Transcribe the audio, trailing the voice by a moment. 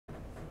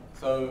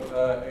So,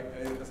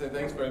 I say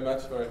thanks very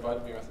much for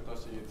inviting me,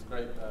 Masatoshi. It's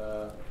great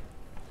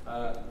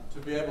to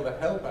be able to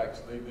help,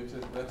 actually,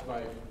 that's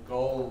my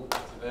goal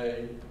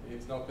today.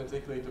 It's not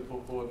particularly to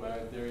put forward my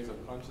own theories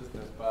of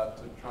consciousness, but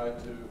to try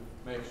to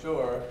make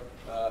sure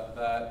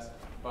that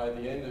by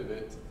the end of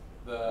it,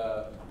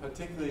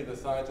 particularly the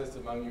scientists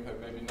among you who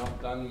have maybe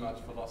not done much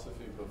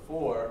philosophy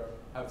before,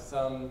 have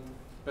some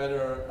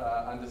better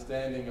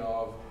understanding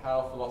of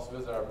how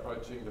philosophers are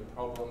approaching the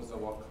problems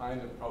and what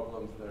kind of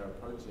problems they're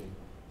approaching,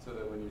 so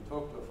that when you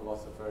talk to a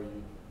philosopher,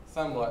 you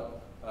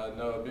somewhat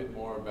know a bit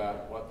more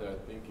about what they're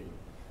thinking.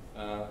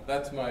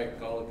 That's my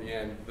goal at the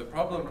end. The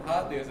problem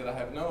partly is that I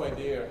have no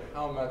idea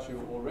how much you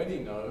already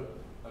know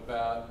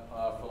about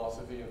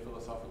philosophy and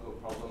philosophical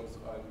problems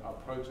and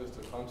approaches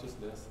to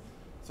consciousness.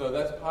 So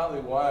that's partly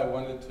why I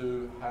wanted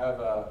to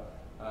have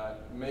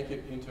make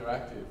it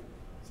interactive.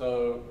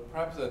 So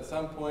perhaps at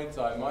some points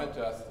I might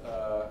just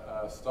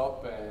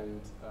stop and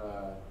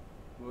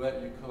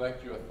let you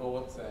collect your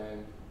thoughts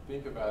and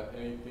think about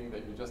anything that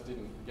you just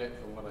didn't get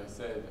from what I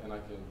said, and I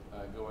can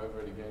go over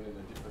it again in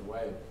a different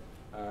way.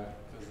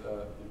 Because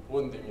the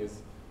important thing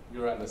is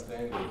your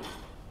understanding.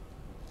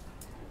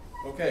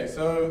 Okay,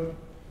 so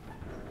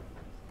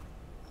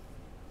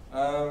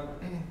I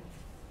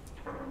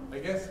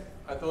guess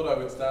I thought I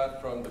would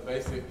start from the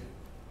basic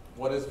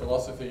what is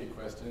philosophy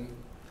question,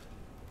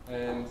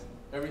 and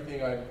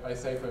everything I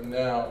say from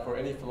now for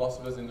any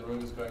philosophers in the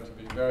room is going to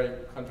be very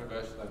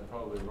controversial and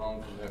probably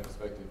wrong from their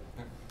perspective.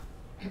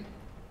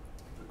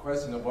 The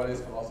question of what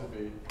is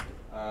philosophy,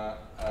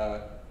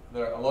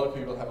 there are a lot of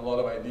people have a lot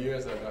of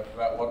ideas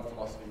about what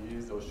philosophy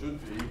is or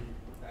should be,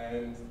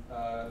 and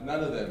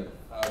none of them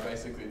are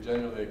basically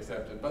generally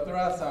accepted. But there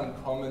are some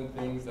common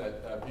things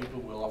that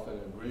people will often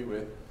agree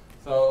with.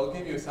 So I'll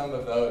give you some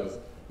of those,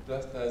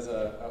 just as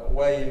a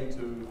way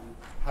into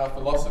how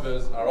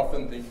philosophers are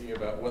often thinking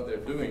about what they're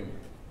doing.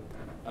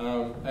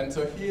 And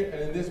so here,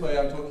 and in this way,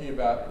 I'm talking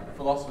about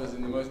philosophers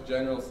in the most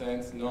general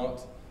sense,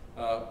 not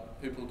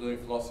people doing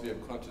philosophy of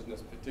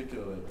consciousness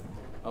particularly.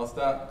 I'll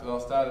start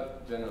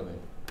generally.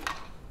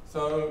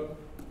 So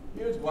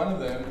here's one of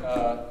them.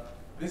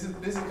 This is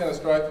going to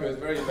strike you as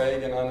very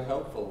vague and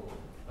unhelpful,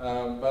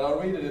 but I'll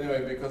read it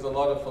anyway because a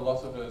lot of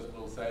philosophers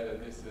will say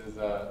that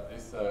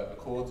this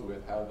accords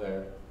with how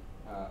they're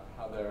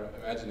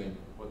imagining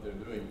what they're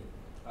doing.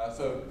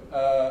 So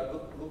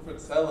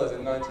Wilfrid Sellers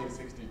in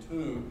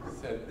 1962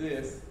 said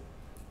this: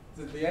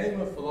 that the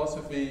aim of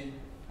philosophy,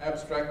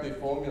 abstractly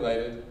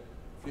formulated,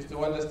 is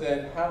to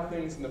understand how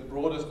things in the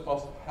broadest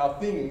possible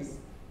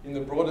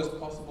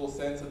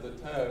sense of the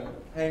term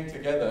hang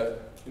together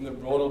in the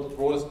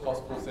broadest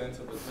possible sense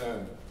of the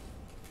term.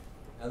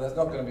 And that's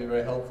not going to be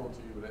very helpful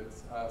to you, but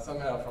it's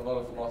somehow for a lot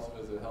of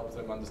philosophers it helps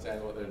them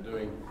understand what they're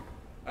doing.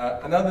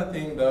 Another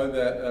thing, though,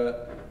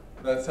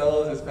 that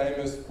Sellers is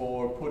famous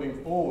for putting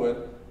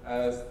forward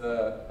as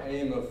the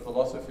aim of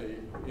philosophy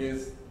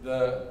is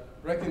the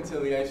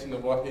reconciliation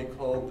of what he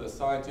called the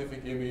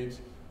scientific image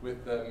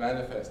with the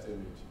manifest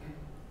image.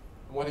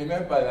 And what he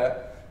meant by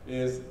that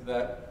is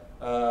that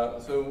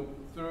so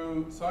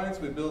through science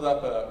we build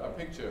up a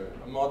picture,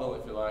 a model,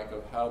 if you like,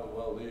 of how the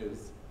world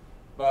is.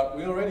 But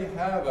we already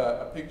have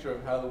a picture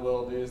of how the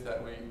world is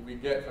that we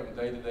get from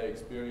day-to-day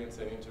experience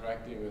and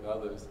interacting with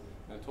others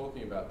and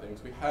talking about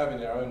things. We have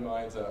in our own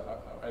minds,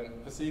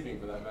 and perceiving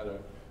for that matter,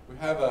 we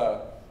have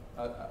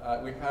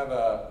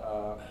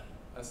a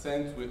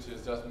sense which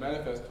is just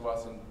manifest to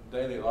us in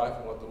daily life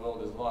and what the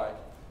world is like.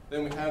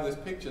 Then we have this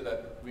picture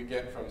that we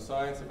get from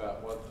science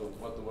about what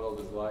the world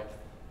is like.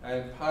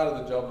 And part of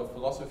the job of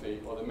philosophy,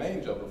 or the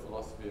main job of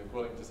philosophy,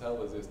 according to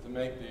Sellers, is to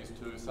make these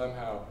two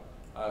somehow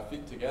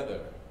fit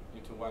together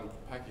into one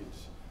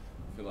package,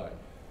 if you like.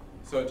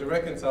 So to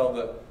reconcile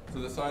the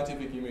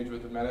scientific image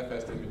with the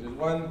manifest image is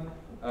one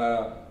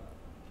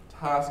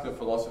task of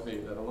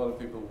philosophy that a lot of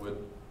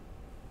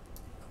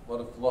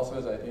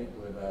philosophers, I think,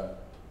 would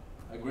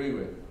agree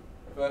with.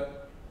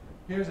 But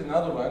here's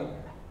another one.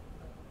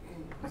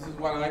 This is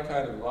one I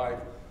kind of like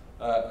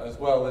as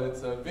well. That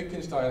it's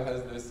Wittgenstein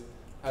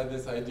had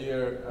this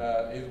idea,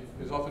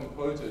 is often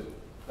quoted,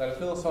 that a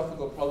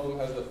philosophical problem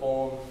has the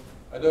form,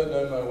 I don't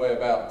know my way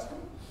about.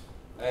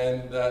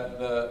 And that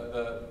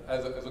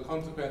as a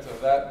consequence of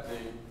that,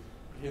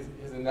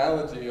 his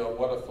analogy of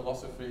what a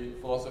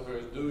philosopher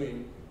is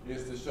doing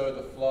is to show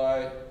the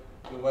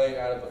way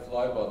out of the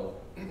fly bottle.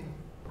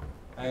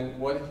 And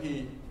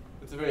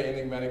it's a very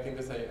enigmatic thing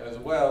to say as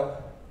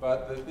well,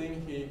 but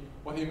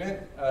what he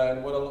meant,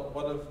 and what a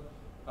lot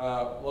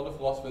of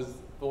philosophers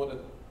thought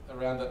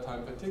around that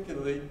time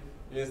particularly,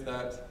 is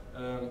that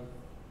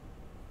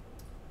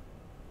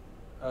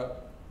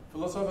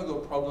philosophical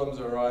problems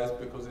arise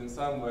because in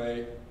some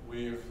way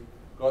we've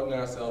gotten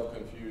ourselves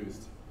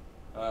confused.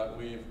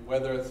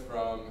 Whether it's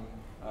from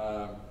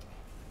a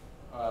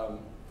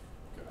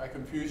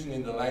confusion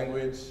in the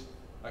language,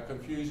 a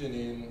confusion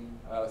in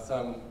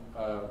some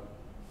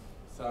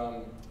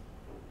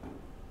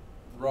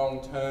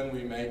wrong turn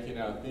we make in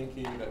our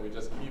thinking that we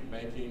just keep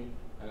making,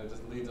 and it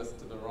just leads us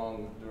to the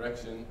wrong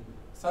direction.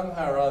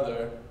 Somehow or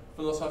other,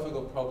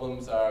 philosophical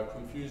problems are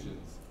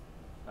confusions.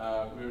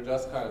 we were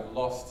just kind of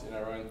lost in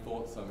our own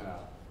thoughts somehow.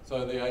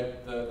 So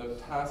the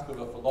task of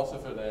a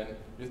philosopher then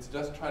is to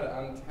just try to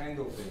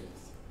untangle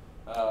things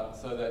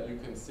so that you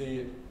can see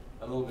it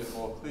a little bit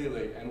more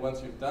clearly. And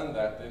once you've done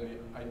that, then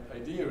the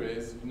idea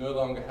is you no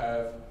longer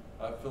have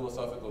a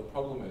philosophical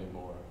problem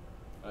anymore.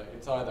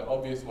 It's either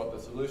obvious what the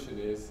solution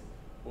is,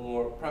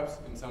 or perhaps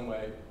in some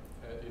way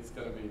it's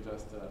going to be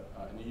just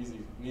an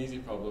easy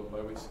problem, by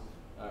which,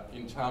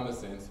 in Chalmers'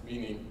 sense,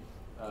 meaning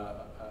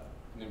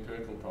an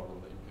empirical problem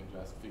that you can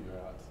just figure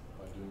out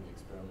by doing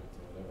experiments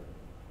or whatever.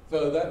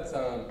 So that's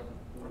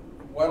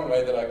one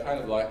way that I kind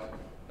of like.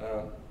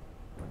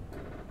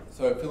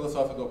 So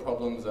philosophical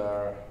problems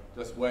are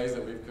just ways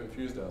that we've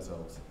confused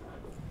ourselves.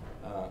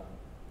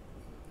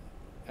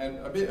 And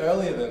a bit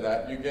earlier than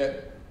that, you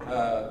get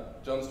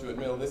John Stuart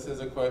Mill. This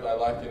is a quote I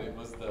like, and it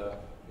was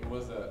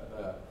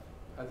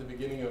at the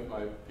beginning of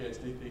my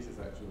PhD thesis,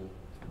 actually.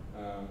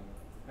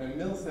 And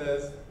Mill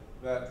says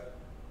that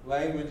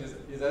language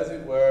is, as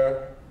it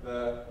were,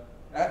 the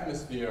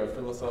atmosphere of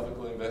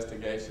philosophical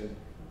investigation,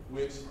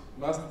 which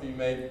must be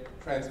made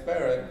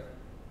transparent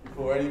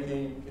before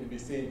anything can be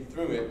seen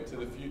through it to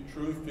the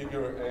true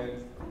figure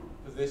and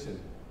position.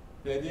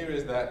 The idea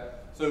is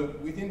that, so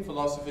within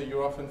philosophy,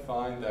 you often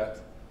find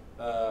that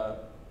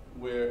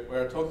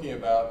we're talking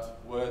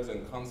about words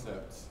and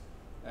concepts.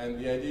 And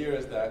the idea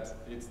is that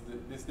it's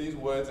these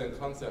words and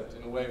concepts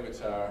in a way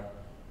which are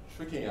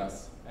tricking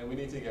us, and we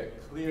need to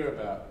get clear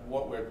about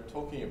what we're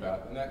talking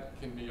about, and that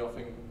can be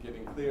often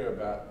getting clear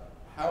about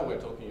how we're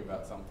talking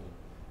about something.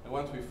 And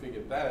once we've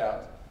figured that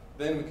out,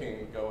 then we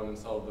can go on and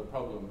solve the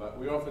problem. But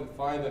we often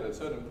find that at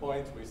certain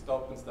points we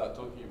stop and start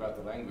talking about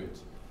the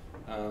language.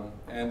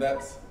 And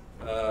that's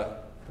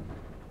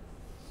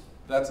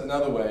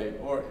another way,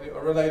 or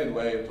a related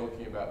way of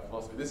talking about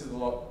philosophy. This is a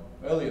lot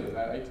earlier than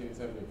that,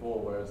 1874,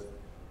 whereas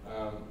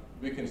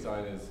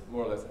Wittgenstein is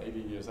more or less 80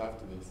 years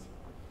after this.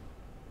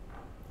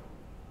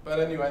 But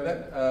anyway,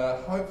 that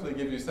hopefully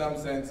gives you some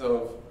sense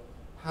of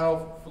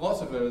how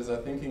philosophers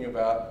are thinking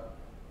about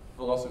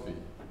philosophy.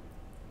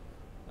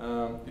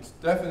 It's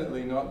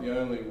definitely not the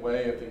only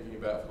way of thinking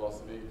about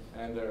philosophy,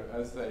 and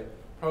as I say,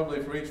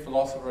 probably for each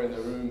philosopher in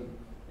the room,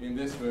 in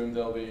this room,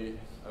 there'll be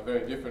a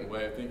very different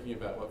way of thinking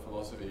about what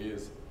philosophy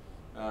is.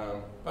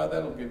 But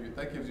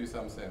that gives you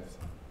some sense.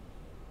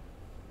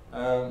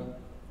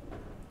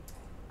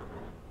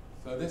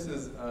 So this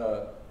is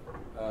the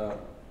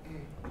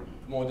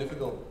more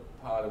difficult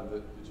part of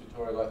the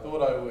tutorial. I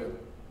thought I would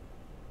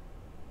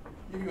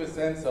give you a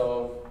sense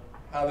of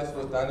how this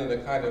was done in a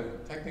kind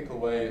of technical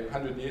way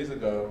 100 years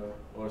ago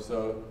or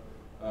so.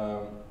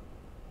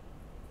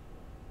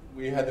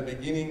 We had the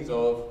beginnings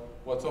of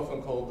what's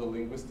often called the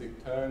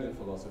linguistic turn in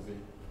philosophy.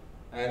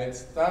 And it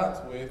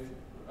starts with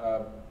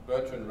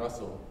Bertrand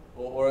Russell,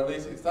 or at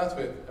least it starts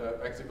with,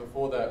 actually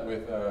before that,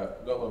 with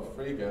Gottlob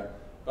Frege.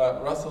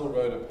 But Russell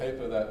wrote a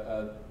paper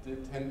that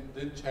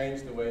did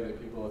change the way that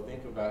people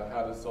think about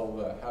how to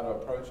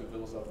approach a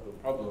philosophical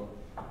problem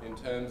in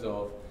terms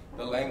of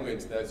the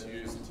language that's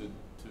used in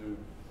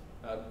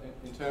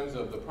terms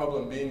of the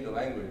problem being the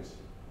language.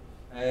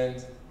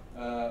 And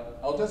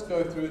I'll just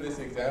go through this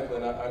example,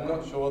 and I'm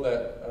not sure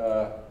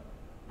that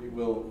it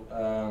will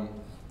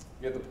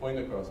get the point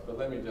across, but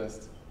let me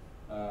just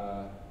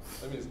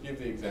give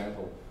the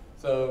example.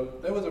 So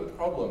there was a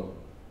problem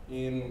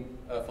in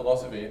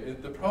philosophy.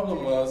 The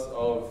problem was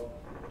of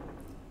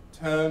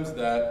terms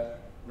that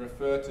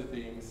refer to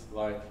things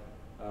like,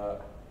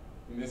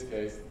 in this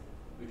case,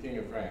 the King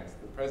of France,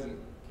 the present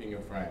King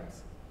of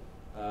France.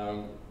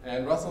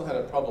 And Russell had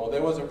a problem.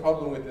 There was a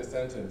problem with this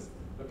sentence.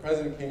 The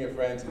present King of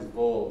France is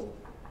bald.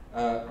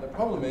 The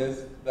problem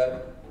is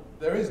that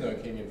there is no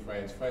king in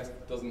France. France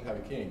doesn't have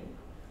a king.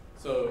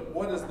 So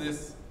what does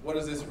this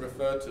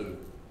refer to?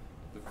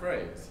 The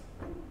phrase.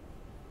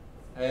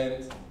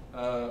 And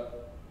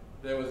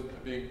there was a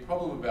big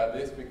problem about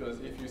this,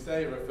 because if you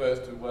say it refers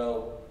to,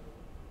 well,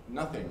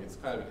 nothing, it's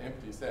kind of an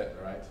empty set,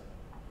 right?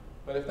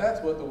 But if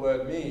that's what the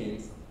word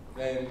means,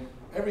 then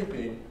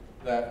everything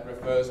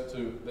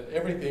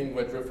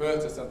which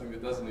refers to something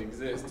that doesn't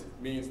exist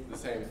means the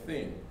same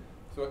thing.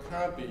 So it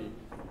can't be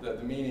that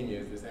the meaning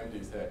is this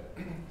empty set.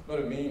 It's got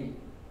to mean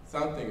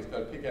something, it's got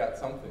to pick out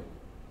something.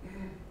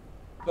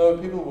 So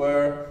people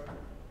were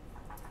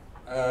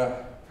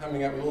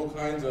coming up with all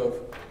kinds of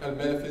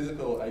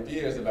metaphysical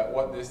ideas about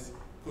what this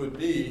could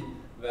be,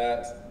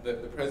 that the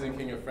present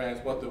King of France,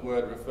 what the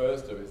word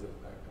refers to, is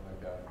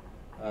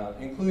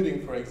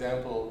including, for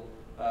example,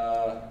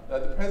 that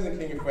the present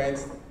King of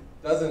France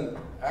doesn't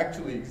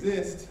actually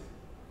exist,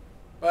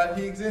 but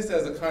he exists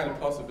as a kind of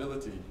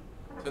possibility.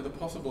 So the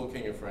possible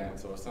King of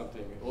France or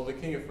something, or the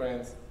King of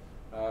France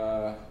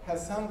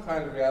has some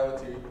kind of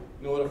reality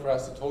in order for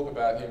us to talk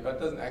about him, but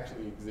doesn't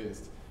actually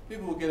exist.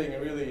 People were getting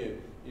really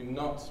in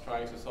knots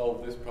trying to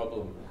solve this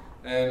problem.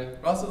 And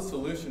Russell's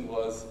solution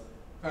was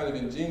kind of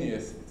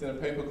ingenious. It's in a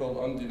paper called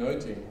On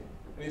Denoting.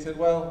 And he said,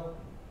 well,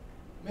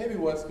 maybe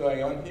what's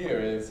going on here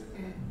is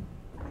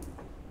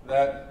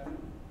that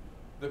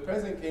the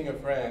present King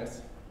of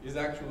France is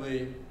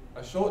actually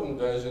a shortened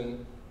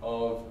version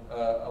of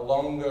a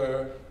long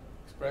longer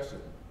expression.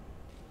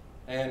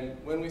 And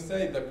when we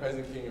say the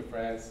present King of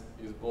France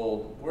is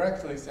bald, we're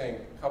actually saying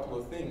a couple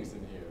of things in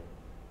here.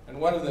 And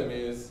one of them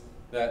is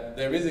that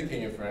there is a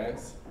King of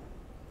France,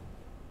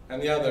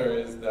 and the other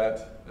is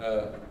that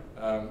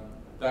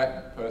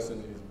that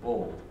person is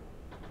bald.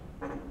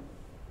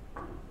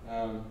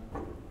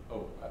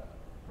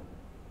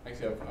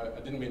 Actually, I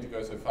didn't mean to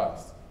go so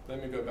fast.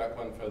 Let me go back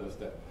one further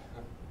step.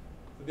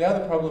 So the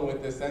other problem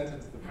with this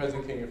sentence, the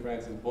present King of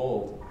France is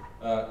bald,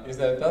 is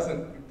that it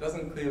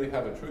doesn't clearly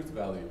have a truth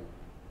value.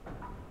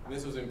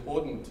 This was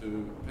important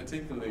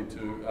particularly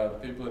to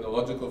people in a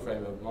logical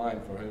frame of mind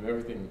for whom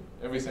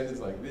every sentence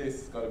like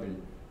this has got to be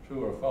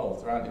true or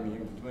false. There aren't any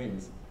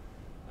in-betweens.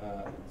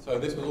 So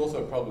this was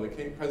also a problem.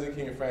 The present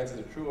King of France is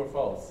it true or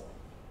false?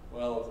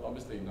 Well, it's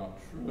obviously not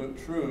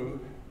true,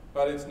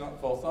 but it's not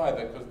false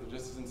either because there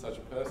just isn't such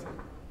a person.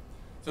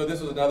 So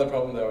this was another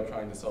problem they were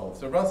trying to solve.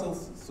 So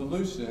Russell's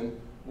solution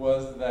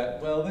was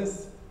that, well,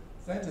 this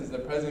sentence, the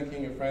present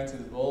King of France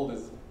is bald,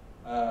 is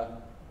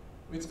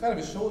it's kind of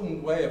a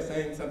shortened way of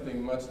saying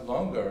something much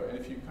longer. And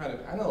if you kind of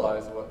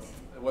analyze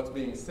what's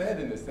being said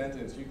in this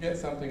sentence, you get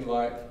something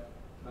like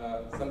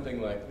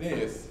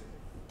this.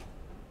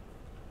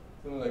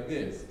 Something like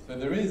this. So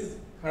there is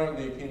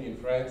currently a king in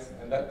France,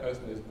 and that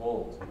person is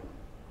bald.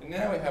 And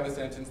now we have a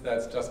sentence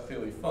that's just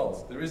clearly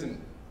false. There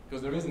isn't,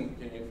 because there isn't a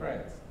king in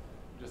France.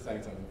 We're just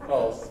saying something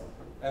false.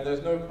 And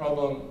there's no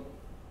problem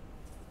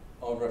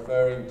of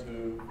referring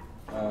to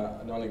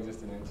a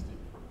non-existent entity.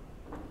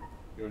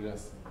 You're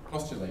just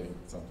postulating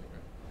something.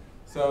 Right?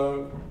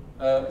 So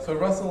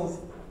Russell's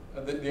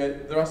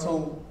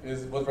Russell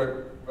was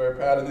very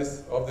proud of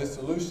this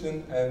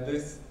solution, and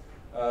this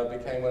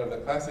became one of the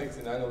classics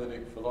in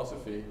analytic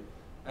philosophy.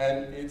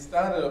 And it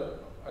started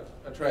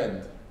a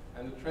trend,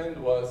 and the trend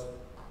was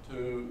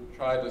to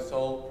try to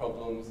solve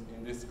problems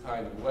in this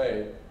kind of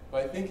way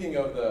by thinking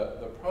of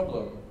the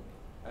problem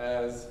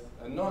as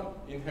not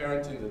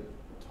inherent in the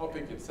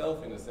topic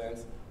itself in a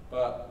sense,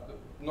 but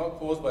not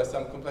caused by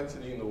some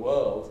complexity in the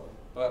world,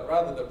 but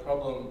rather the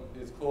problem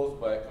is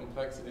caused by a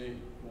complexity,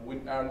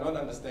 our not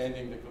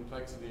understanding the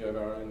complexity of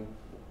our own,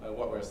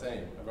 what we're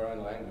saying, of our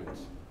own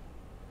language.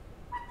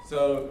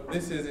 So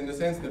this is, in a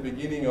sense, the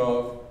beginning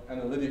of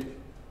analytic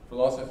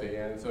philosophy,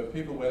 and so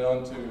people went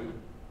on to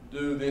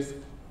do this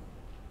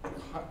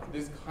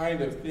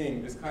kind of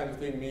thing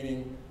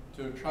meaning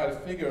to try to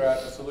figure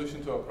out a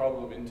solution to a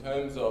problem in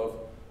terms of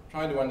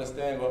trying to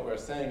understand what we're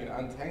saying and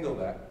untangle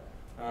that.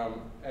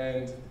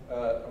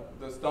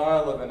 The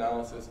style of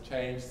analysis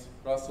changed.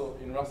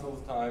 In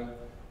Russell's time,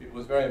 it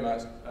was very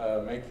much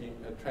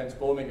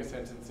transforming a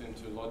sentence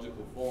into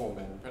logical form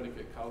and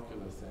predicate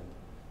calculus and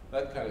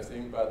that kind of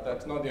thing, but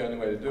that's not the only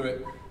way to do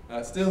it.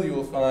 Still, you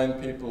will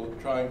find people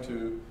trying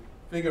to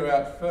figure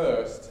out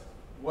first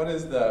what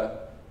is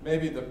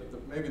maybe the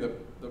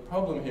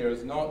problem here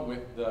is not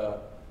with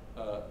the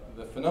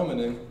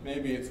phenomenon,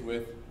 maybe it's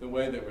with the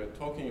way that we're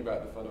talking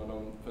about the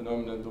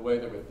phenomenon, the way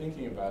that we're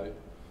thinking about it.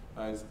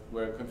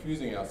 We're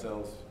confusing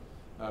ourselves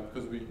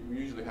because we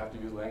usually have to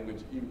use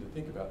language even to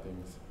think about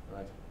things,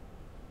 right?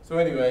 So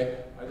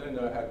anyway, I don't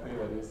know how clear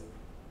that is,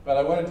 but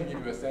I wanted to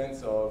give you a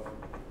sense of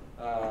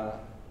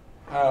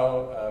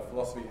how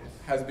philosophy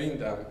has been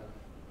done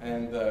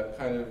and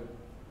kind of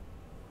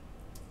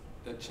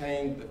the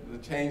change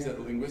that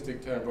the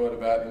linguistic term brought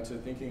about into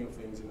thinking of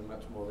things in a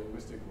much more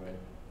linguistic way.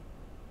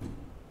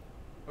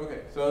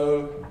 Okay,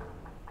 so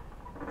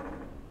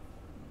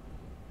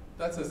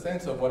that's a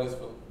sense of what is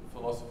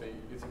philosophy.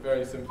 It's a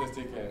very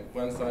simplistic and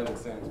one-sided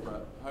sense,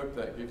 but I hope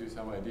that gives you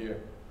some idea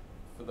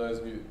for those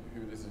of you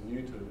who this is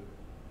new to.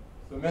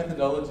 So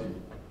methodology.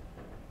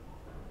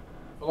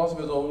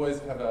 Philosophers always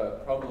have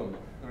a problem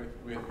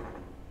with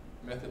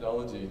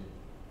methodology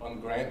on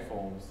grant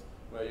forms,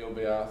 where you'll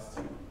be asked,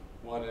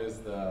 what's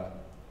the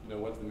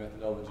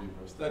methodology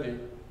for a study?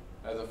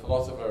 As a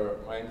philosopher,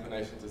 my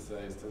inclination is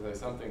to say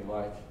something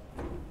like,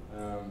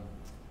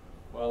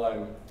 well,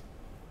 I'm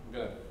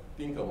going to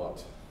think a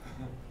lot,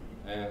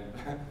 and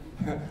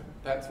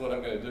that's what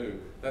I'm going to do.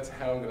 That's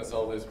how I'm going to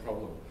solve this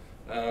problem.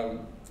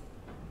 And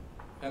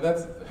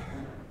that's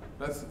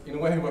in a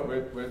way what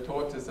we're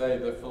taught to say.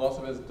 The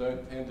philosophers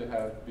don't tend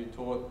to be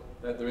taught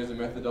that there is a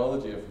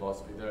methodology of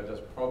philosophy. There are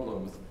just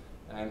problems,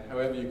 and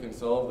however you can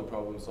solve the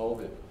problem,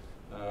 solve it.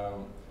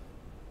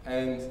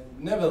 And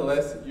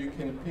nevertheless, you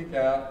can pick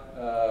out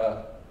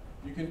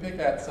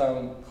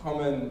some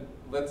common,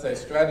 let's say,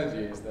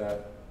 strategies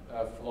that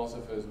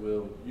philosophers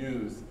will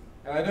use.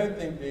 And I don't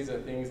think these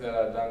are things that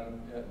are done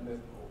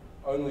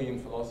only in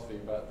philosophy,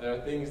 but there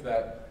are things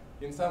that,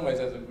 in some ways,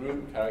 as a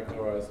group,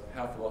 characterize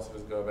how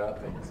philosophers go about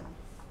things.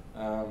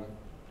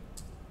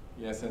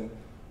 Yes, and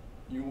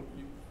you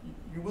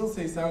will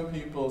see some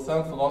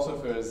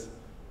philosophers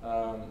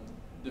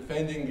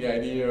defending the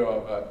idea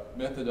of a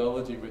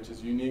methodology which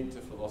is unique to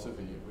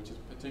philosophy, which is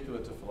particular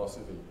to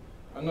philosophy.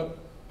 I'm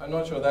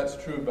not sure that's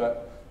true,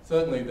 but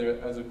certainly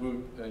there, as a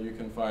group, you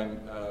can find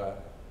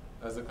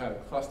as a kind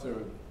of cluster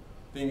of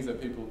things that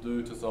people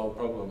do to solve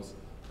problems.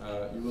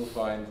 You will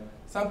find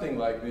something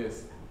like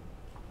this.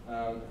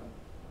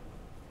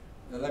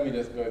 Now let me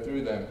just go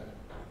through them.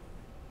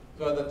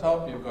 So at the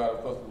top you've got,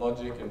 of course,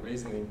 logic and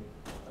reasoning,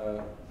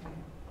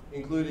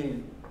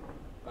 including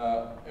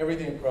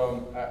everything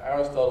from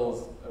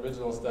Aristotle's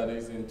original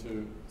studies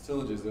into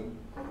syllogism.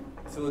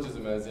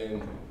 Syllogism as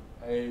in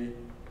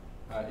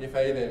if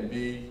A then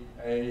B,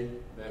 A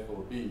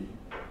therefore B.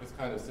 This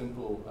kind of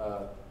simple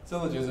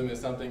syllogism is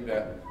something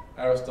that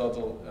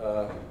Aristotle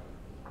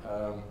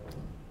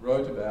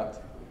wrote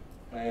about,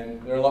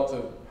 and there are lots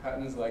of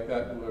patterns like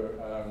that that were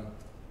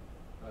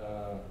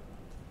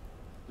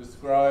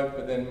described,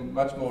 but then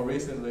much more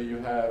recently you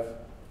have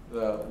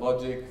the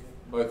logic,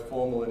 both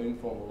formal and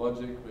informal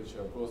logic, which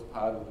are of course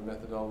part of the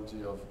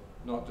methodology of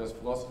not just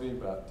philosophy,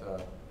 but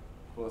of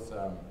course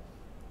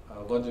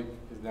logic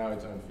is now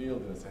its own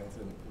field in a sense,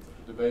 and it's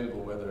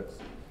debatable whether it's,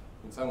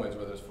 in some ways,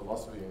 whether it's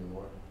philosophy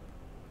anymore.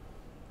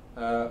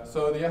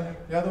 So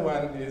the other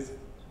one is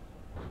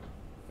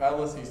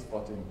fallacy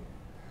spotting.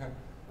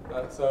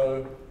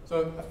 So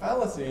a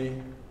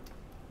fallacy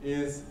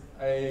is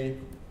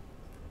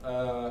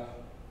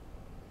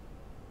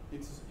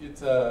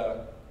it's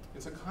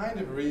a kind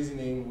of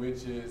reasoning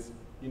which is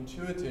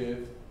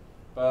intuitive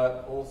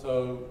but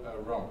also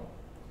wrong.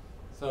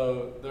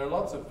 So there are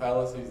lots of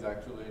fallacies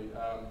actually.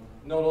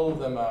 Not all of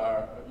them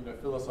are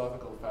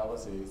philosophical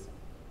fallacies,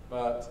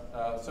 but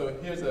so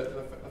here's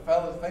a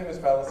famous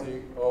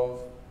fallacy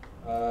of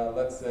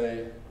let's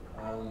say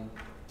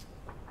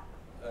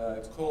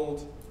it's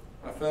called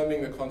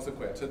affirming the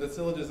consequent. So the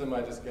syllogism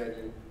I just gave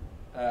you,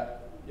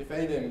 if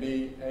A then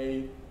B,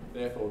 A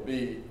therefore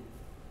B.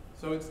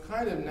 So it's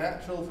kind of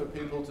natural for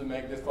people to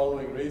make this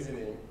following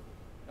reasoning.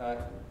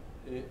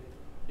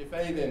 If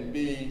A then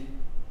B,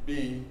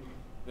 B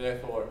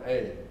therefore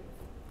A.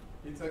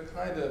 It's a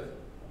kind of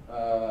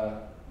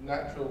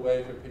natural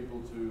way for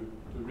people to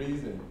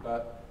reason,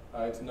 but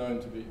it's known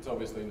to be, it's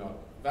obviously not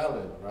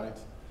valid, right?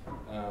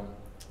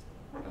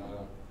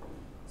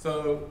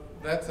 So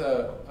that's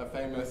a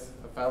famous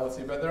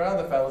fallacy, but there are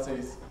other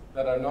fallacies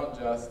that are not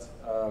just,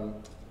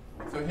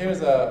 so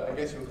here's I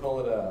guess you would call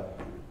it a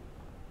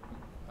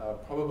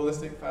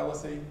probabilistic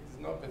fallacy. It's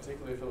not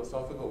particularly a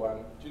philosophical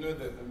one. Do you know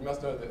that, you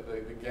must know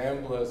the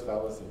gambler's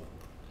fallacy,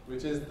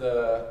 which is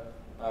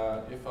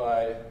if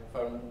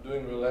I'm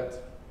doing roulette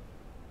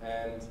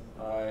and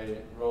I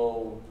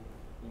roll,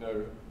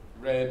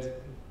 red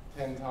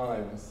 10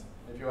 times,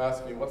 if you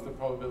ask me what's the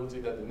probability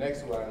that the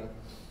next one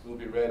will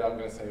be red, I'm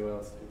going to say, well,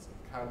 it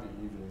can't be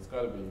even. It's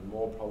got to be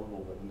more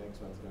probable that the next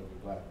one's going to be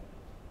black.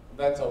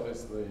 That's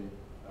obviously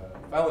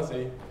a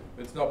fallacy,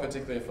 but it's not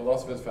particularly a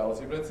philosopher's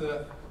fallacy, but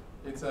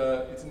it's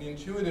an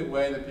intuitive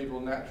way that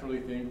people naturally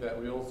think that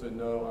we also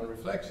know on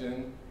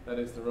reflection that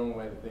it's the wrong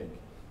way to think.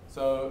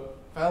 So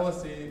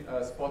fallacy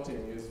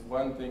spotting is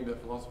one thing that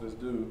philosophers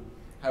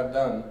have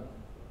done,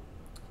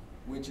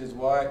 which is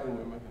why, we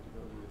might have to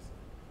go to this.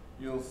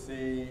 You'll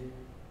see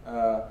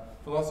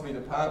philosophy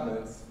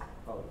departments,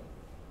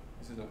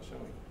 this is not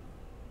showing.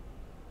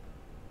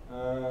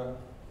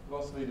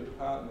 Philosophy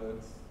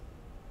departments,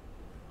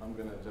 I'm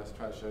going to just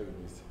try to show you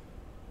this.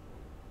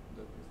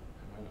 It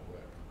might not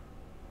work.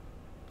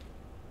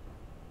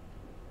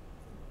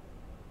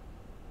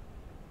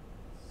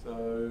 So,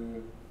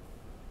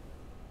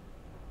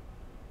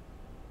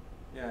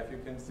 yeah, if you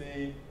can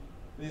see,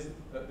 this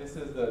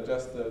is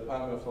just the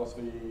Department of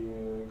Philosophy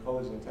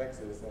College in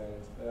Texas, and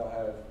they'll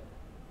have,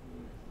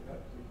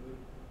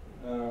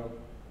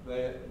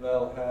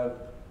 they'll have,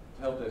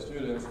 to help their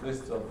students,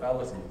 lists of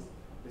fallacies.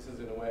 This is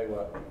in a way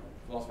what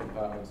philosophy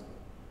departments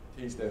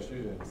teach their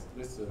students.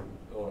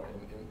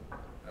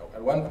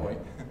 At one point,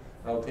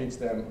 they'll teach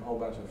them a whole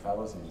bunch of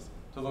fallacies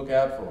to look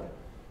out for.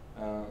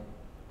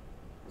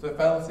 So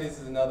fallacies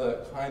is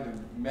another kind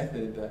of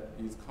method that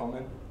is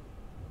common.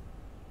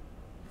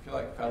 If you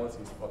like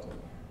fallacy spotting.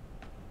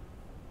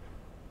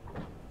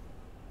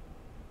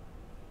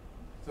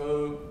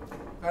 So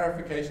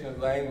clarification of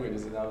language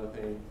is another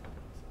thing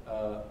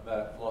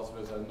that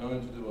philosophers are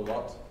known to do a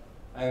lot.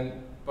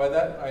 And by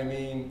that I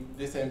mean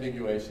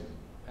disambiguation.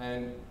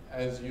 And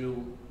as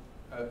you,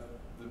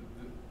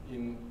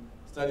 in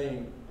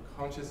studying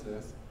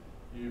consciousness,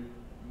 you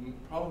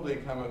probably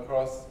come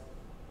across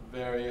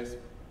various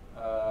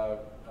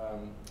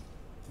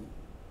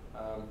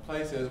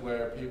places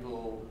where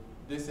people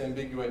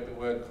disambiguate the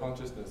word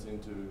consciousness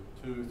into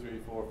 2, 3,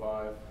 4,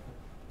 5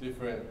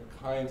 different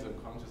kinds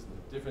of consciousness,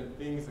 different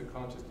things that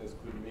consciousness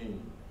could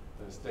mean.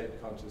 The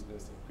state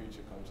consciousness and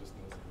creature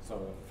consciousness and so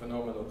on,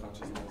 phenomenal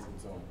consciousness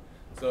and so on.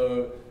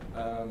 So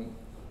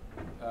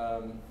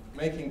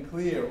making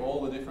clear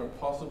all the different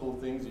possible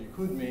things you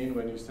could mean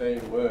when you say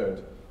a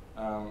word.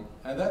 And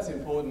that's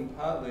important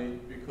partly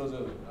because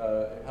of,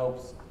 it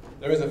helps.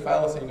 There is a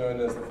fallacy known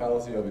as the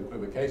fallacy of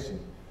equivocation,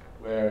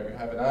 where you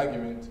have an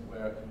argument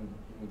where in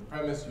the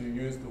premise you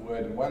use the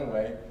word in one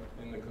way,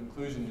 in the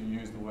conclusion you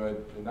use the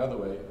word in another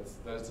way,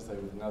 that is to say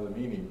with another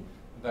meaning.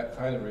 That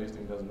kind of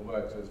reasoning doesn't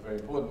work, so it's very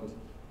important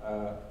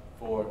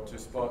to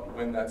spot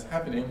when that's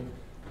happening,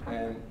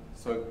 and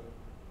so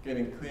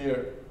getting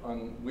clear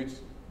on which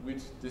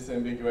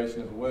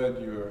disambiguation of the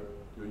word you're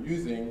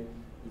using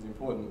is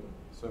important.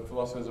 So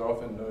philosophers are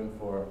often known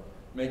for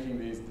making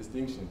these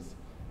distinctions.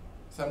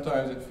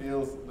 Sometimes it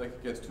feels like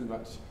it gets too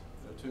much.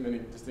 There are too many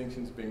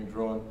distinctions being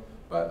drawn,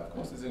 but of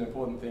course it's an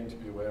important thing to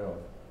be aware of.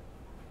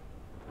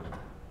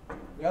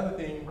 The other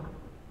thing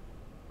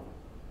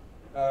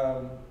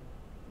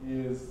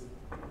is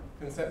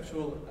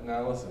conceptual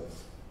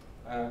analysis.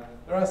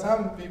 There are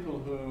some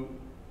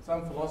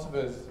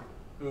philosophers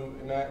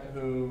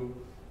who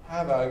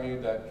have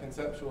argued that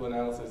conceptual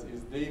analysis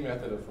is the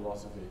method of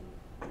philosophy.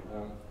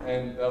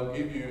 And they'll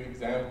give you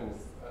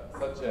examples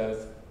such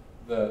as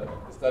the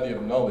study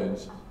of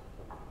knowledge.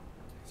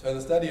 So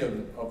the study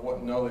of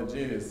what knowledge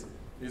is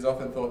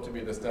often thought to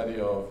be the study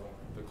of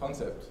the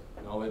concept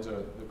knowledge,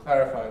 or the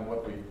clarifying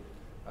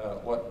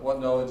what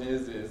knowledge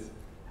is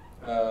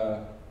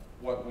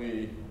what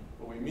we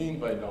mean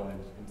by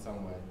knowledge in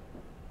some way.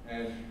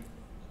 And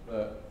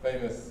the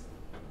famous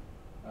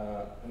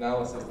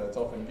analysis that's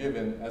often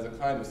given as a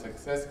kind of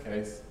success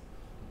case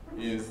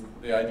is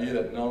the idea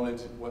that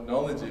what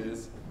knowledge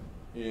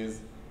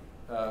is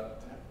a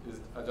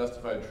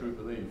justified true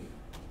belief.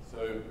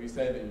 So we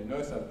say that you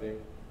know something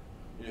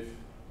if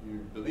you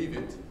believe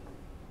it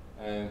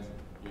and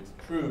it's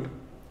true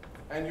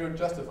and you're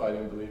justified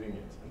in believing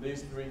it. And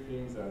these three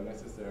things are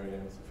necessary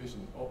and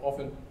sufficient.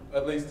 Often,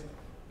 at least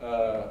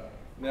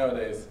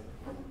nowadays,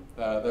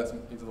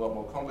 it's a lot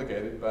more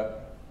complicated,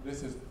 but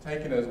this is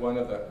taken as one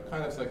of the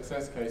kind of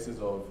success cases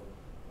of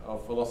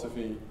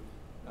philosophy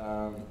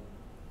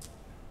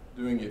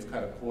doing its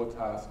kind of core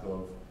task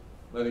of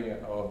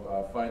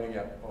finding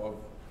out, of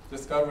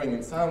discovering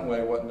in some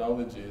way what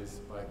knowledge is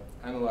by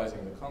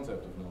analyzing the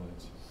concept of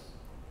knowledge.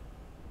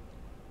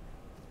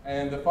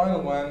 And the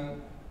final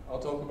one I'll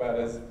talk about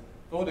is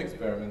thought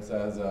experiments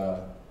as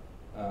a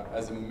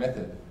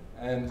method,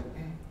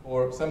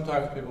 or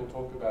sometimes people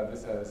talk about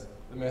this as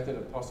the method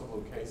of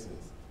possible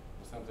cases,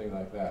 or something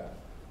like that.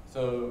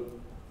 So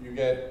you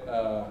get,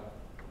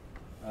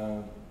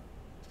 and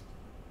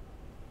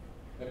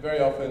very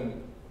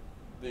often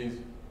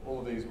all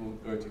of these will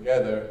go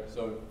together.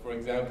 So, for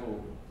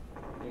example,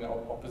 in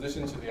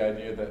opposition to the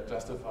idea that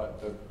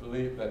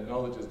that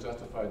knowledge is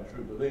justified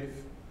true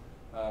belief,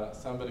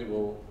 somebody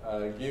will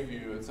give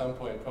you at some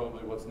point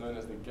probably what's known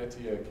as the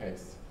Gettier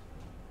case.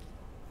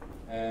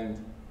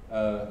 And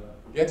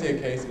Gettier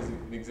case is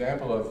an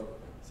example of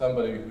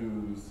somebody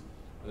who's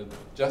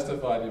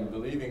justified in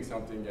believing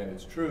something and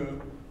it's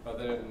true, but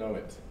they don't know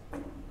it.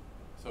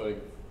 So an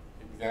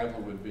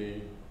example would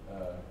be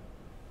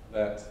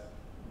that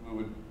we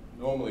would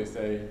normally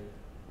say,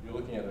 you're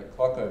looking at the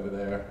clock over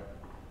there,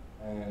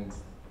 and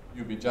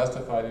you'd be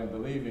justified in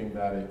believing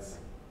that it's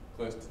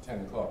close to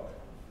 10 o'clock.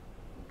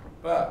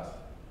 But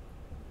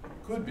it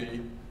could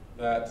be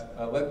that,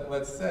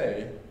 let's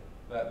say,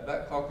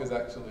 that clock is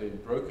actually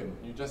broken.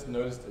 You just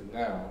noticed it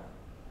now,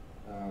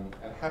 and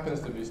happens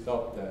to be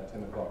stopped at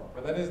 10 o'clock.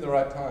 But that is the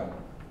right time.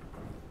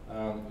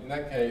 In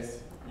that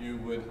case, you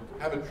would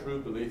have a true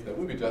belief that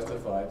would be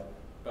justified,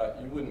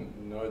 but you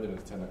wouldn't know that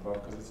it's 10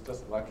 o'clock because it's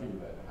just lucky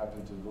that it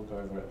happened to look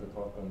over at the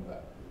clock on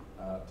that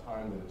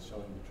time that it's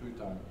showing the true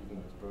time, even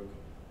though it's broken.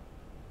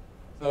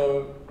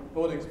 So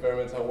thought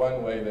experiments are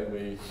one way that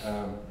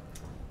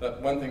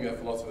that one thing that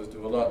philosophers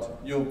do a lot.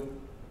 You'll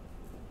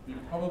be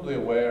probably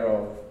aware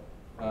of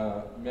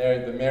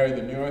Mary the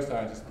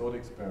neuroscientist thought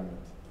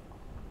experiment.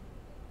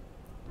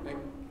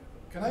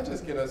 Can I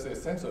just get us a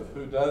sense of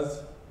who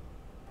does?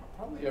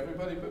 Probably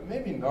everybody, but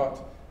maybe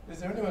not. Is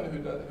there anyone who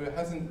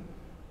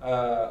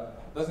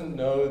doesn't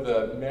know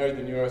the Mary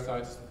the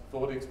neuroscientist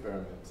thought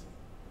experiment?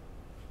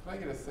 Can I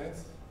get a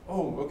sense?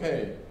 Oh,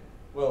 okay.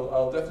 Well,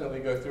 I'll definitely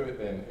go through it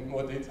then in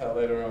more detail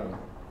later on.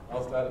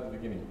 I'll start at the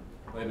beginning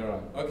later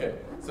on. Okay,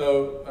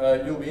 so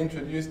you'll be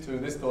introduced to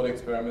this thought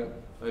experiment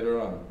later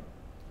on.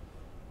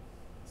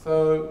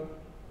 So,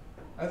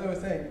 as I was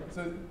saying,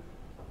 so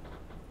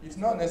it's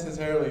not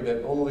necessarily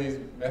that all these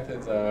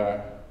methods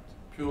are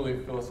purely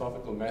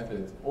philosophical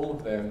methods. All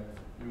of them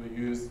you will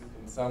use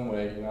in some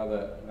way in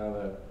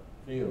other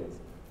fields.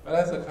 But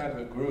as a kind of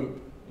a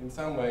group, in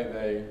some way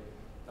they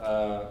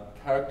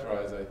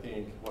characterize, I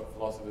think, what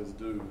philosophers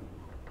do.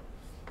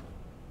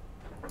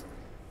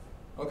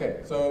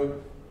 Okay,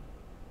 so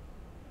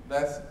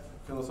that's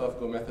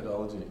philosophical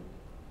methodology.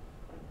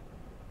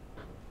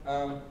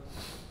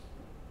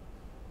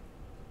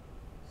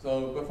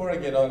 So before I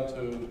get on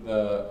to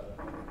the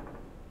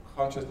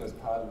consciousness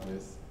part of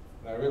this,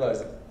 and I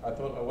realized, I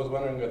was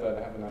wondering whether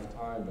I'd have enough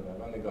time, but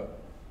I've only got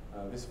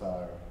this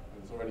far,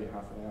 and it's already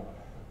half an hour.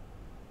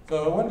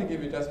 So I wanted to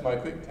give you just my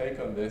quick take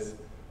on this.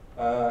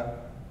 The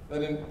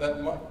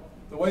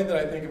way that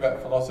I think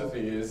about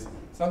philosophy is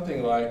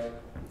something like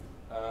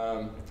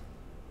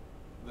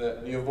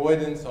the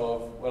avoidance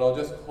of what I'll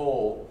just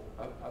call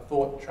a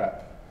thought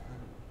trap.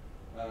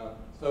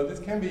 So this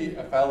can be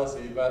a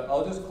fallacy, but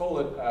I'll just call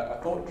it a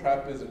thought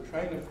trap is a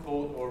train of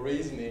thought or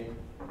reasoning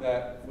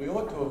that we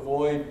ought to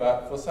avoid,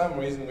 but for some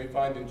reason we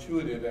find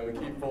intuitive and we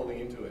keep falling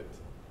into it.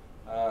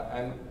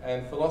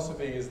 And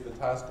philosophy is the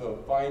task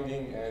of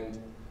finding and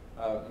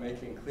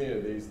making clear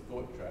these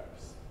thought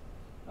traps.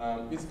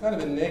 It's kind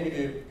of a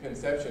negative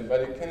conception,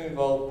 but it can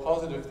involve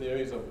positive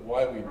theories of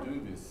why we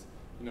do this.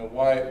 You know,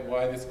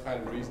 why this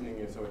kind of reasoning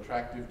is so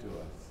attractive to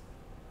us.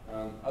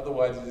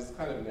 Otherwise, it is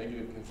kind of a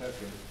negative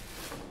conception.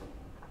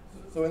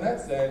 So in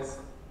that sense,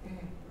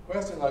 a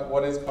question like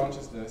what is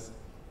consciousness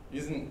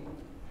isn't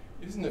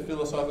a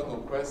philosophical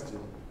question,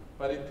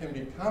 but it can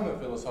become a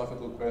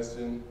philosophical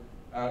question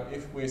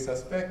if we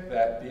suspect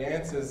that the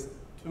answers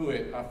to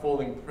it are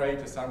falling prey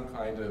to some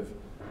kind of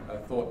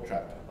thought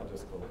trap, I'll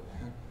just call it.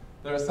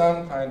 There are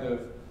some kind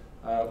of,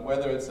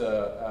 whether it's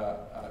a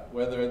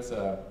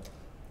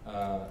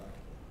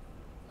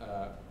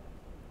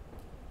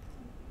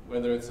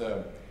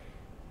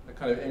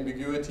kind of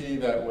ambiguity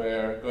that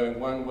we're going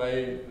one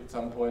way at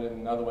some point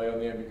and another way on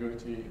the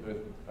ambiguity,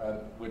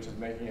 which is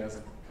making us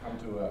come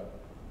to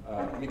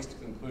a mixed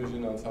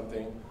conclusion on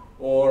something,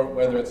 or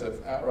whether it's an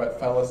outright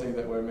fallacy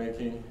that we're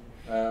making,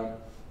 or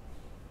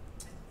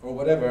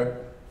whatever.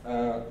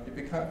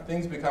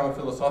 Things become a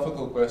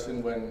philosophical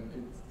question when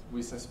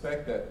we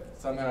suspect that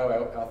somehow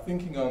our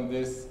thinking on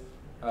this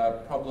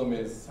problem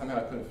is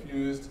somehow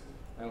confused,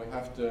 and we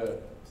have to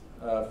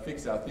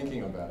fix our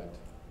thinking about it.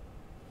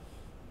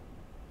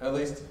 At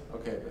least,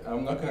 okay,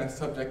 I'm not going to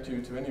subject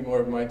you to any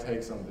more of my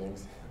takes on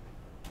things,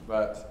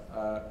 but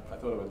I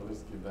thought I would at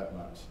least give that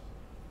much.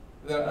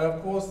 Now,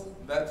 of course,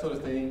 that sort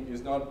of thing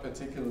is not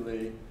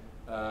particularly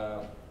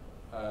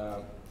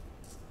the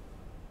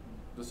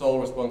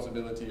sole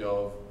responsibility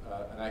of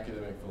an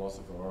academic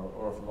philosopher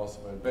or a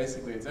philosopher.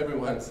 Basically, it's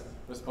everyone's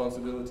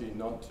responsibility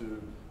not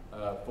to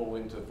fall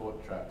into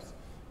thought traps.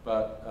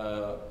 But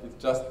it's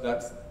just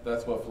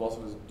that's what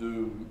philosophers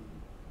do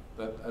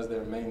as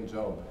their main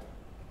job.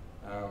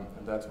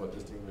 And that's what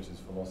distinguishes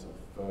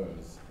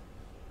philosophers.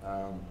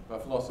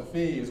 But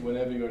philosophy is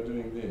whenever you're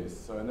doing this.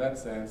 So in that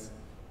sense,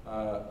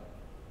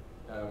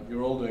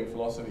 you're all doing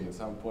philosophy at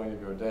some point of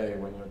your day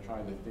when you're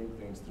trying to think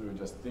things through.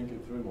 Just think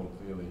it through more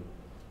clearly.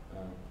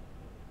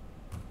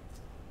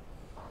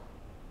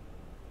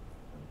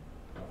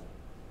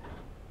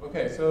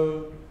 Okay,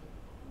 so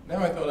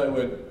now I thought I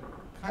would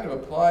kind of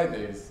apply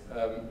these,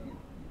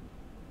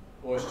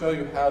 or show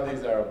you how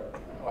these are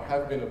or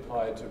have been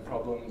applied to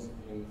problems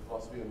in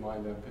philosophy of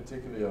mind and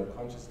particularly of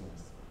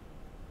consciousness.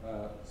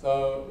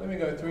 So let me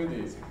go through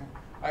these.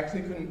 I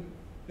actually couldn't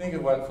think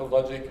of one for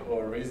logic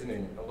or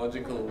reasoning, a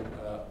logical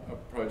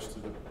approach to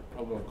the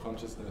problem of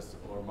consciousness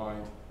or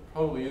mind. There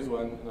probably is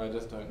one, and I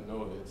just don't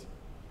know of it.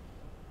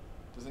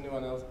 Does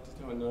anyone know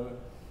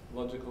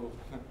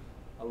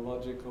a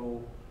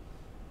logical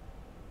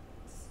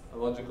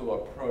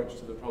approach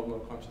to the problem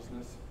of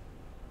consciousness?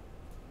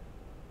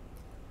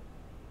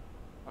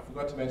 I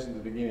forgot to mention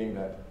at the beginning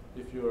that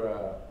if you're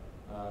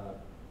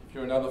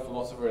another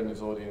philosopher in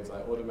this audience,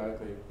 I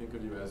automatically think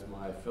of you as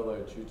my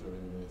fellow tutor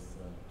in this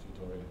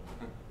tutorial.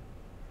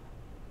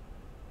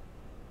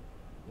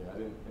 Yeah,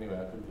 anyway,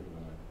 I couldn't think of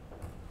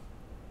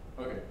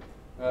one. Okay,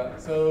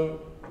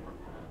 so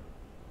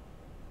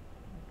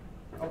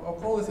I'll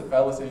call this a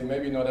fallacy.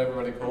 Maybe not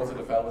everybody calls it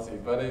a fallacy,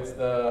 but it's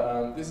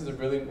this is a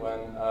brilliant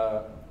one.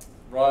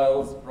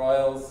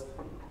 Ryle's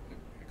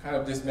kind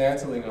of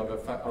dismantling of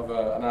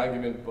an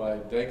argument by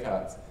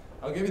Descartes.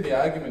 I'll give you the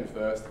argument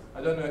first.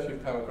 I don't know if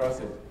you've come across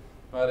it,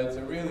 but it's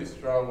a really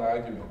strong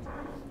argument.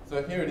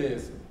 So here it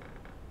is.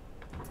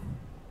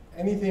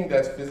 Anything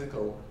that's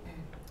physical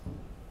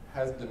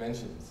has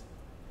dimensions.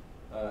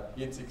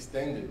 It's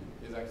extended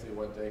is actually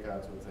what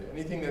Descartes would say.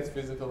 Anything that's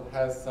physical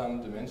has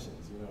some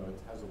dimensions. You know, it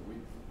has a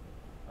width.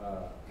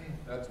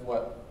 That's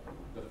what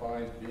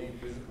defines being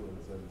physical in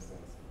a certain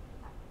sense.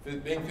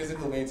 Being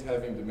physical means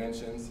having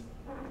dimensions.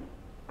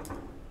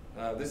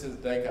 This is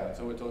Descartes,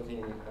 so we're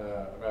talking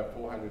about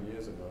 400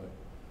 years ago.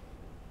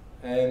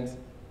 And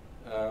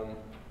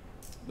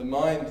the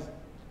mind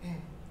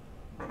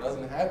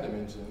doesn't have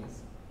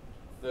dimensions.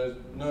 There's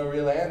no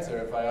real answer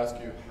if I ask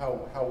you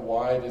how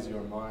wide is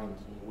your mind?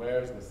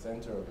 Where is the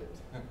center of it?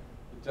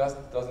 It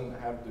just doesn't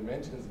have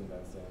dimensions in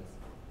that sense.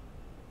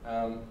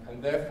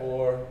 And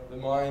therefore, the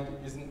mind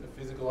isn't a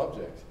physical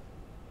object.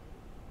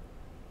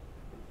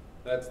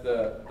 That's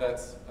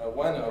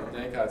one of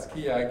Descartes'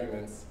 key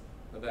arguments,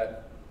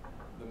 that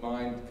the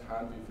mind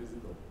can't be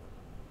physical.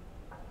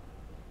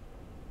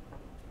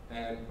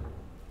 And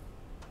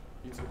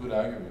it's a good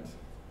argument.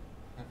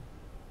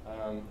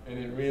 And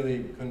it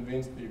really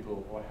convinced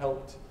people, or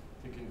helped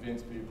to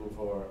convince people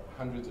for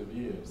hundreds of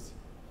years.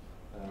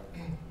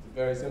 It's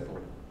very simple.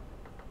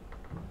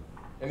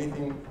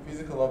 Anything,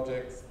 physical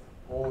objects,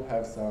 all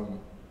have some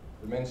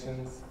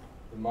dimensions.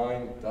 The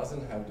mind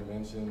doesn't have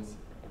dimensions,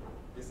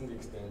 isn't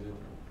extended,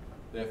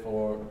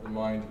 therefore the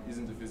mind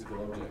isn't a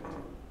physical object.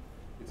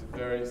 It's a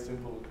very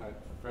simple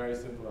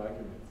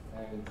argument.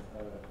 And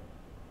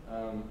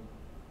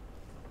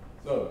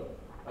so,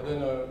 I don't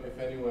know if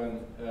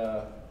anyone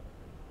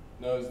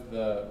knows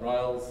the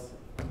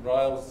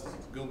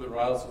Gilbert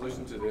Ryle's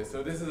solution to this.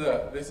 So this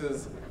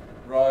is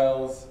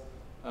Ryle's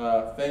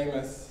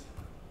famous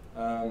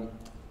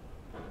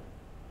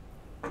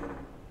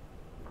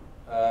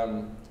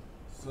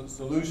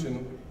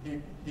solution.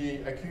 He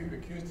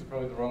accused is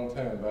probably the wrong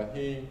term, but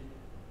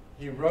he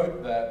he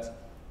wrote that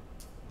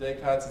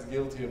Descartes is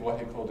guilty of what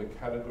he called a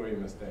category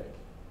mistake.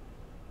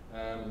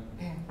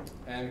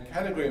 And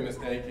category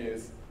mistake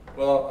is,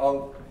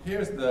 well,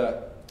 here's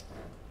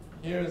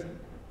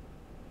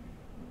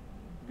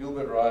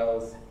Gilbert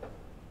Ryle's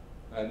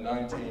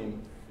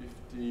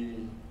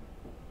 1950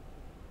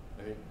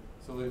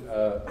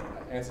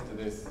 answer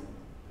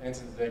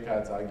to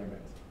Descartes'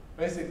 argument.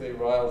 Basically,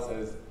 Ryle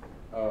says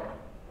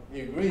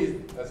he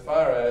agrees as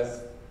far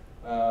as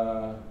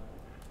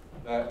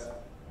that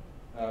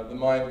the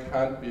mind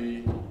can't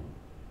be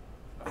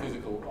a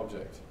physical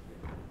object.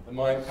 The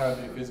mind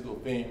can't be a physical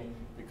thing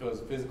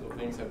because physical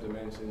things have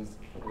dimensions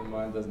and the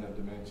mind doesn't have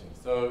dimensions.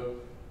 So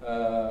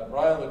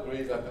Ryle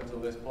agrees up until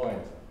this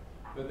point.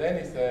 But then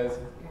he says,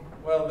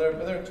 well,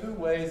 there are two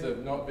ways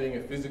of not being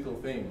a physical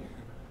thing.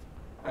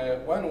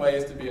 One way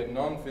is to be a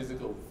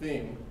non-physical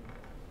thing,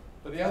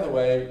 but the other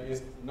way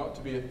is not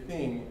to be a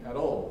thing at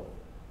all.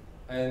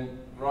 And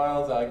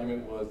Ryle's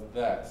argument was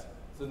that.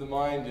 So the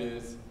mind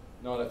is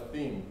not a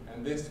thing,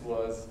 and this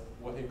was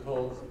what he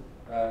calls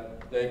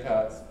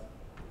Descartes'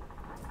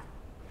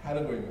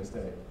 category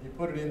mistake. He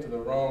put it into the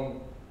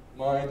wrong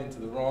mind, into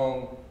the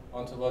wrong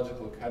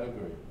ontological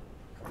category.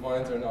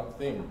 Minds are not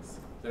things,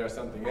 they are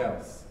something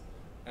else.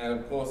 And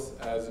of course,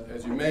 as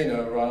you may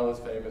know, Ryle is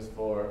famous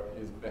for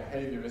his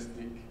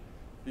behavioristic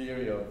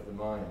theory of the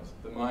mind.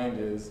 The mind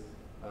is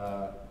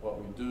what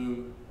we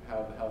do,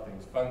 how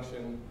things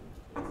function.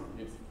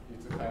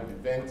 It's a kind of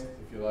event,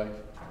 if you like.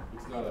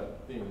 It's not a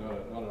thing,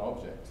 not an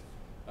object,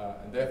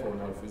 and therefore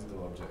not a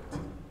physical object.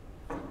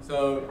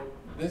 So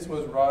this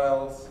was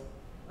Ryle's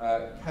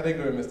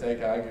category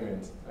mistake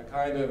argument, a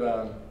kind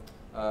of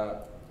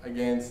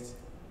against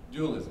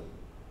dualism.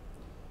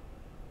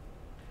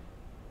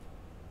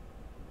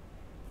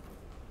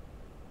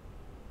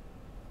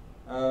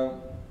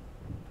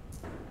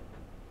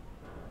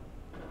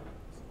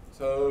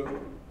 So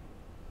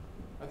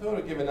I thought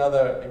I'd give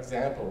another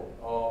example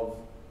of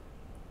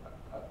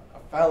a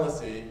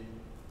fallacy.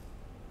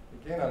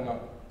 Again, I'm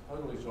not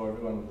totally sure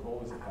everyone would call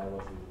this a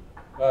fallacy.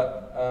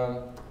 But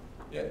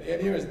yeah, the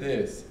idea is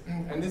this,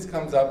 and this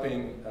comes up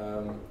in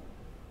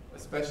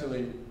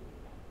especially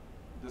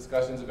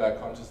discussions about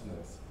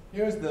consciousness.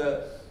 Here's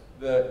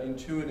the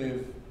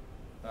intuitive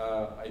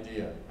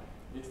idea.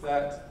 It's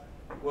that,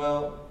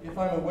 well, if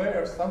I'm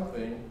aware of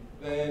something,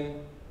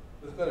 then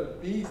there's got to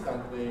be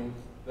something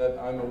that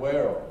I'm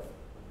aware of,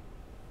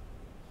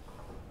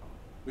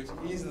 which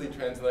easily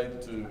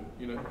translates to,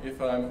 if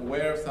I'm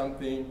aware of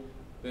something,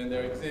 then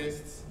there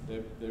exists,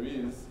 there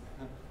is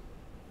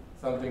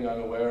something I'm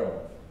aware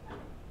of.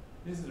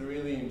 This is a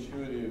really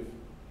intuitive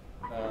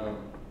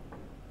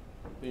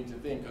thing to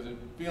think, because it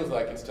feels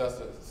like it's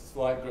just a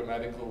slight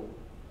grammatical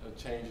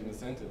change in the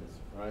sentence,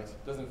 right?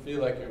 It doesn't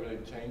feel like you're really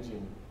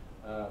changing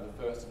the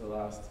first and the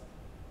last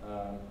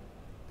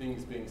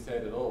things being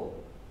said at all.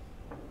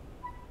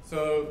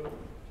 So,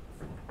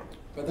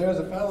 but there is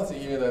a fallacy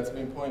here that's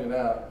been pointed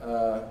out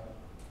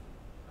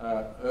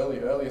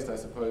earliest, I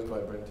suppose, by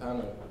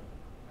Brentano.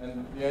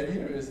 And the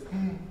idea is,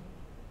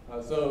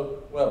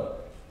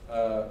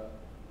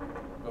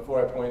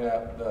 before I point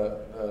out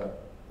the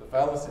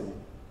fallacy,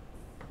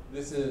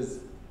 this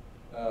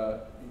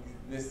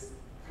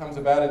comes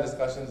about in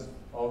discussions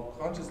of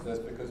consciousness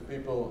because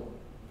people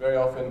very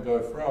often go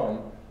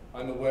from,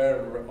 I'm aware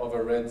of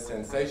a red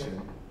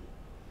sensation,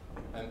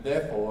 and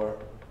therefore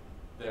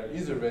there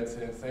is a red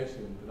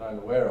sensation that I'm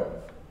aware of.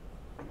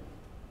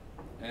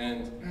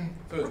 And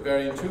so it's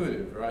very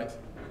intuitive, right?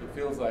 It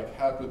feels like,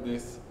 how could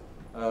this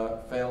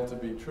fail to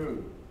be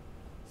true?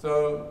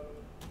 So,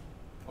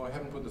 I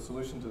haven't put the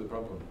solution to the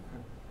problem.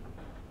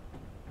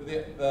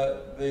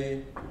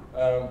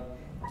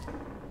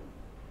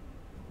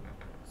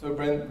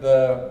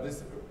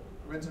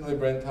 Originally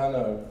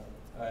Brentano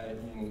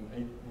in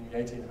the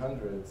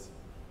 1800s,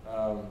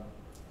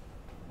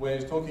 when he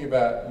was talking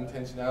about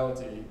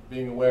intentionality,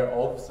 being aware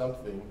of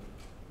something,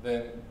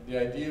 then the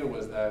idea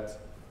was that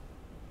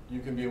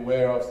you can be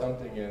aware of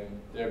something and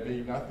there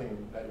be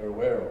nothing that you're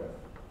aware of.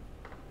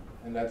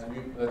 And that's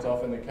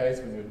often the case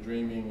when you're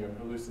dreaming, you're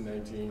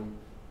hallucinating,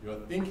 you're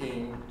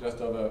thinking just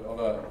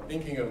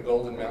thinking of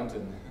Golden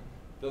Mountain.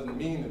 Doesn't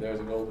mean that there's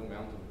a Golden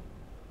Mountain.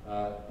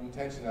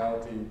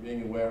 Intentionality,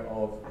 being aware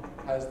of,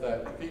 has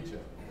that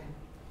feature.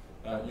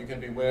 You can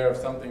be aware of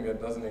something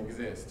that doesn't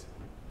exist.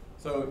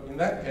 So in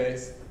that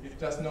case, it's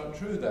just not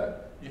true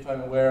that if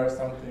I'm aware of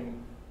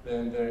something,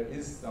 then there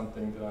is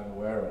something that I'm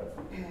aware of.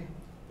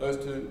 Those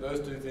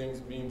two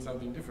things mean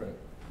something different.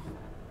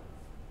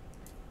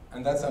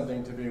 And that's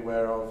something to be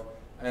aware of,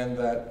 and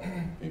that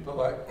people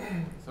like,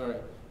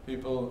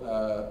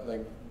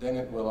 like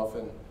Dennett will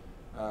often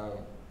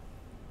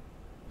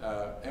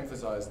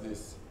emphasize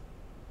this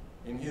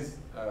in his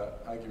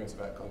arguments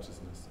about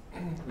consciousness.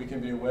 We can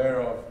be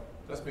aware of,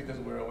 just because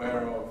we're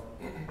aware of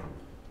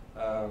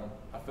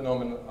a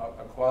phenomenon,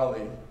 a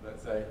quality,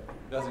 let's say,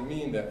 doesn't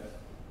mean that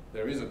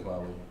there is a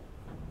quality,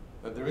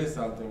 that there is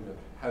something that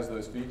has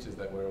those features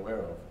that we're aware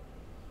of.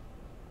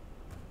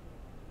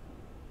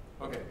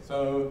 Okay,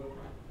 so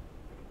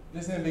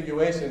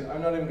disambiguation,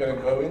 I'm not even going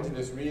to go into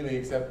this really,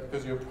 except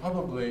because you've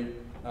probably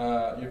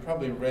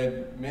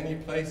read many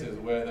places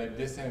where they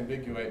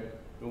disambiguate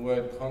the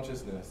word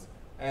consciousness,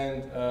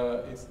 and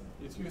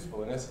it's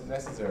useful and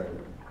necessary,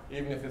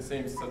 even if it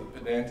seems sort of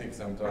pedantic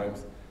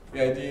sometimes.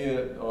 The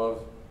idea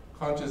of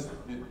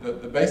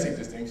the basic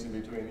distinction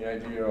between the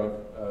idea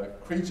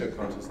of creature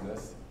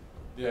consciousness,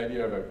 the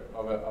idea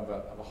of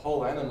a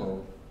whole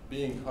animal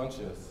being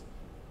conscious,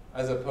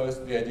 as opposed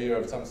to the idea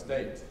of some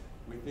state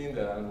within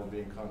that animal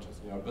being conscious,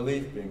 you know,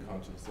 belief being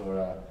conscious,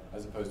 or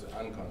as opposed to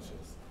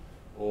unconscious,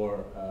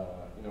 or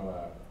you know,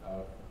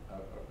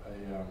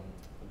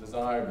 a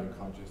desire being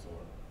conscious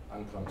or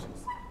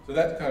unconscious. So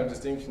that kind of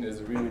distinction is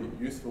a really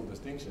useful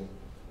distinction,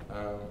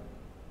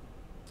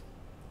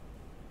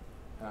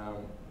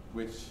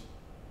 which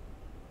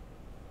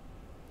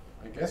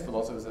I guess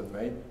philosophers have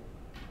made.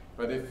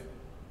 But if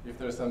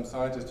there are some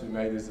scientists who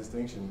made this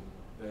distinction,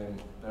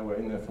 then they were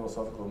in their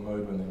philosophical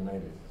mode when they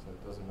made it, so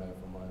it doesn't matter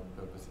for my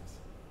purposes.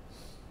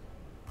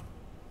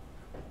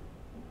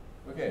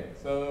 Okay,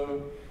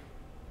 so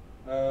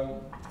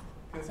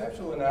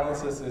conceptual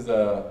analysis is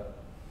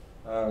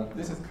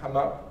this has come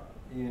up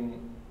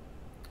in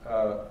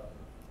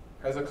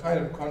as a kind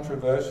of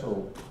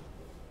controversial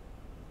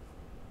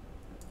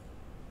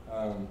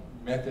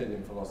method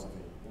in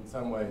philosophy in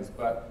some ways,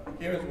 but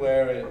here is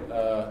where it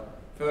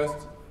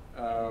first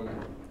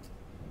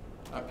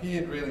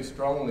appeared really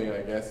strongly,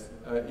 I guess,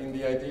 in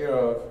the idea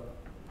of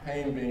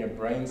pain being a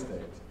brain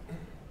state.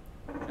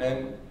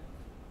 And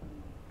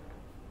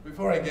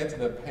before I get to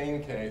the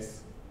pain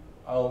case,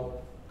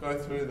 I'll go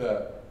through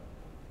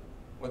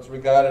what's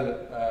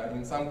regarded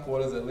in some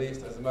quarters at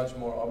least as a much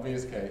more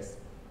obvious case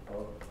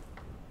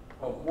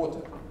of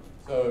water.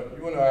 So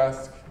you want to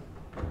ask,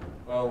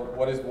 well,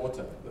 what is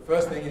water? The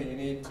first thing that you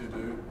need to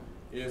do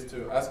is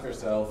to ask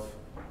yourself,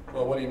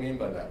 well, what do you mean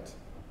by that?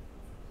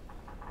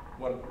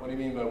 What do you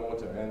mean by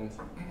water? And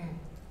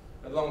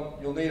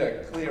you'll need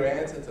a clear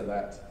answer to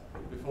that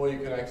before you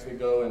can actually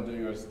go and do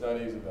your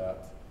studies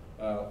about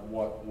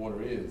what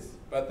water is.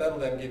 But that'll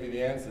then give you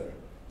the answer.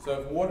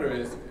 So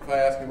if I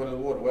ask you what is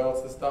water, well,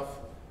 it's the stuff,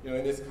 you know,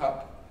 in this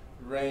cup,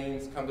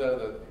 rains comes out of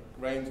the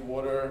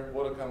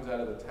water comes out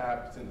of the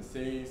tap, it's in the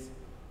seas,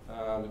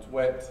 it's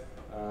wet,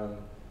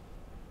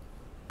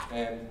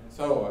 and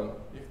so on.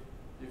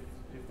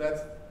 If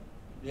that's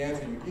the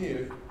answer you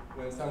give,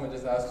 when someone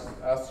just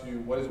asks you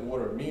what is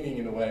water, meaning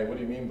in a way, what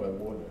do you mean by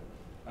water?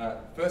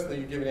 Firstly,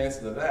 you give an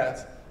answer to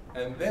that,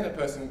 and then a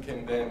person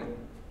can then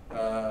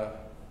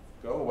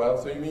go, well,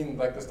 so you mean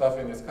like the stuff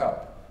in this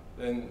cup?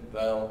 Then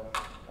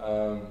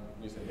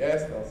you say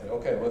yes, they'll say,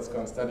 okay, let's go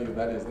and study what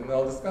that is. And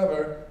they'll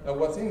discover that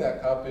what's in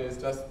that cup is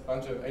just a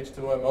bunch of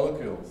H2O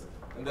molecules.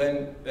 And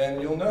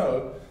then you'll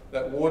know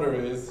that water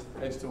is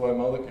H2O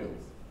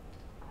molecules.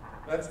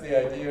 That's the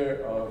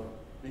idea of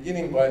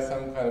beginning by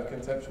some kind of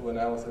conceptual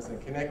analysis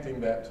and connecting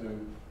that to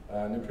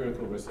an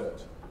empirical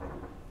research.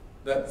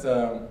 That's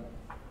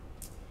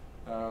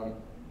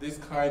this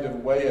kind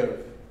of way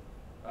of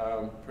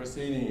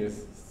proceeding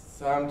is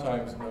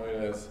sometimes known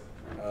as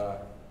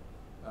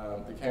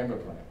the Canberra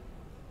plan.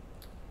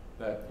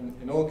 That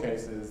in all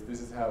cases,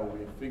 this is how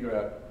we figure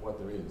out what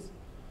there is,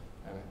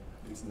 and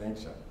its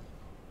nature.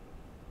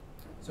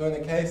 So in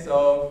the case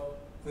of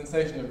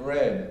sensation of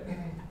red,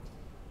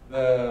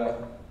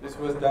 this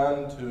was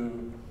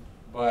done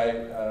by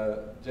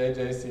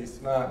J.J.C.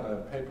 Smart in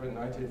a paper in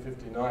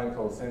 1959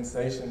 called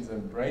Sensations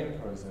and Brain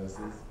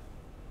Processes.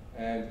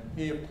 And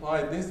he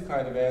applied this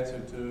kind of answer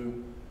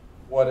to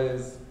what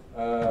is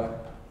a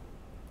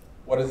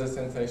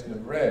sensation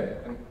of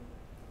red. And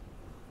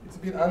it's a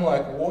bit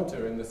unlike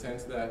water in the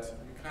sense that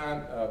you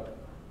can't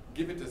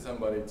give it to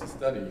somebody to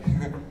study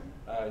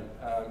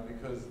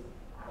because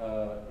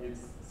it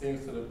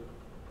seems it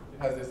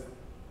has this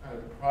kind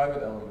of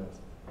private element.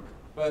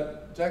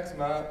 But Jack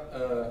Smart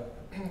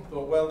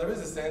thought, well, there is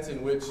a sense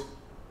in which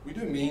we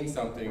do mean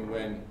something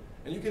when,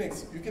 and you can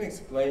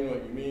explain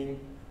what you mean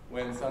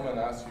when someone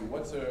asks you,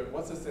 what's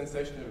a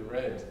sensation of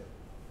red?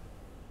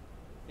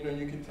 You know,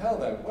 you can tell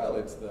them, well,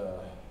 it's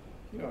the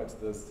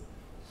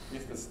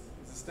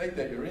state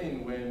that you're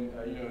in when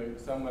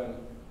someone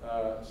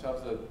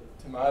shoves a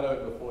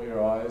tomato before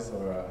your eyes,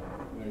 or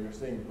you're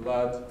seeing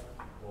blood,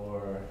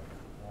 or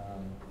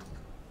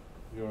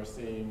you're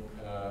seeing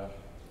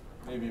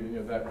maybe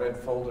that red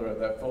folder,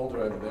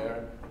 over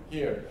there.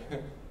 Here,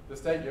 the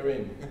state you're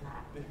in,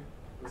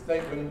 the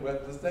state when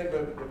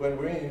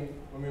we're in,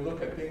 when we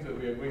look at things that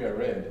we agree are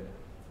red.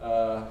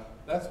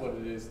 That's what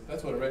it is.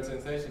 That's what a red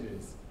sensation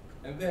is.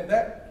 And then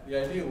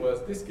the idea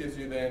was this gives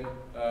you then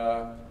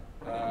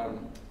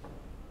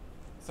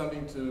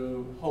something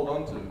to hold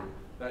on to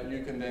that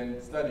you can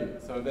then study.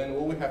 So then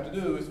all we have to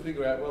do is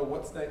figure out, well,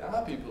 what state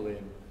are people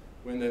in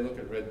when they look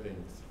at red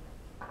things?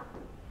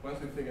 Once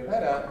we figure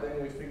that out,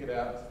 then we figured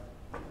out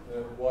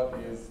what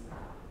is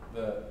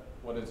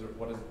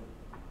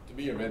to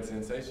be a red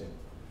sensation.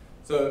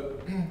 So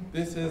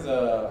this is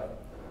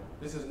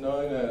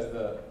known as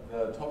the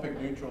topic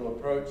neutral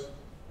approach.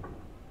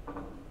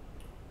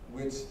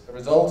 which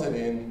resulted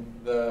in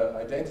the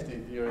identity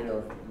theory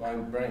of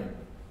mind-brain.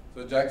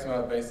 So Jack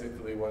Smart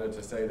basically wanted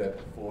to say that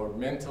for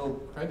mental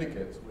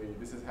predicates,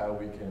 this is how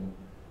we can,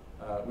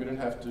 we don't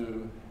have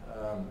to,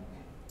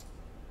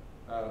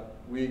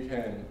 we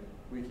can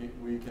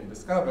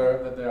discover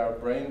that there are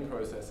brain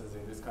processes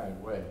in this kind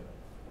of way.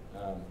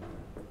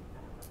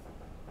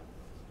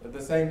 At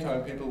the same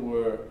time, people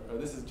were,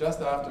 this is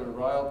just after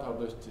Ryle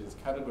published his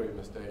category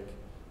mistake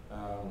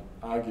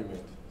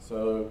argument.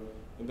 So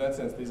in that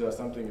sense, these are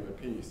something of a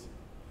piece.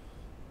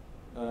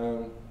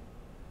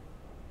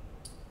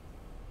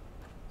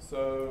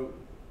 So,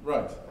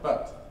 right,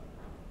 but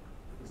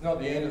it's not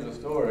the end of the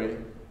story,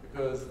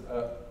 because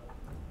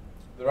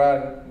there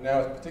are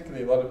now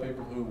particularly a lot of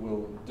people who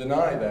will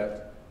deny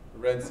that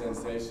red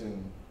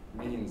sensation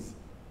means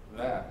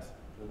that.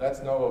 But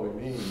that's not what we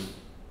mean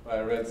by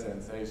a red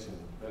sensation.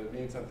 That it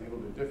means something a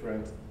little bit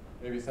different,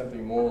 maybe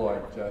something more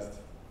like just,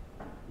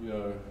 you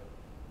know,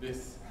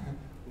 this,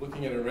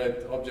 looking at a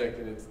red object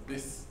and it's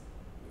this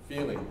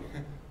feeling,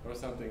 or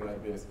something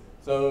like this.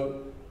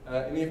 So,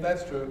 and if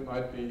that's true, it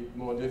might be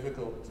more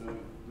difficult to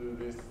do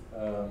this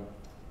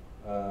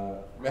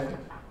method.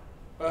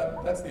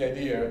 But that's the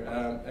idea,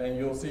 and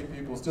you'll see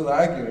people still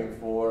arguing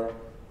for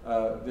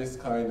this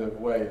kind of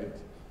way.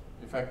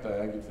 In fact, I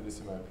argued for this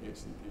in my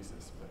PhD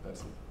thesis, but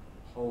that's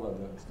a whole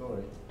other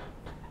story.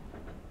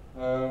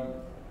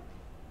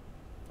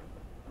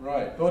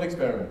 Right, thought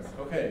experiments.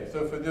 Okay,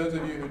 so for those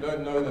of you who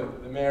don't know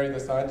the Mary the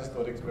Scientist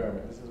thought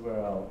experiment, this is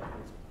where I'll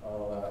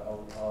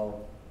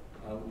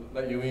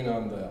let you in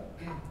on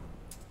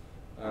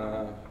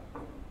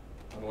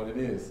what it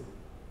is.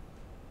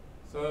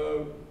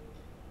 So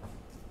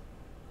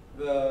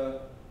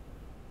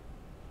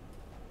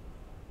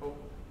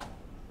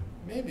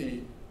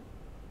maybe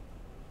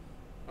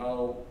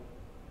I'll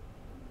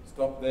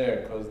stop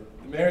there, because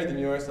Mary the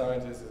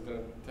neuroscientist is going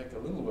to take a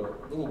little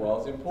while.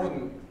 It's an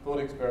important thought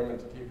experiment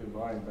to keep in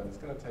mind, but it's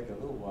going to take a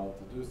little while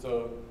to do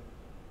so.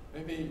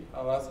 Maybe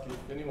I'll ask you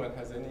if anyone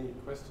has any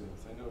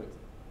questions. I know it's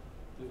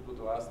difficult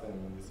to ask them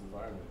in this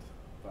environment,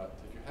 but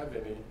if you have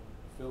any,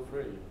 feel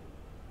free.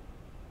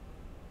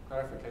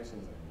 Clarifications, I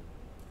mean.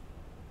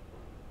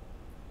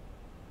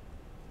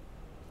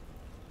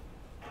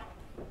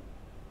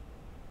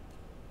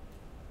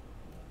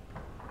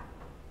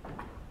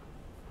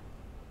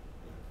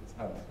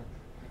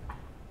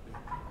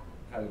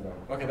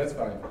 Okay, that's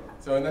fine.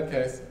 So in that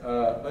case,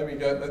 let me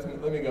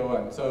go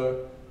on.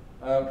 So,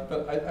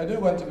 but I do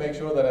want to make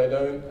sure that I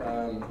don't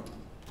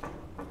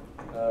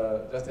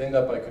just end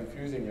up by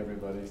confusing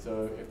everybody.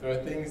 So if there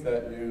are things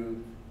that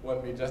you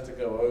want me just to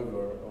go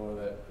over,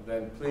 or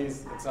then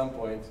please at some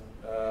point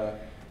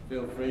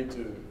feel free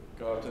to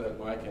go up to that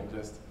mic and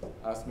just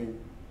ask me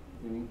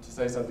to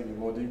say something in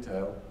more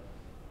detail.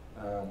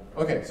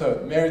 Okay,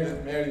 so Mary the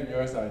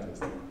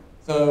neuroscientist.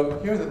 So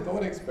here's a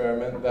thought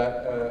experiment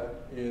that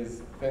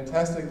is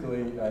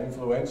fantastically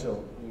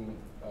influential in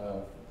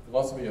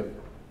philosophy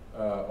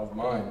of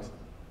mind,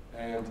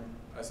 and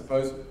I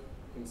suppose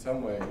in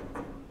some way,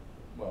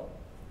 well,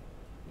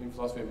 in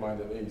philosophy of mind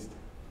at least.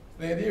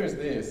 So the idea is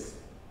this,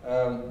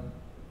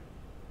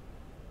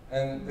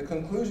 and the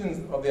conclusions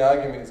of the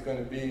argument is going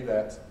to be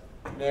that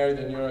Mary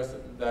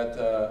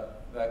the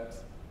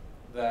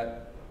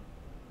that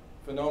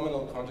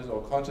phenomenal consciousness,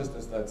 or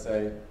consciousness, let's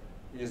say,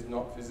 is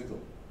not physical.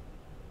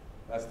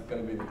 That's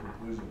going to be the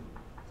conclusion.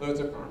 So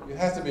it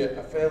has to be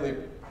a fairly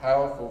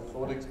powerful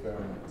thought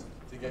experiment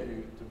to get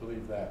you to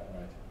believe that,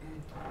 right?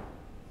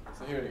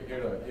 So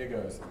here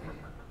goes.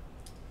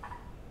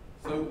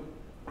 So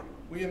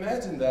we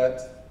imagine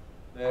that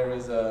there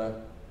is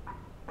a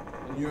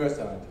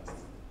neuroscientist.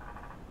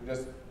 We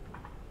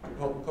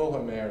call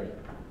her Mary.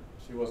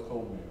 She was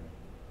called Mary.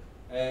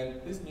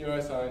 And this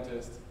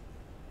neuroscientist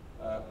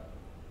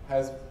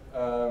has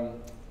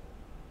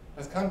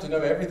come to know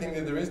everything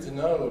that there is to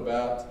know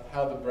about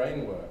how the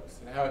brain works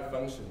and how it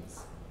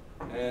functions.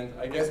 And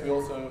I guess we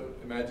also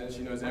imagine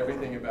she knows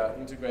everything about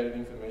integrated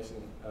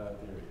information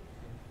theory.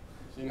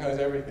 She knows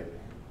everything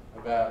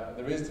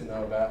there is to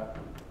know about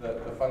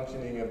the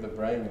functioning of the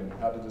brain and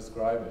how to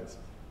describe it.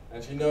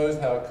 And she knows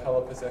how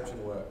color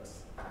perception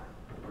works.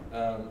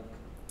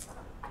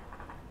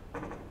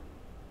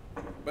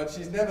 But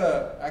she's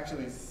never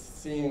actually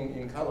seen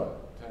in color,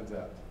 turns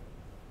out.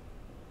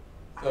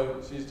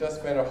 So she's just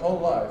spent her whole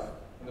life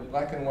in a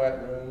black and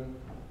white room,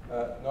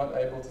 not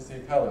able to see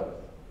color.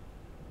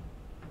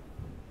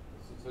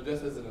 So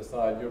just as an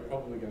aside, you're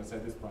probably going to say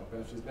this point,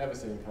 but if she's never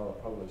seen color,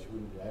 probably she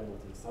wouldn't be able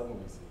to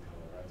suddenly see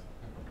color, right?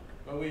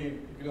 But we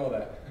ignore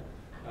that.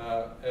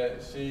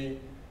 She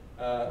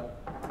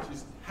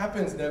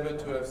happens never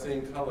to have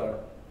seen color,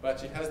 but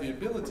she has the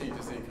ability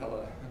to see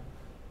color.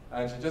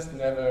 And she's just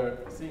never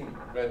seen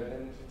red,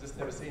 and she's just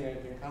never seen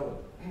anything colored.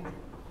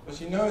 But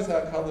she knows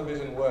how color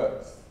vision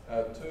works.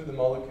 To the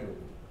molecule.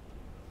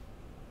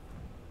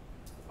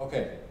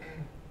 Okay,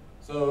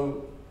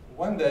 so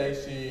one day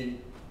she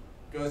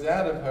goes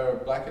out of her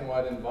black and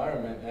white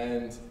environment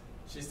and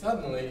she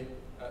suddenly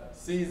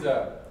sees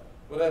a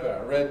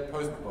red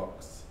post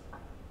box.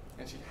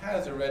 and she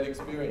has a red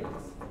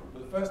experience for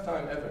the first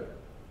time ever.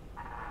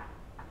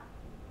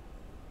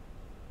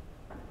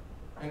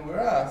 And we're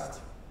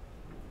asked,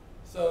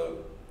 so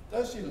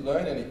does she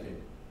learn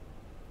anything?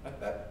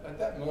 At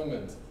that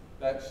moment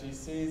that she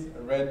sees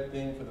a red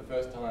thing for the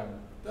first time,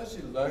 does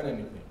she learn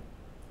anything?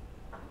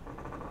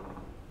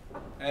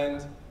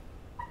 And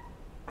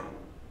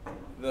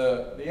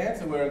the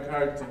answer we're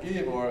encouraged to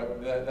give, or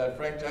that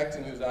Frank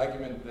Jackson, whose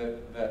argument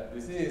that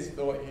this is,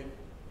 thought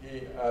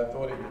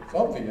thought it's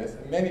obvious,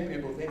 and many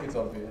people think it's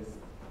obvious,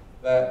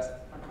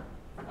 that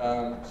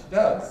she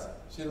does.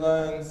 She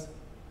learns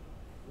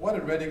what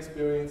a red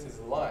experience is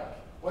like,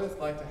 what it's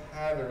like to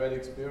have a red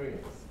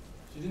experience.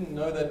 She didn't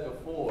know that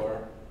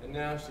before, and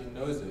now she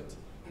knows it.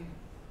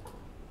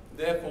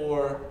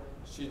 Therefore,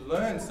 she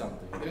learns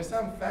something. There's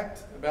some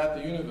fact about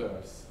the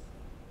universe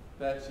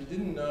that she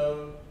didn't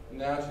know, and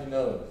now she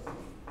knows.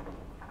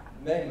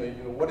 Namely,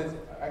 what it's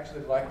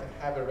actually like to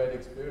have a red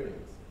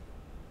experience.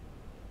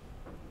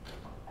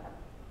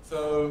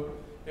 So,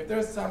 if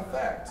there's some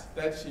fact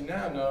that she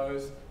now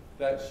knows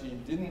that she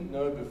didn't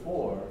know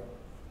before,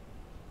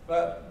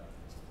 but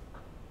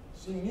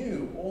she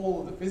knew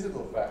all of the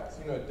physical facts,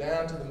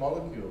 down to the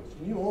molecule.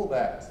 She knew all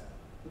that.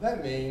 So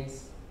that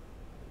means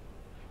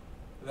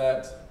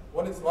that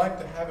what it's like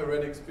to have a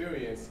red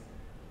experience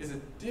is a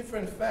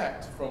different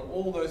fact from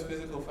all those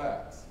physical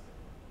facts.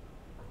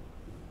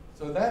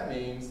 So that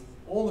means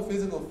all the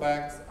physical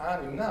facts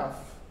aren't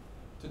enough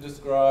to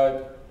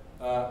describe,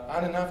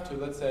 aren't enough to,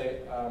 let's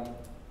say,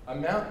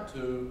 amount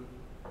to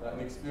an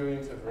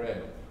experience of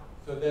red.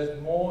 So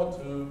there's more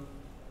to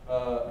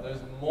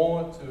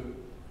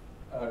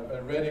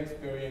a red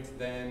experience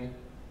than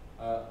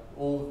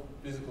all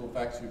physical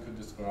facts you could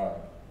describe.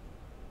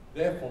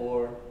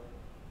 Therefore,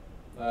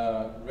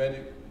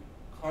 red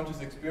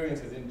conscious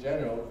experiences in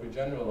general, if we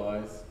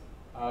generalize,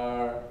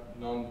 are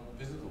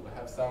non-physical,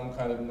 have some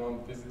kind of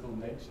non-physical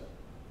nature.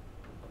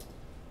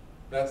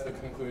 That's the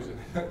conclusion.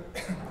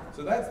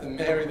 So that's the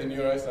Mary the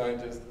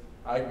neuroscientist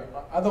argument,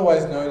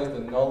 otherwise known as the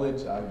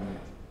knowledge argument,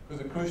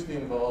 because it crucially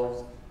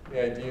involves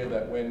the idea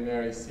that when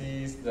Mary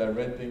sees the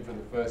red thing for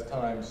the first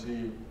time,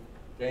 she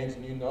gains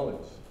new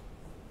knowledge.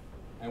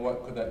 And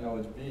what could that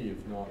knowledge be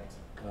if not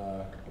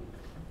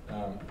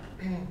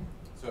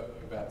so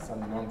about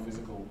some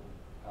non-physical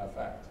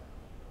fact?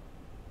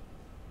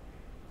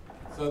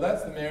 So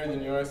that's the Mary the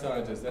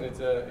neuroscientist, and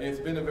it's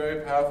been a very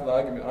powerful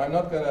argument. I'm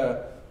not going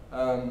to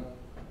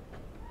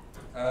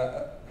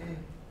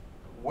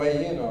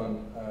weigh in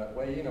on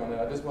it.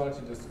 I just wanted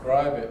to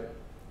describe it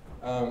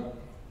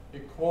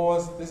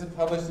because this is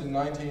published in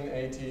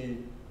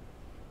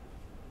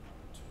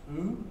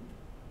 1982,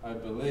 I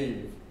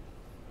believe,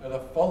 and a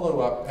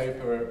follow-up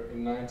paper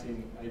in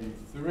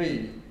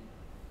 1983,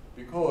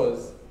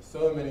 because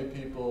so many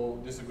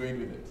people disagreed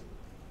with it.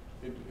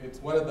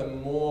 It's one of the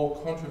more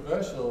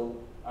controversial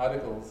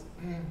articles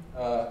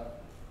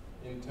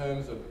in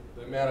terms of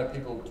the amount of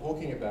people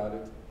talking about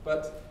it,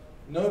 but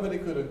nobody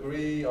could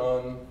agree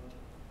on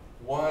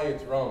why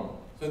it's wrong.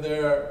 So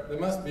there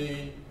must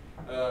be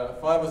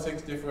 5 or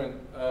 6 different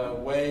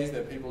ways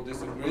that people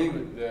disagree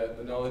with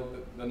the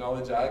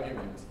knowledge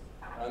argument.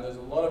 And there's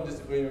a lot of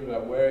disagreement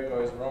about where it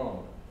goes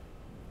wrong.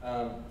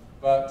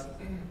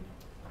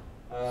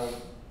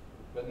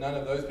 But none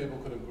of those people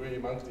could agree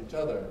amongst each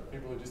other,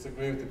 people who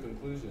disagree with the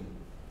conclusion.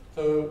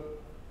 So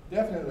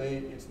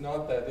definitely it's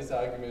not that this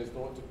argument is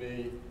thought to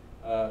be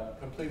a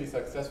completely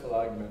successful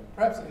argument.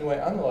 Perhaps in a way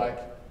unlike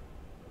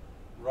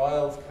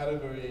Ryle's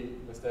category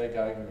mistake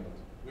argument,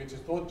 which is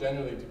thought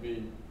generally to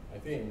be, I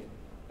think,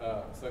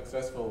 a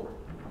successful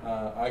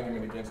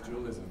argument against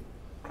dualism.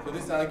 So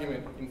this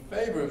argument in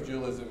favor of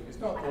dualism is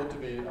not thought to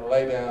be a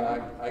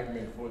lay-down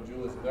argument for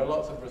dualism. There are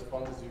lots of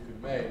responses you could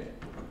make,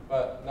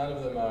 but none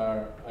of them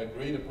are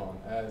agreed upon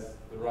as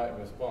the right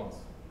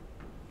response.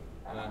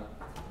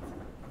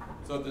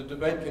 So the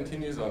debate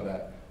continues on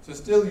that. So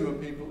still you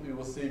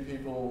will see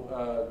people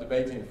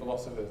debating,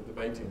 philosophers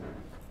debating,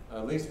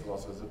 at least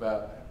philosophers,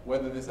 about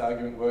whether this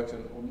argument works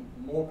and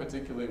more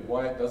particularly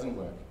why it doesn't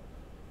work.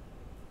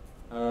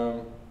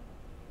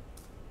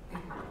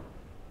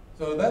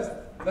 So that's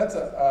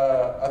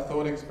a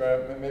thought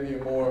experiment, maybe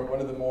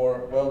one of the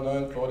more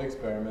well-known thought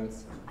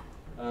experiments.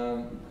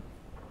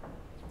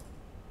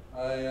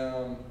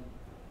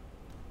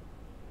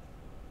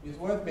 It's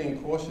worth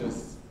being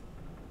cautious,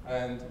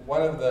 and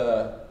one of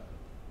the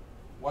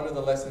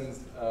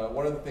lessons,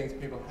 one of the things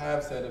people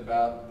have said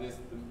about this,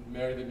 the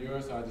Mary the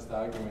neuroscientist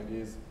argument,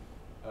 is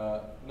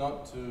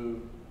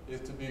to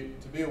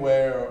be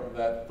aware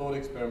that thought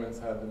experiments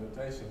have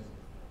limitations.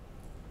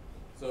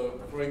 So,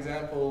 for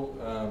example,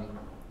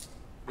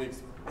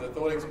 the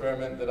thought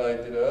experiment that I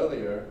did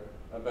earlier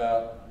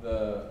about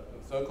the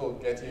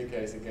so-called Gettier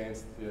case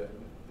against the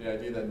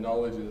idea that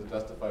knowledge is a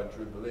justified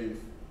true belief,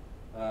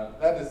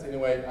 that is in a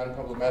way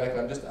unproblematic.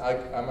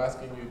 I'm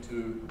asking you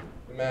to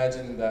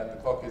imagine that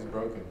the clock is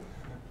broken.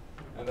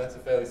 And that's a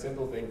fairly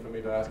simple thing for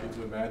me to ask you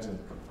to imagine.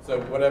 So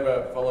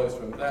whatever follows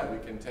from that, we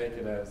can take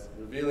it as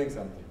revealing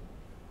something.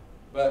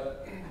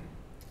 But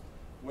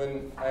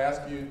when I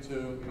ask you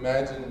to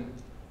imagine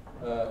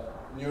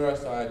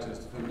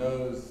neuroscientist who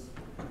knows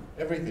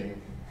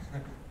everything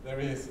there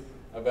is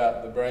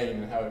about the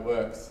brain and how it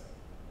works,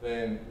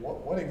 then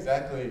what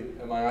exactly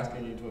am I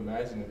asking you to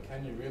imagine, and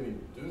can you really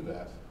do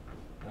that?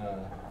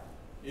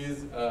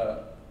 Is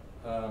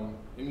an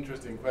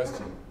interesting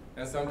question.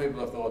 And some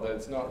people have thought that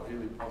it's not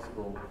really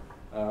possible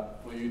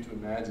for you to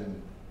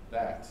imagine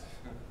that.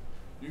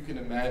 You can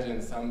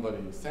imagine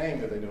somebody saying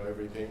that they know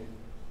everything.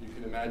 You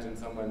can imagine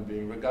someone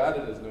being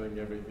regarded as knowing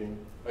everything,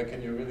 but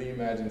can you really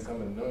imagine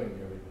someone knowing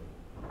everything?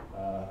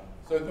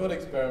 So thought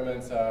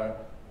experiments have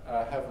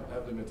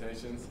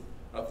limitations.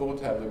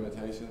 Thought have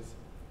limitations.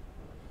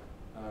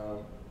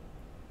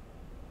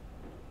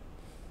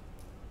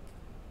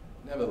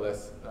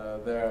 Nevertheless,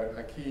 they're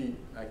a key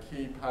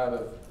part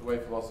of the way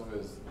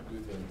philosophers do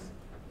things.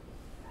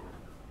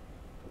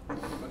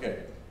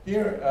 Okay,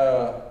 here's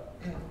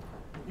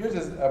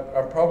just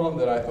a problem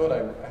that I thought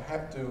I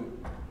have to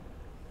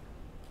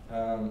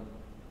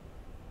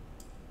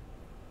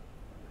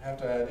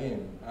add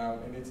in,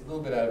 and it's a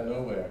little bit out of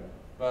nowhere.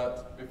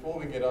 But before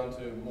we get on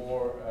to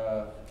more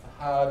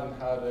hard and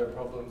harder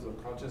problems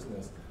of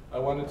consciousness, I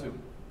wanted to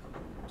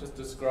just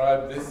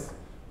describe this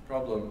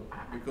problem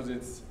because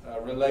it's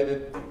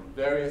related to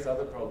various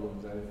other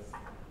problems, and it's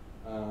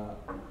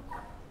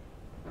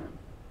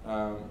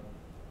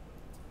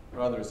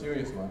rather a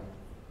serious one.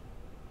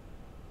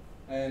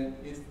 And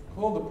it's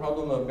called the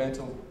problem of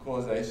mental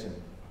causation.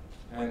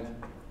 And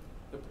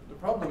the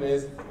problem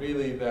is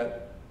really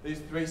that these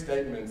three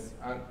statements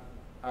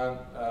aren't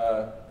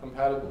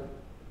compatible.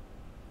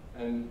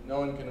 And no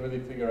one can really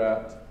figure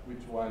out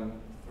which one to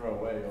throw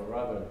away, or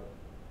rather,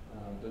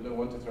 they don't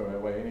want to throw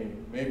away any,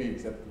 maybe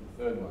except for the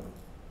third one.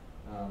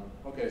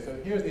 Okay, so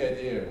here's the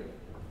idea.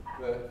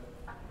 The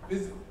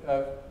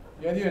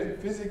idea is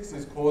physics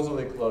is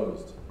causally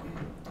closed.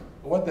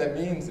 But what that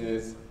means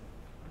is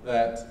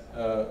that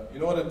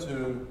in order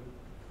to,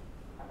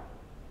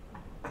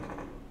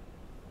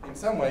 in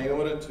some way, in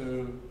order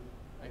to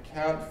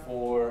account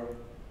for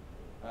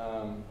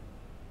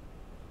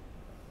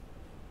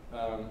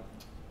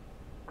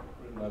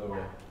put it another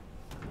way.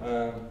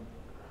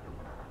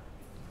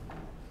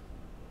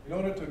 In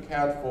order to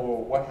account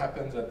for what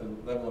happens at the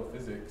level of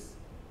physics,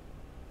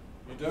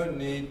 you don't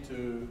need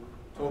to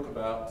talk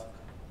about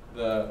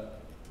the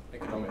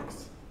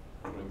economics,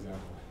 for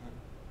example.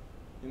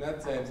 In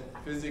that sense,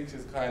 physics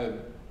is kind of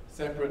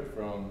separate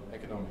from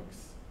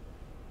economics,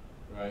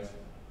 right?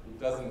 It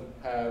doesn't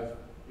have,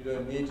 you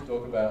don't need to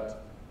talk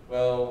about,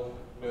 well,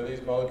 you know,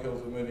 these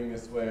molecules are moving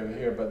this way over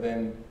here, but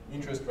then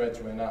interest rates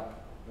went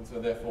up, and so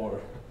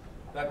therefore,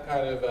 that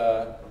kind of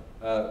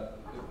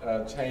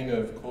chain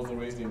of causal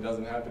reasoning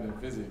doesn't happen in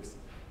physics.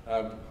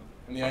 And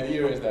the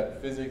idea is that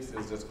physics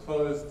is just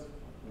closed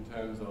in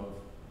terms of,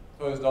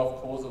 closed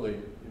off causally.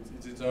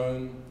 It's its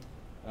own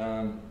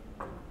kind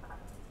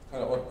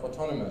of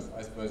autonomous,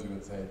 I suppose you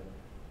would say.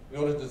 In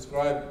order to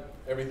describe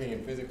everything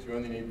in physics, you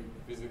only need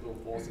physical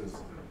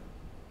forces.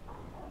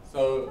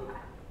 So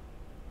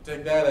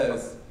take that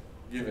as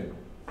given.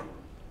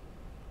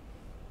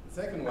 The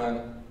second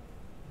one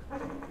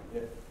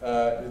is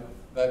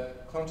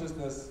that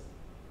consciousness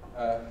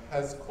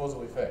has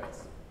causal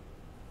effects.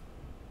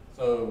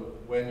 So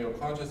when you're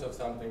conscious of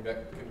something,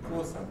 that can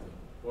cause something,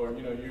 or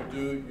you know,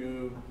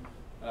 you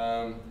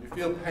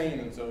feel pain,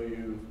 and so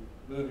you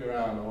move your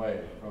arm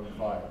away from the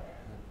fire,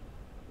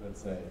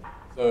 let's say.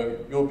 So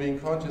you're being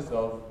conscious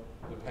of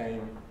the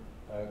pain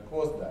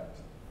caused that.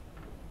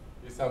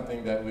 Is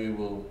something that we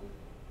will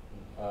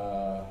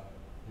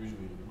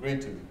usually agree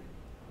to,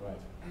 right?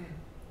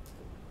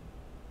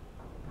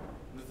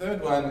 The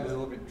third one is a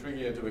little bit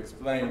trickier to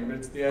explain, but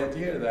it's the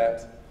idea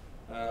that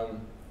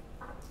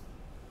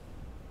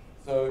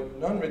so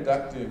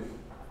non-reductive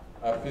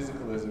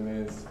physicalism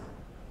is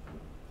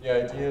the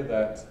idea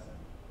that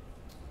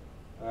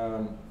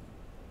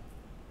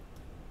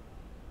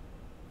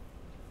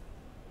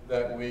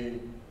that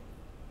we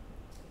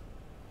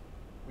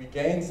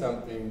gain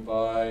something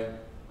by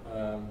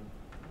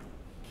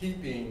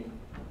keeping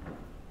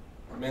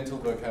mental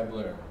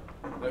vocabulary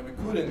that we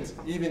couldn't,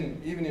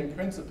 even in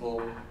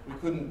principle, we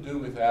couldn't do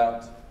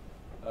without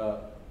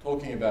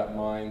talking about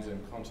minds and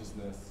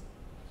consciousness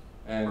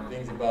and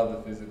things above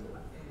the physical.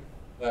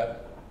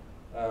 That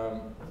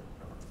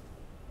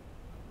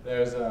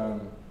there's a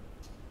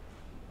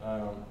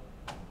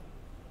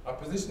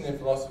position in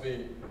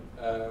philosophy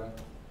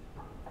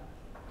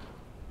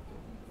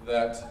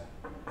that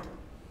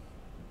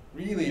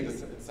really,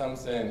 in some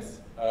sense,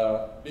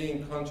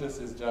 being conscious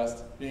is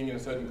just being in a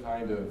certain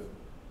kind of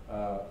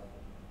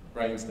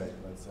brain state,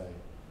 let's say,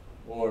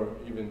 or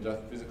even just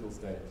physical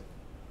state.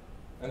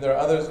 And there are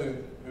others who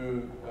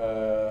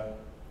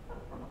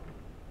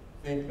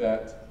think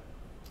that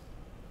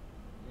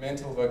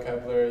mental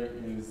vocabulary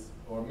is,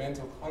 or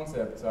mental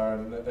concepts are,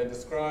 and that they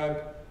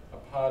describe a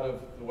part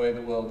of the way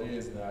the world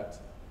is that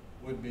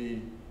would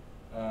be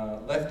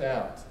left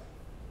out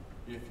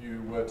if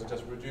you were to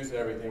just reduce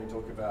everything and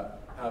talk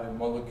about how the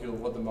molecule,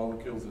 what the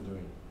molecules are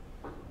doing.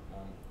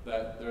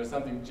 That there is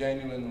something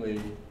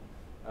genuinely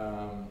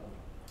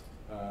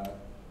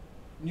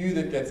new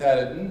that gets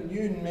added.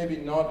 New maybe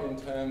not in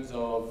terms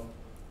of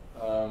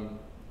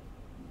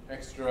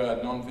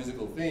extra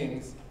non-physical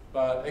things,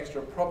 but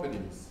extra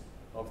properties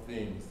of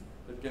things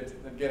that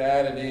get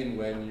added in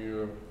when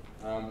you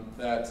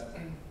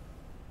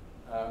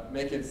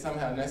make it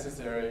somehow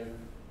necessary,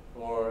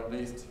 or at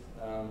least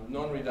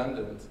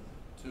non-redundant,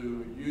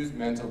 to use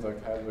mental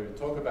vocabulary to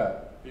talk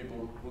about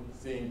people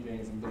seeing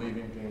things and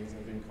believing things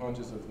and being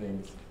conscious of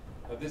things.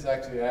 That this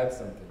actually adds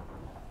something.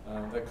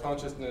 That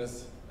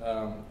consciousness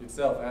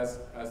itself, as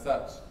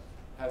such,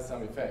 has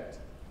some effect.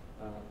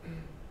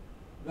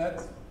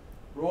 That's,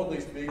 broadly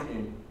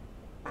speaking,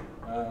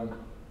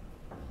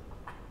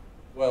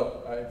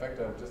 well, in fact,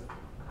 I've just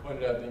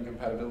pointed out the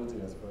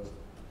incompatibility, I suppose.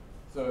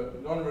 So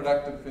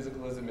non-reductive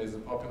physicalism is a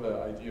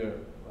popular idea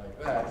like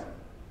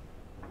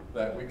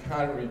that we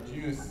can't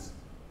reduce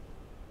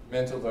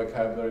mental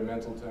vocabulary,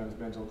 mental terms,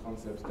 mental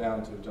concepts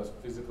down to just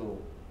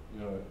physical,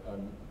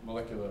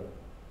 molecular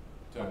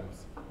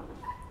terms.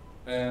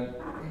 And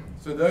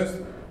so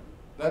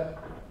that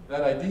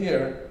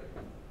idea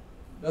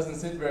doesn't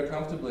sit very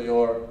comfortably,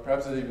 or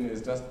perhaps it even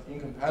is just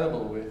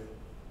incompatible with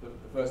the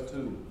first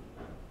two.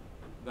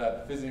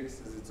 That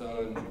physics is its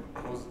own,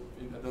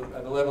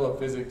 at the level of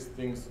physics,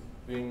 things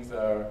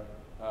are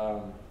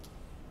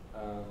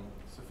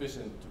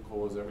sufficient to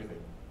cause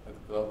everything at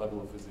the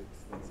level of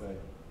physics, let's say.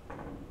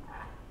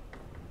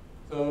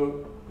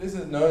 So this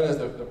is known as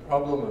the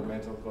problem of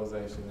mental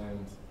causation,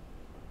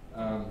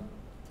 and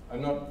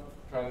I'm not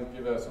trying to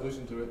give a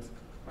solution to it.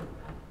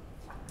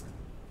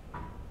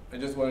 I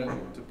just wanted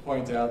to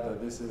point out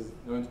that this is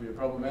known to be a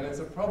problem, and it's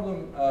a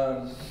problem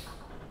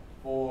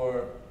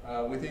for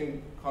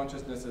within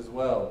consciousness as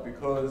well,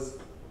 because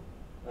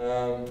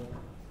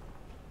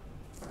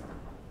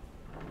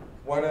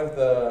one of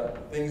the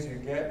things you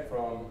get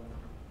from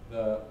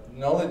the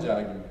knowledge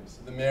arguments,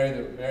 Mary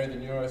the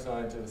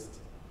neuroscientist,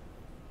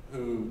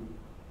 who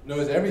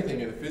knows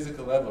everything at a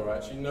physical level,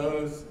 right? She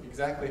knows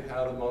exactly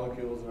how the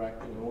molecules are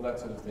acting and all that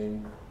sort of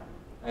thing,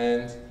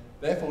 and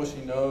therefore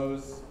she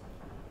knows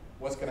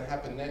what's going to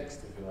happen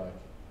next, if you like,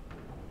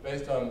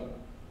 based on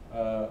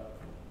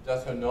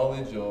just her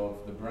knowledge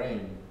of the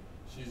brain.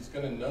 She's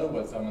going to know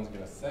what someone's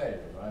going to say,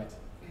 right?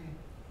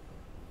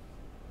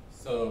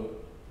 So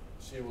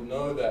she will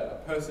know that a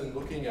person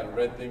looking at a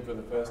red thing for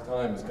the first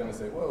time is going to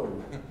say, whoa,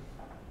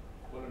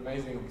 what an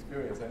amazing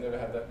experience, I never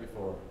had that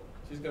before.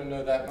 She's going to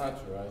know that much,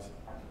 right?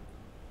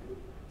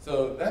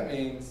 So that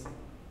means,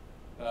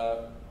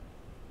 so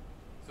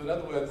in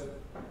other words,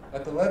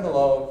 at the level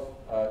of,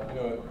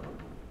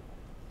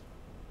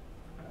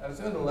 at a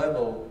certain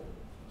level,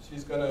 she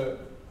has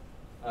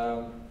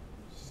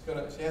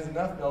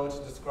enough knowledge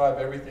to describe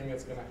everything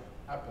that's going to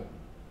happen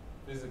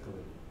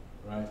physically,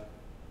 right?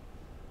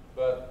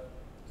 But,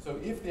 so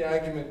if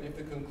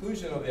the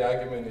conclusion of the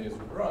argument is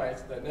right,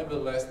 that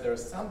nevertheless there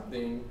is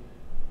something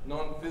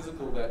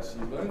non-physical that she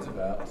learns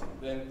about,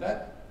 then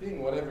that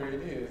thing, whatever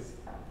it is,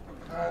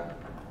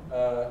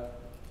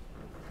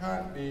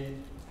 can't be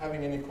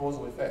having any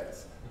causal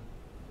effects.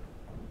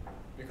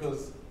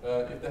 Because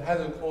if there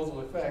hasn't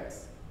causal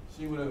effects,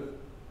 she would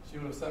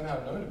have somehow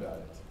known about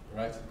it,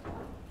 right?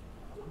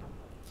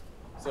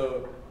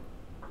 So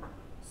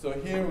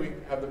here we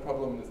have the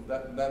problem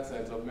in that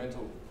sense of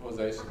mental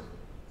causation.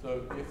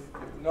 So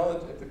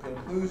if the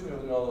conclusion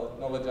of the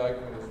knowledge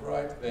argument is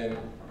right, then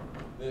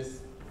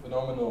this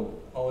phenomenal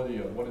quality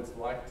of what it's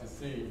like to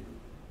see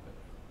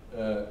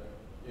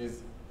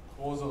is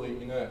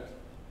causally inert,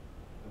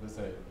 as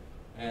I say,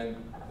 and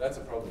that's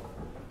a problem.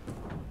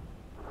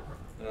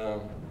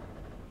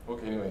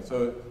 Okay, anyway,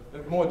 so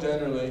more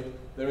generally,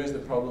 there is the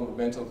problem of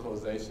mental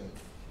causation.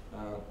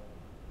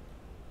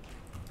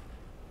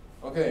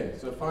 Okay,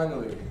 so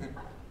finally,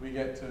 we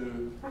get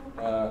to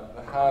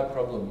the hard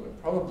problem.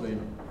 Probably,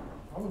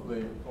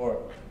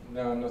 or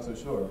now I'm not so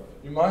sure.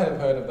 You might have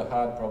heard of the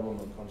hard problem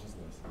of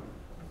consciousness.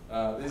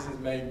 This is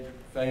made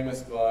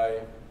famous by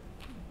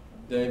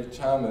Dave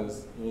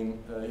Chalmers in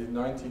his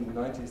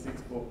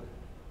 1996 book.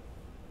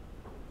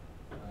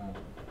 In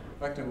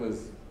fact, it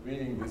was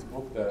reading this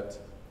book that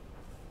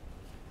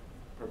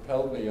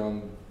propelled me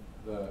on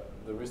the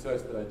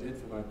research that I did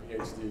for my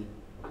PhD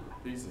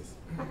thesis.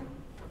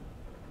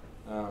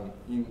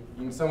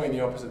 In some way in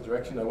the opposite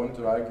direction, I wanted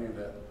to argue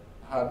that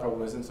the hard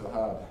problem isn't so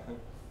hard,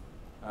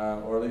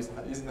 or at least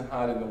isn't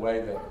hard in the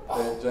way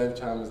that Dave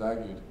Chalmers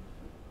argued.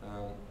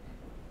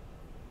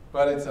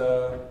 But it's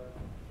an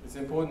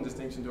important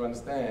distinction to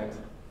understand.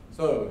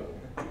 So,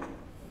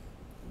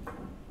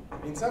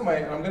 in some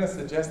way, and I'm going to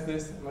suggest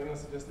this, am I going to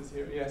suggest this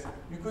here? Yes.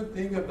 You could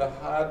think of the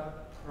hard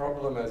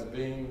problem as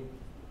being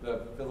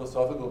the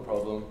philosophical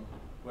problem,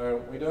 where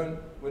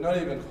we're not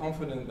even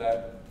confident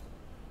that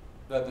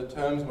the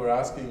terms we're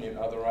asking in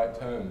are the right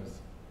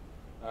terms.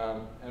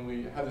 And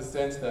we have a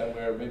sense that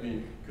we're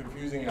maybe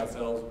confusing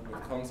ourselves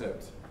with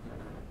concepts.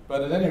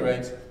 But at any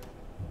rate,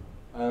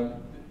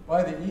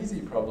 by the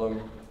easy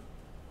problem,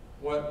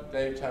 what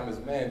Dave Chalmers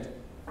meant,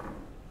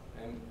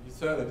 and he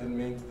certainly didn't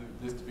mean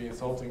this to be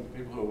insulting to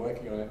people who are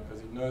working on it,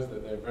 because he knows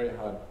that they're very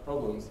hard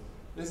problems.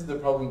 This is the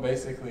problem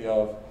basically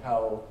of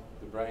how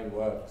the brain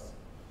works,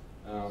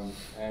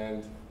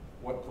 and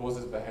what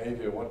causes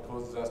behavior, what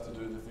causes us to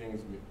do the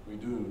things we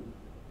do,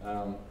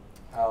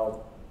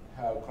 how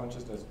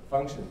consciousness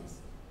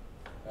functions,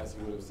 as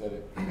you would have said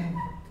it.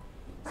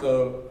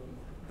 So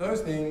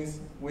those things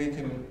we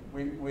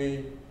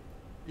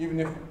even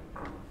if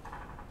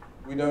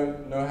we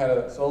don't know how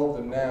to solve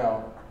them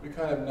now, we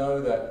kind of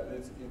know that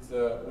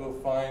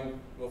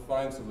we'll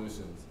find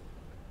solutions.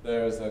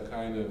 There's a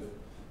kind of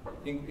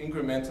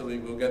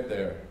incrementally we'll get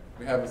there.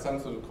 We have some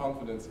sort of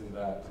confidence in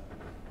that.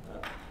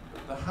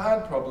 The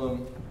hard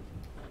problem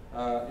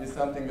is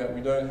something that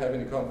we don't have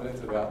any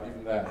confidence about,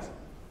 even that.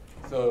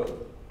 So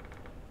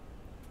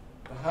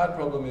the hard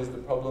problem is the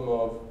problem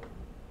of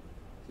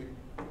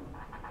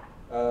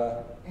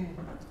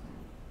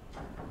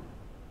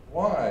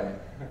why,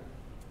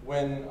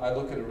 when I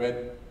look at a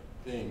red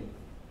thing,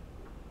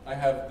 I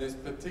have this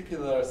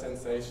particular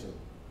sensation.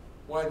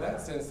 Why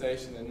that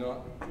sensation and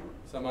not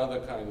some other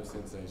kind of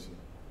sensation?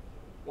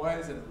 Why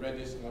is it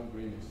reddish and not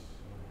greenish?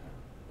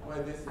 Why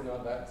this and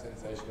not that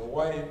sensation? Or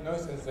why no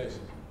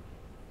sensation?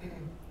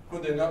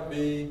 Could there not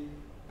be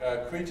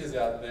creatures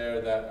out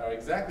there that are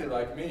exactly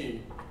like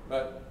me,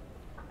 but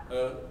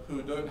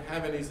who don't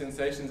have any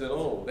sensations at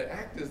all? They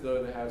act as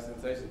though they have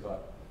sensations,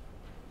 but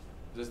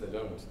just they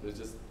don't. There's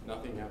just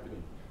nothing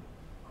happening.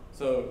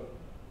 So,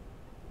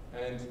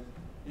 and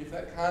if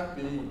that can't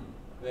be,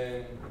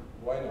 then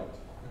why not?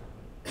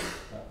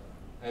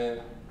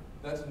 And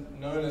that's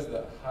known as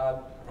the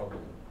hard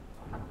problem.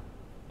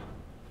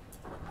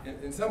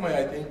 In some way,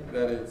 I think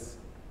that it's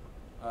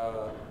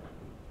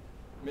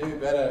maybe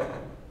better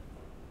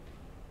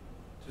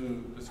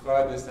to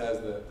describe this as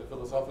the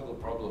philosophical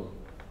problem,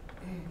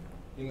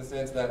 in the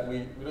sense that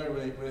we're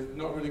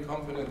not really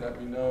confident that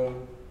we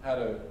know how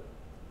to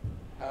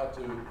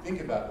think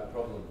about the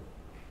problem.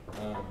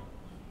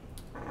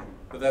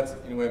 But that's,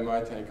 in a way,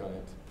 my take on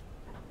it.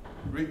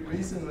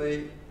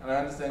 Recently, and I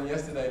understand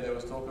yesterday there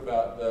was talk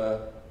about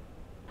the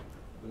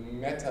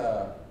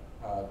meta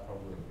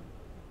problem.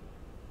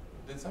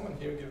 Did someone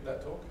here give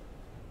that talk?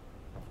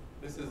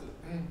 This is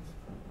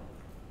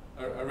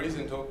a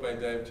recent talk by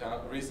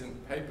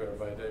recent paper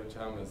by David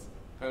Chalmers,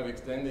 kind of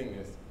extending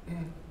this.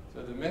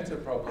 So the meta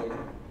problem,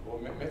 or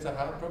meta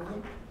hard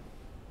problem?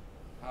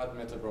 Hard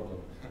meta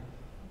problem.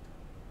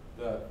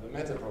 the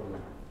meta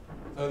problem.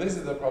 So this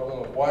is the problem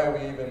of why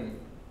we even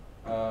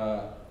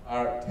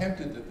are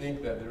tempted to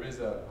think that there is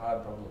a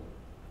hard problem.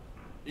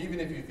 Even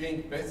if you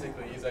think,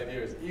 basically his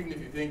idea is, even if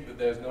you think that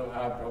there's no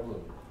hard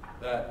problem,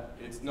 that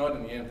it's not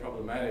in the end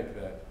problematic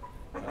that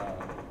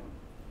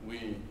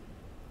we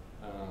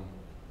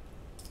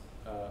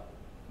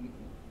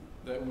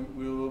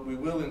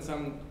will in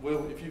some,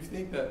 if you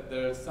think that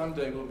there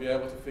someday we'll be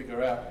able to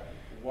figure out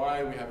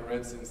why we have a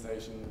red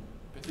sensation,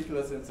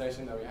 particular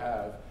sensation that we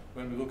have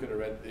when we look at a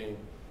red thing,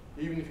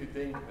 even if you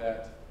think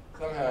that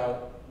somehow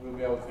we'll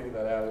be able to figure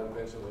that out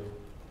eventually,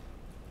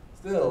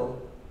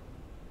 still,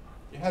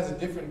 it has a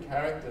different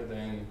character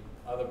than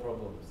other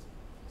problems.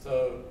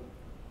 So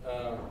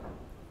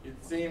it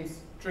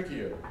seems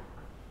trickier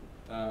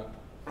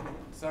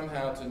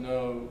somehow to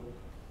know,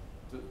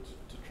 to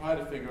try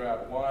to figure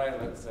out why,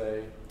 let's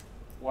say,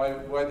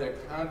 why there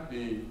can't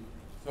be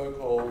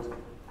so-called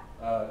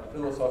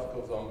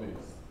philosophical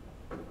zombies.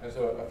 And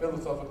so a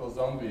philosophical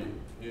zombie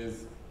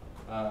is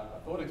a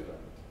thought experiment.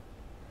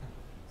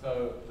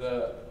 So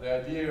the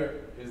idea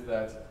is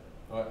that,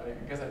 well, I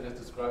guess I just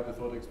described the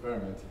thought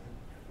experiment.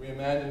 We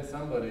imagine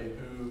somebody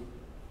who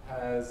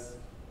has,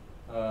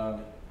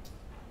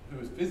 who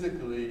is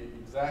physically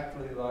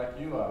exactly like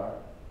you are,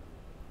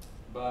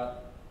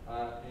 but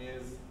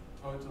is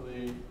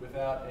totally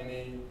without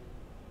any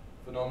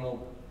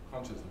phenomenal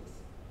consciousness.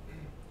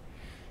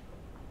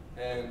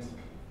 And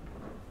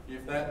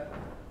if that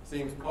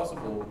seems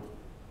possible,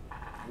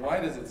 why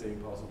does it seem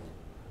possible?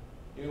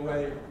 In a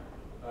way,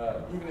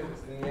 even if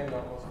it's in the end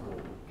not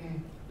possible,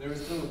 there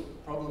is still a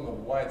problem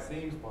of why it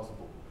seems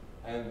possible.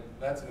 And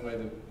that's in a way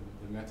the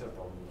meta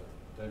problem that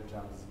David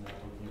Chalmers is now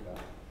talking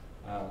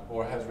about,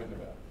 or has written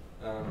about.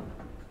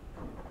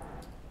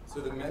 So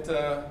the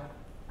meta,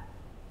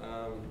 I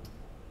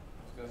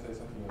was going to say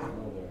something else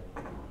more there.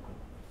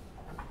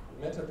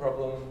 The meta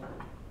problem,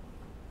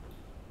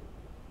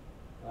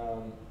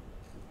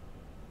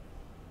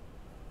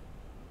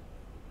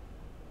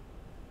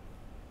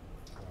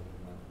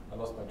 I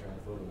lost my train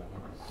of thought on that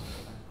one.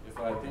 If I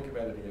think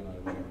about it again, I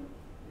will.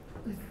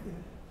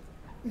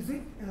 Is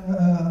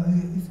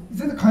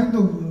it kind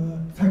of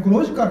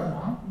psychological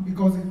one?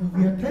 Because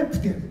we are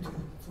tempted to.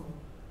 So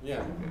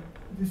yeah.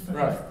 This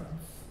right.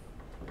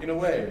 In a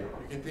way,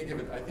 you can think of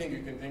it. I think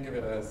you can think of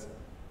it as,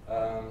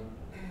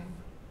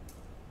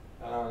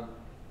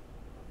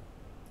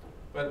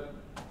 but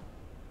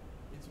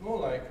it's more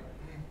like,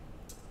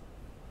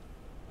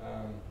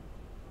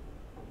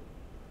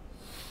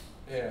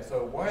 yeah.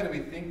 So why do we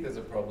think there's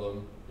a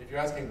problem? If you're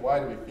asking why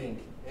do we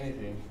think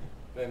anything,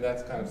 then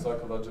that's kind of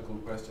psychological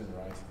question,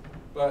 right?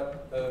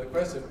 But the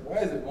question, why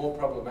is it more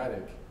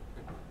problematic?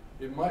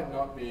 It might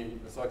not be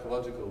a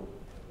psychological.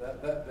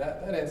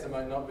 That answer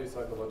might not be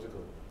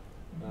psychological.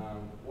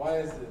 Why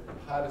is it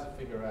harder to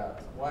figure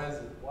out? Why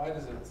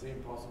does it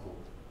seem possible?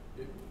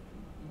 It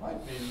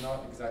might be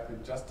not exactly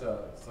just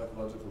a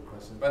psychological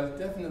question, but it's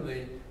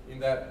definitely in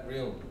that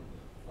realm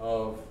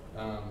of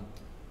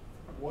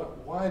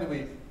why do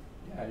we?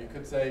 Yeah, you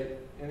could say,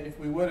 and if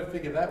we were to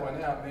figure that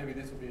one out, maybe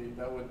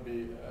that would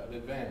be an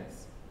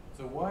advance.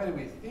 So why do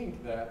we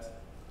think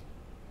that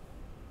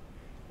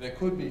there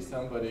could be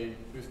somebody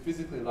who's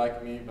physically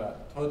like me,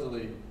 but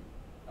totally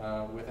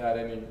without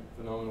any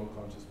phenomenal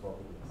conscious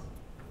properties,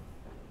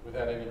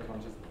 without any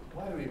consciousness?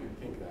 Why do we even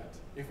think that?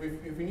 If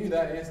we knew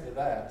that answer to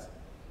that,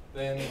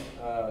 then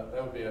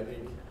that would be, I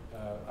think,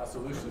 a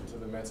solution to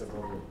the meta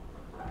problem.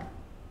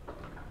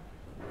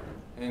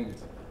 And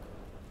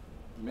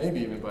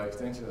maybe even by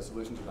extension a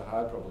solution to the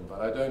hard problem,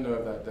 but I don't know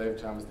if that Dave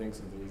Chalmers thinks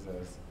of these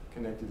as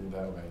connected in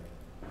that way.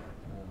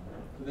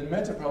 The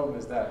meta problem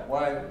is that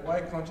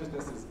why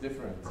consciousness is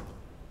different.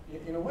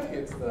 In a way,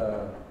 it's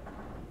the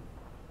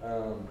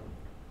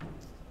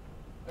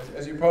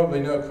as you probably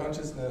know,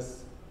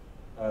 consciousness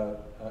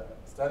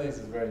studies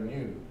is very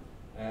new,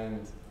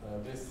 and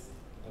this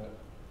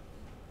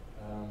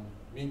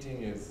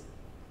meeting is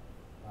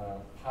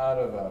part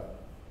of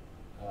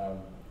a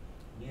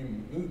new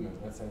movement,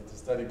 let's say, to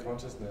study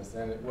consciousness,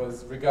 and it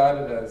was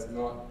regarded as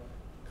not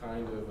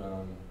kind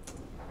of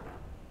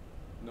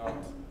not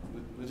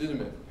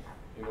legitimate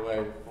in a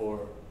way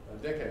for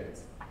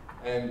decades.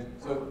 And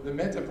so the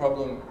meta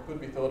problem could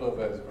be thought of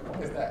as,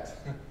 what is that?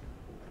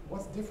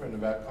 What's different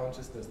about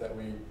consciousness that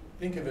we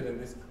think of it in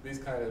this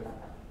kind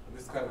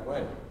of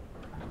way?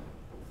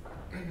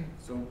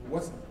 So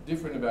what's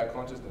different about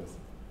consciousness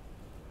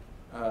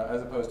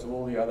as opposed to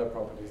all the other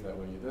properties that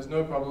we use? There's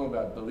no problem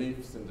about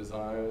beliefs and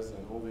desires,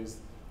 and all these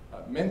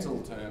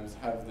mental terms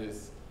have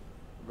this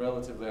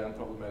relatively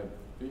unproblematic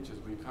features.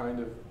 We kind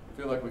of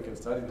feel like we can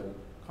study them.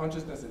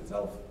 Consciousness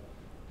itself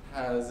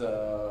has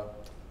a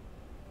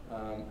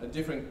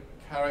different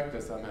character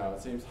somehow.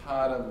 It seems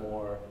harder,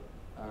 more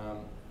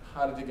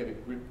harder to get a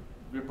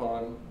grip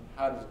on,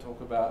 harder to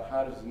talk about,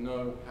 harder to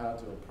know how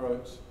to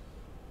approach.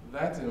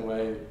 That, in a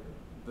way,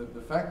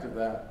 the fact of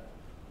that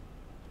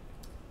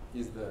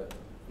is a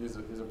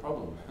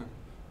problem.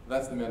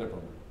 That's the meta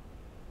problem,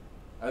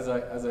 as I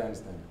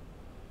understand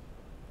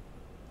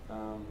it.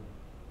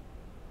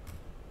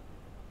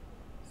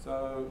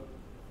 So,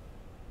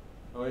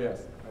 oh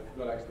yes, I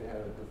forgot actually how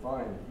to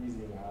define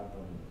easy and hard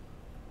problem.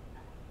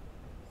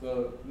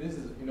 So this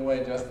is, in a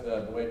way, just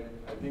the way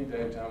I think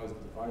Dave Chalmers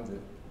defines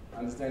it.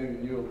 Understanding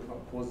the neural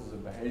causes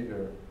of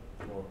behavior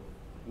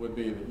would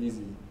be the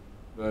easy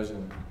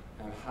version,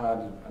 and hard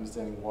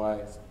understanding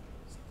why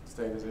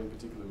state has any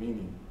particular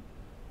meaning,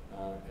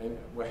 and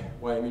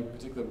why any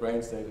particular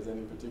brain state has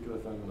any particular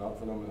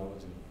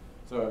phenomenology.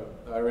 So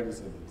I already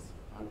said this.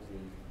 Hopefully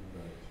you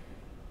got it.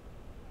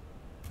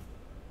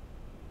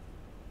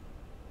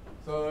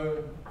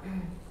 So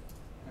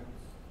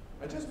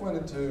I just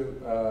wanted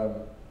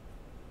to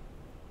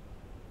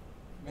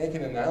make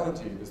an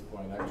analogy at this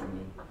point,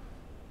 actually.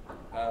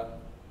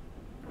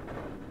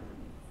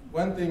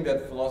 One thing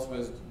that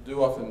philosophers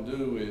do often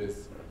do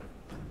is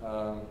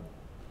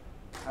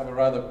have a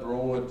rather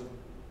broad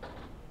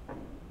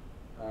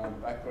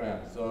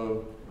background.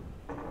 So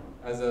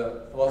as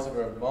a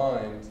philosopher of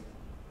mind,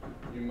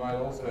 you might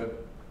also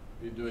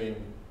be doing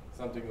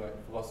something like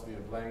philosophy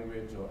of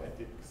language or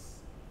ethics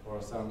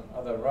or some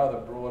other rather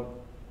broad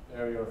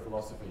area of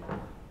philosophy.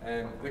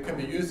 And that can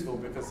be useful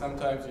because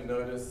sometimes you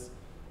notice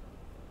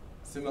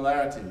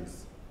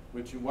similarities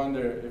which you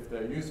wonder if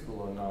they're useful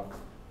or not.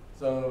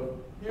 So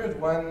here's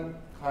one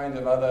kind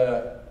of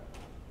other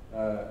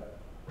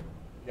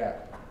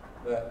gap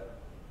that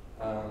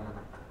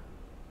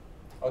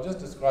I'll just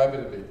describe it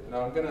a bit.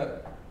 Now I'm going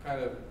to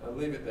kind of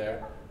leave it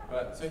there.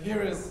 But so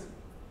here is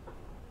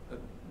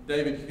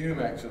David Hume,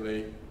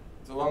 actually.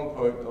 It's a long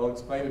quote. I'll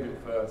explain a bit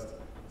first.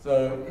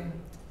 So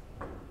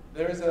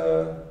there's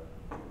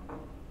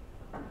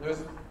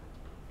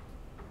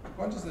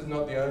consciousness is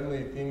not the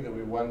only thing that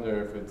we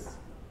wonder if it's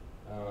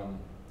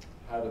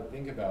how to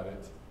think about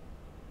it.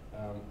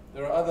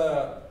 There are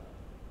other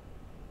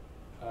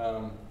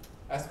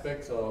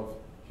aspects of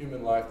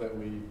human life that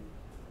we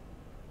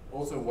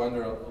also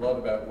wonder a lot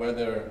about,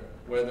 whether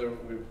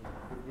we've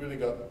really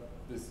got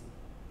this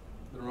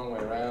the wrong way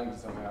around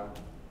somehow.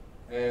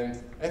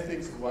 And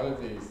ethics is one of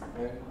these.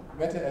 And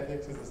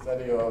meta-ethics is the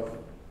study of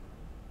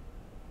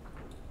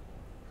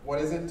what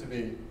is it to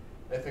be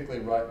ethically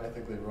right,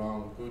 ethically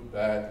wrong, good,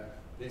 bad,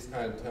 these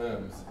kind of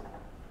terms.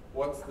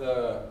 What's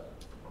the,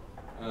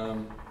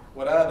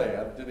 what are they?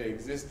 Do they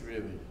exist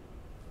really?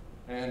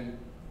 And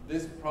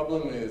this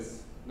problem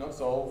is not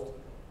solved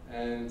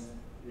and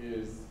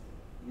is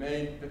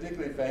made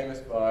particularly famous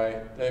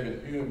by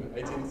David Hume,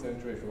 18th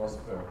century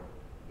philosopher,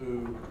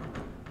 who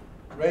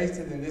raised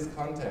it in this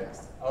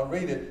context. I'll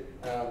read it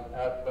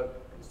out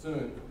but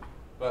soon,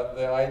 but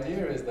the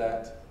idea is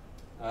that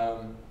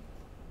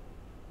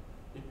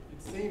it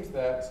seems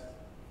that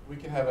we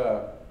can have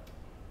a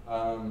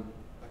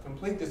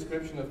complete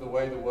description of the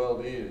way the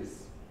world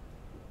is,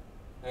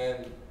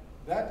 and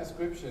that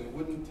description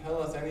wouldn't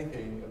tell us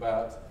anything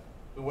about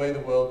the way the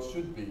world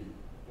should be,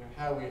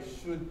 how we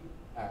should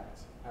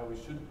act, how we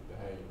should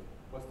behave,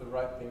 what's the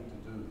right thing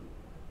to do.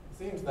 It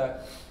seems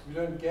that we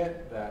don't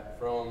get that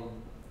from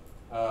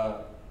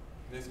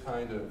this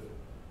kind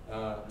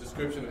of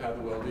description of how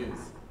the world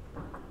is.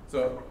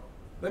 So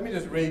let me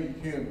just read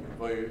Hume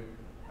for you,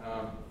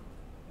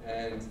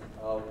 and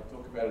I'll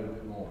talk about it a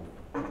bit more.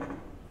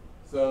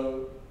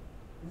 So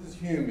this is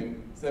Hume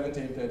in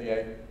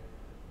 1738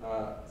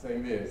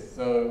 saying this.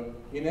 So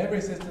in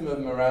every system of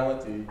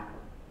morality,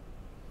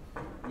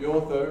 the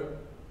author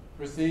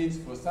proceeds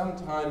for some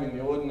time in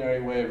the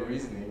ordinary way of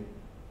reasoning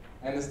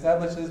and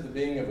establishes the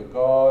being of a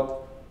god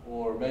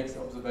or makes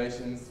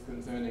observations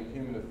concerning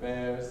human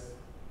affairs,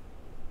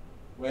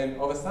 when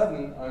of a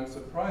sudden I'm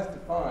surprised to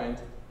find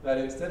that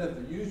instead of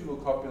the usual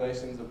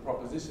copulations of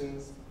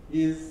propositions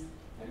is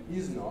and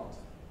is not,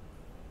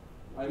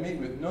 I meet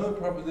with no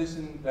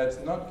proposition that's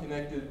not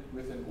connected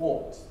with an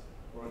ought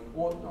or an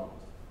ought not.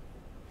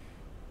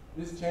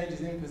 This change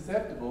is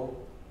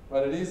imperceptible,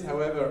 but it is,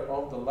 however,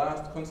 of the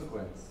last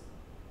consequence.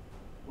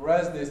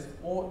 Whereas this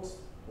ought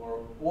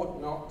or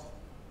ought not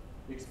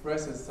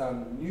expresses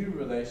some new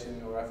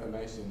relation or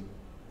affirmation,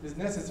 it is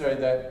necessary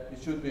that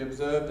it should be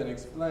observed and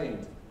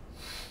explained,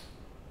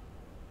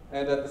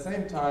 and at the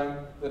same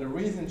time that a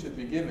reason should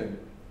be given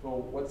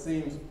for what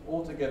seems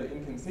altogether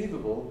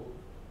inconceivable,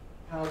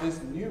 how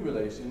this new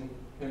relation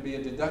can be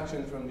a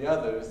deduction from the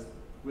others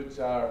which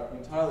are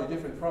entirely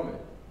different from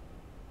it.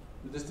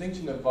 The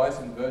distinction of vice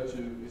and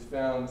virtue is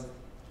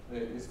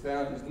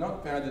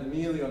not founded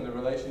merely on the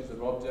relations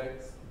of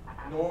objects,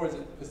 nor is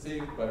it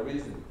perceived by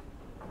reason.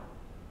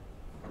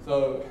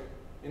 So,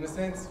 in a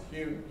sense,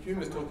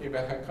 Hume is talking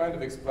about a kind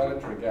of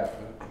explanatory gap.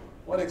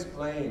 What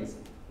explains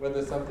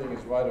whether something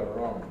is right or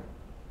wrong?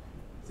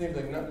 It seems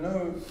like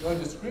no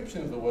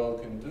description of the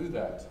world can do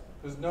that,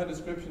 because no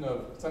description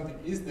of something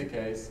is the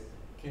case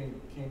can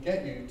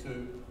get you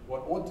to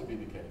what ought to be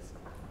the case.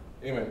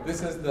 Anyway,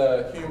 this is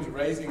Hume's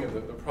raising of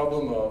the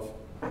problem of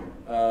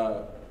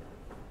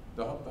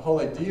the whole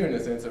idea, in a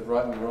sense, of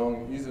right and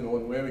wrong, is and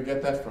ought, and where we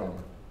get that from.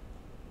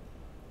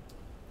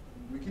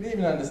 We can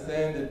even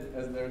understand it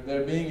as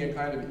there being a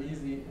kind of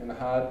easy and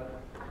hard,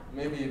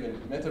 maybe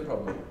even meta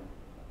problem.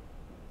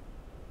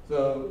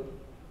 So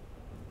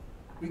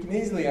we can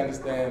easily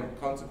understand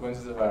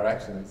consequences of our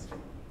actions.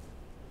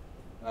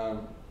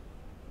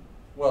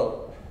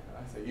 Well,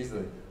 I say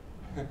easily.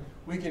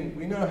 we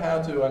know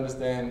how to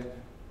understand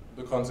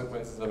the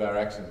consequences of our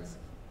actions.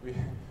 We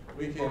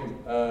can.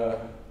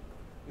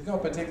 It's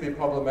not particularly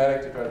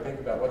problematic to try to think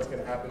about what's going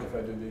to happen if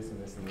I do this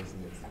and this and this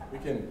and this.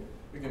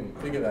 We can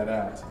figure that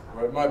out.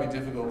 Or it might be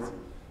difficult,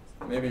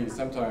 maybe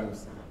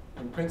sometimes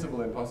in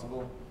principle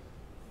impossible,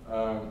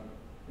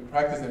 in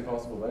practice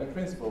impossible, but in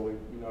principle we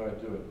know how to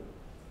do it.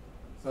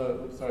 So,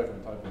 oops, sorry for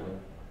typing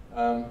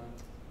there.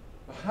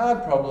 The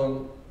hard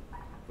problem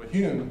for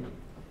Hume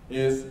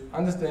is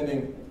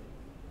understanding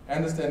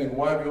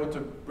why we ought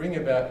to bring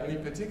about any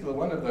particular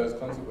one of those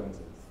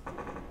consequences,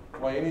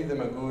 why any of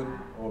them are good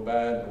or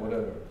bad or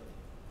whatever.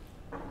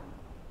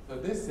 So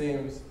this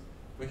seems,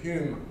 for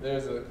Hume,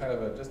 there's a kind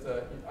of just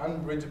an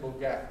unbridgeable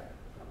gap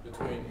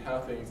between how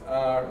things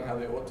are and how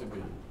they ought to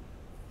be.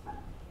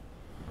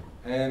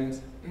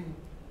 And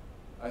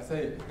I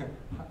say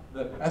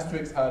that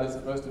asterisk hard is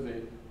supposed to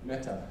be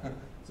meta.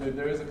 So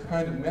there is a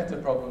kind of meta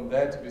problem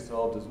there to be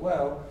solved as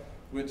well,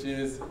 which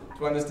is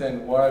to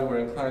understand why we're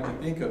inclined to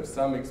think of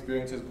some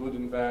experiences good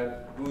and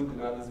bad, good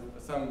and others,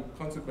 some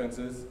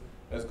consequences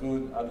as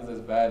good, others as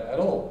bad at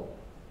all.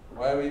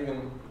 Why are we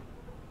even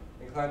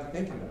inclined to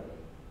think in that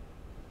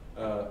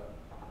way?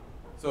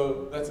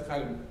 So that's a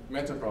kind of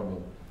meta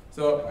problem.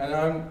 So, and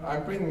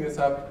I'm bringing this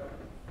up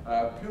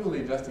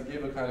purely just to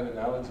give a kind of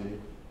analogy,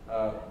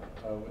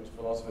 which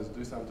philosophers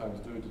do sometimes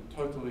do, to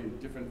totally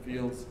different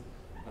fields,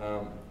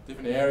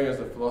 different areas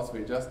of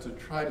philosophy, just to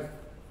try to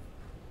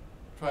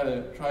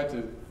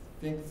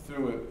think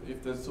through it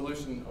if the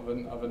solution of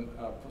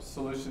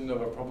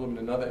a problem in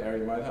another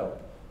area might help.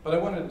 But I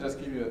wanted to just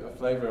give you a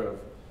flavor of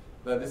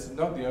that this is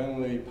not the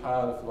only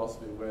part of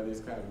philosophy where these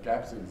kind of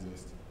gaps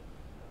exist.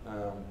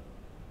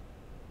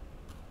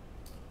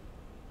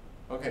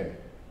 Okay,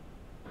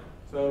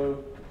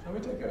 so shall we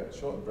take a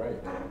short break?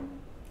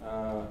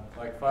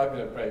 Like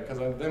 5-minute break, because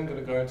I'm then going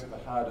to go into the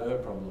harder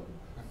problem.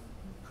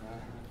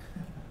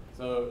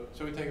 So,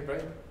 shall we take a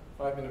break?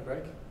 5-minute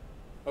break?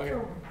 Okay,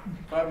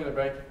 5-minute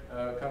break,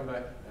 come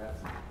back at,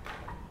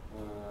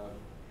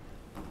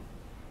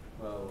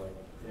 well, like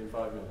in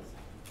 5 minutes.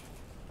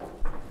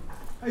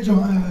 Hi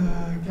John,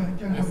 can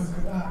yes.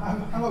 I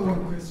have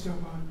one question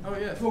about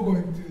before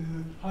going to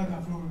harder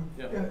problem.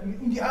 Yep.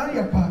 In the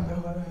earlier part,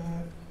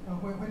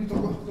 when you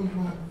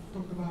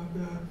talked about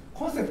the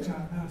conceptual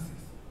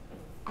analysis,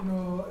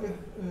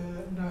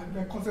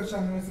 the conceptual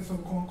analysis of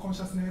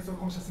consciousness or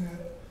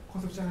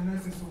conceptual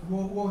analysis of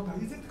water,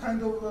 is it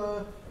kind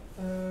of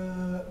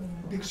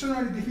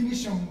dictionary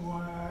definition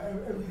or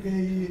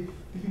everyday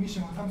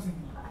definition or something?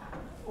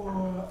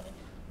 Or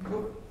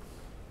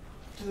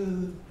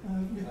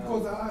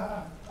because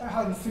I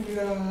had a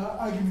similar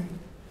argument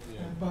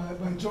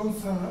by John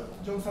Sir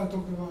talked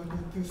about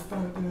to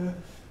start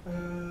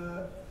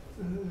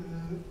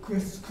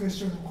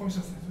question of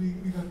consciousness.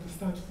 We got to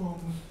start from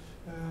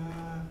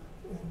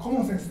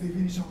common sense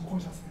definition of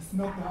consciousness,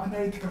 not the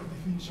analytical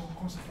definition of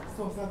consciousness.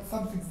 So that's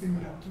something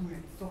similar to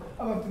it. So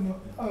I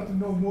want to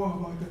know more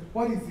about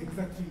what is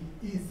exactly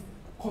is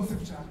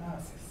conceptual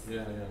analysis.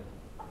 Yeah.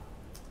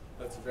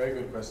 That's a very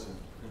good question.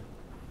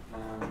 I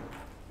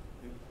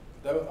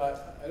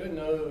don't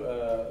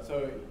know.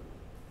 So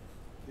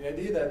the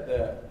idea that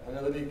the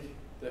analytic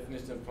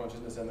definition of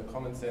consciousness and the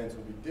common sense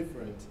would be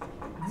different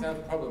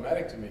sounds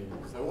problematic to me.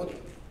 So what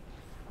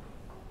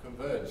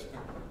converge?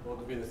 Or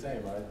to be the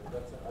same, right? I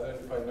don't know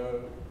if I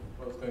know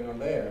what's going on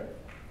there.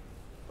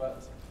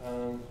 But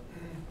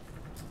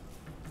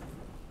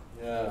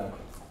yeah,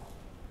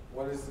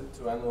 what is it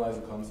to analyze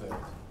a concept?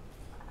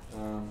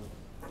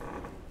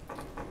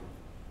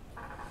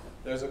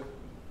 There's a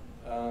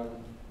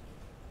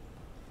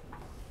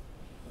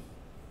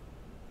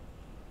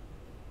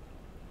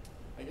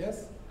I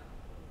guess,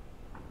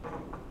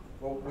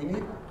 well, we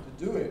need to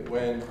do it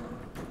when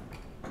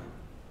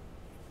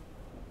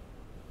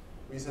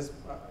we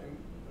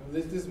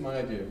this is my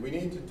idea. We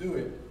need to do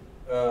it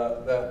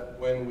that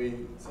when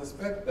we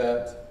suspect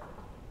that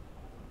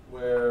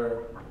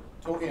we're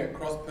talking at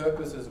cross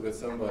purposes with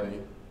somebody,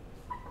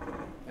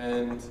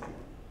 and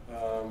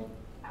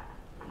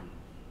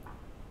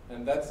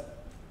that's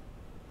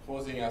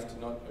causing us to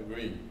not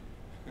agree.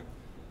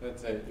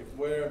 Let's say if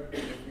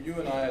you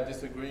and I are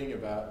disagreeing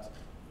about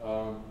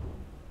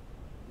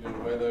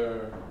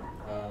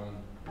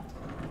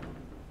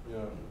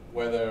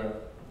whether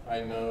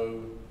I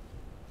know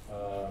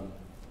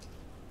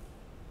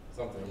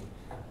something,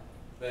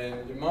 then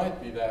it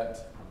might be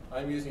that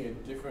I'm using a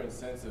different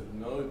sense of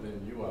know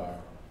than you are,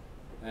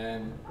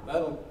 and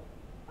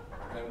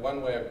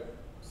one way of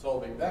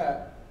solving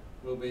that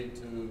will be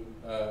to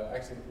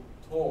actually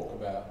talk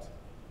about,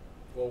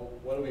 well,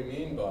 what do we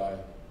mean by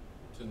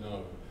to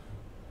know,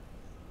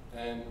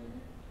 and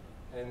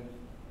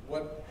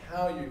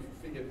how you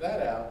figure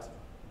that out,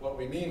 what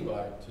we mean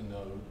by to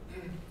know,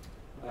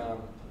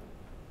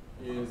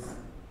 is,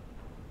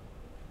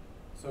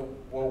 so,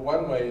 well,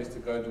 one way is to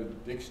go to the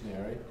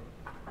dictionary,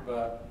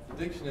 but the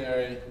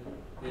dictionary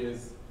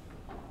is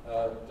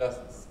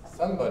just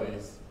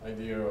somebody's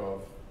idea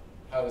of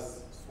how to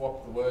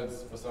swap the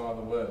words for some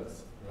other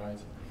words, right?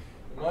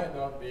 It might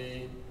not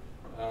be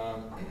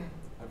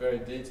a very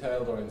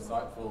detailed or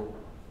insightful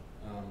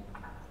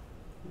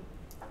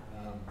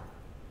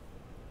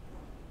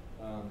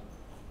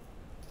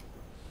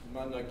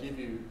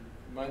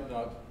might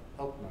not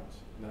help much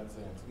in that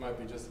sense. It might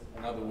be just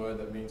another word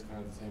that means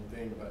kind of the same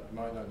thing, but you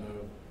might not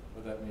know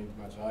what that means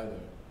much either.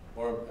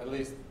 Or at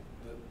least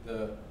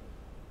the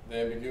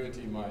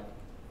ambiguity might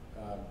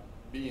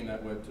be in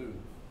that word too.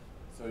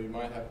 So you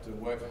might have to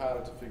work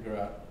harder to figure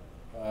out,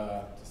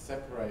 to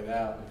separate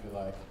out, if you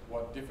like,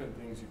 what different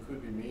things you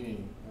could be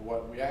meaning and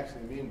what we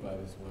actually mean by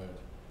this word.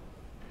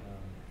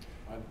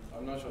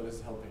 I'm not sure this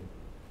is helping.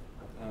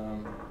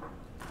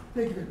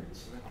 Thank you very much.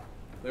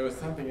 There was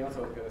something else I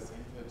was going to say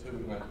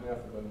too, now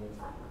I've forgotten what.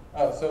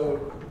 Oh,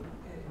 so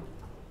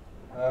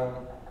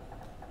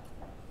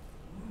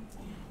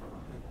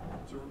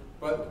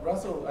but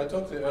Russell, I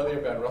talked to you earlier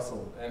about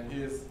Russell and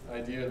his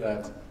idea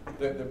that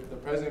the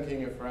present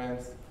King of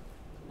France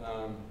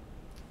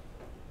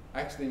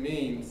actually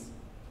means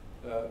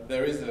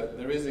there is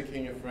a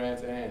King of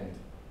France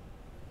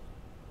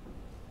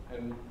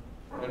and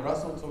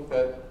Russell took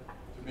that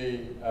to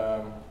be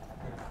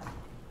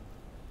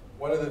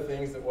one of the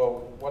things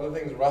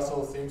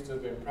Russell seems to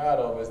have been proud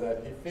of is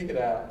that he figured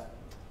out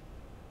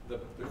the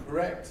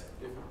correct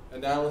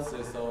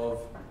analysis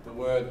of the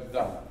word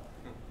the.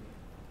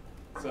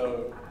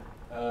 So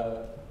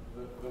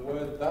the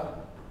word the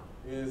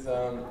is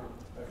a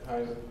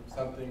kind of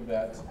something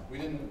that we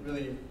didn't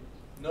really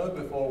know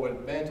before what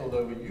it meant,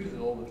 although we use it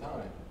all the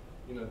time.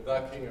 You know,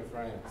 the King of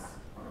France.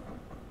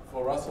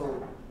 For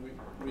Russell,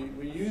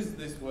 we use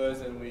these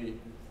words and we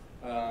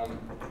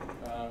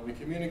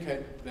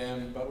communicate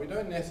them, but we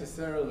don't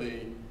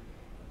necessarily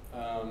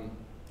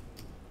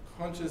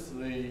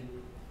consciously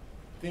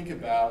think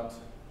about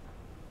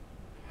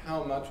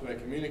how much we're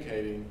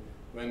communicating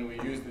when we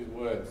use these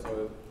words.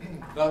 So,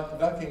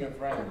 the King of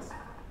France.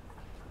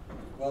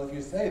 Well, if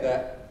you say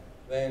that,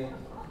 then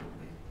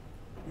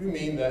you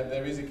mean that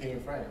there is a King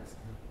of France.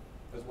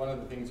 That's one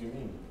of the things you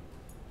mean.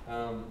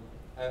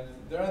 And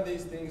there are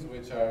these things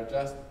which are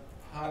just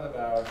part of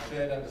our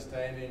shared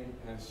understanding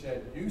and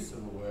shared use of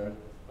a word,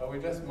 but we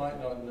just might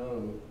not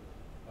know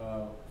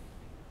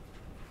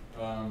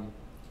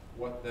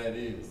what that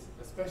is,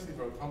 especially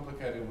for a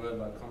complicated word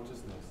like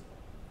consciousness.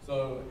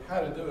 So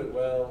how to do it?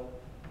 Well,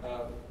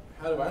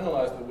 how to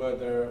analyze the word?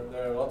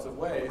 There are lots of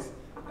ways,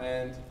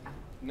 and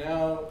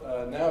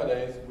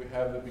nowadays we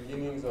have the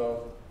beginnings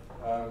of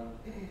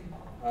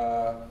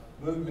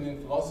movement in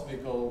philosophy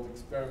called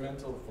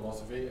experimental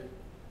philosophy,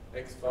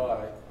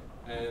 XY,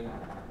 and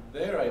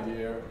their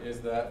idea is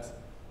that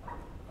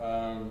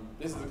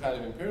this is a kind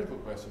of empirical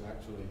question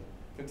actually.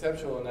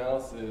 conceptual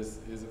analysis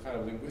is a kind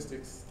of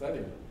linguistic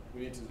study.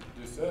 We need to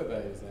do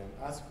surveys and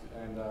ask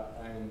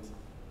and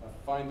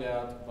find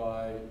out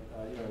by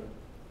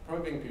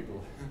probing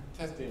people,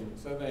 testing,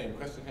 surveying,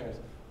 questionnaires,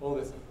 all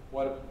this,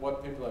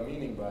 what people are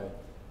meaning by it.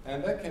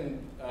 And that can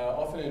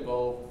often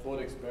involve thought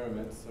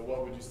experiments. So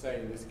what would you say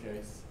in this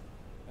case?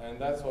 And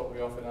that's what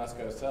we often ask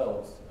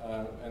ourselves.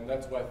 And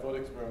that's why thought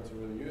experiments are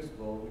really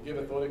useful. We give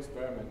a thought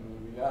experiment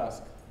and we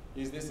ask,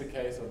 is this a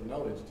case of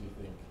knowledge, do you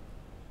think?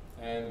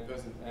 And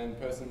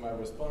person might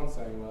respond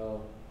saying,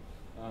 well,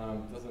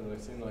 doesn't really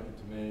seem like it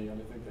to me. I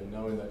don't think they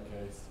know in that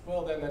case.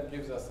 Well, then that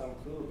gives us some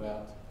clue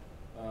about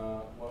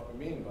what we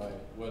mean by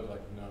a word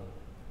like know.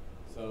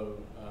 So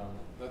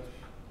that's,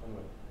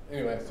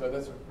 anyway, so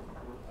that's an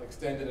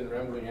extended and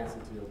rambling answer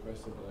to your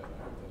question, but I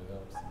hope that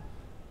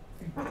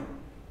it helps.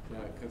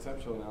 Yeah,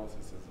 conceptual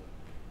analysis is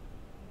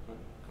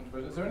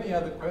controversial. Is there any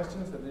other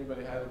questions that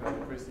anybody had about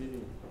the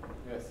preceding?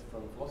 Yes,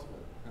 from a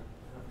philosopher.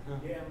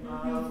 Yeah,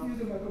 use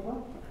the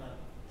microphone.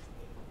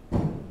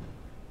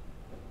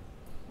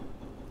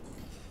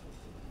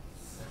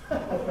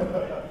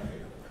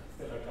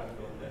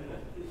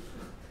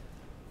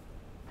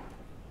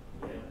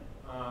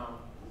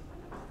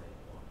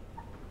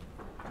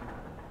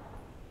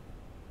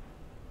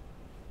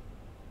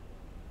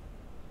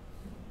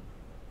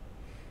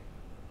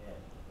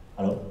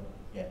 Hello?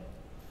 Yeah.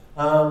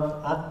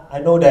 I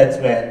know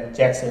that when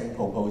Jackson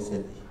proposed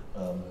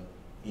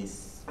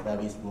his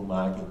various room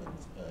argument,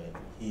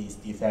 he's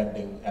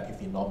defending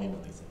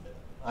epiphenomenalism.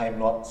 I'm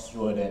not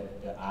sure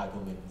that the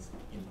argument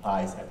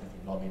implies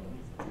epiphenomenalism.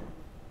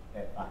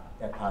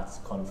 That part's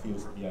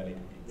confused me a little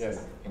bit. Yes.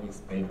 So can you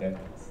explain that,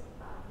 please?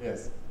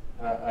 Yes.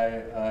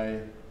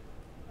 I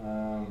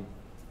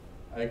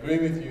agree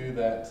with you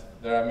that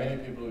there are many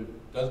people who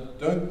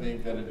don't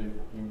think that it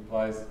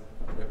implies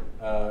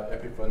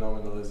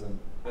epiphenomenalism.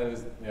 That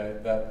is,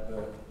 that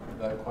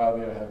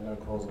qualia have no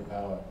causal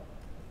power.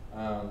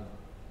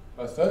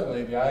 But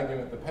certainly the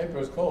argument, the paper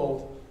is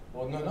called,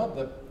 well, no, not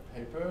the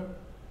paper.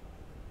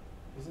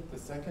 Is it the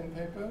second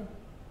paper?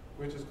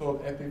 Which is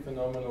called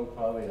Epiphenomenal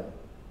Qualia.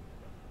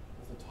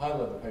 That's the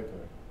title of the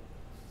paper.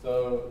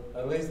 So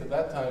at least at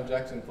that time,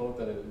 Jackson thought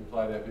that it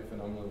implied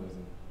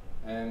epiphenomenalism.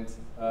 And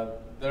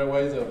there are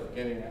ways of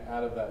getting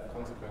out of that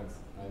consequence,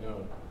 I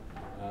know.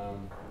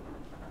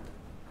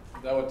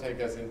 That would take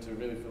us into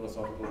really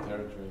philosophical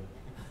territory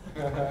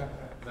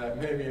that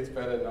maybe it's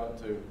better not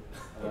to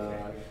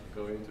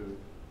go into.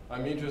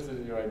 I'm interested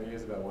in your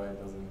ideas about why it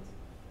doesn't.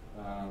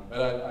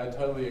 But I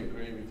totally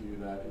agree with you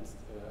that it's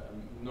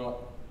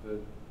not the.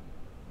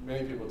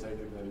 Many people take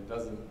it that it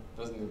doesn't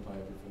imply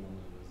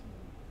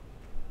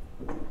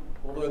epiphenomenalism.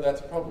 Although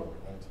that's a problem,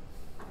 right?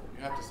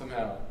 You have to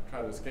somehow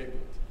try to escape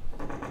it,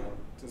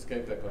 to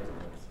escape that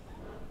consequence.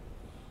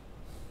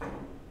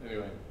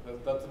 Anyway,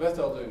 that's the best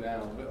I'll do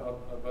now,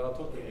 but I'll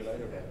talk to you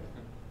later about it.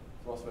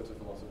 Philosopher to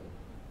philosopher.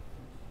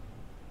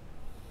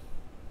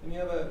 Any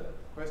other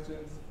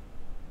questions?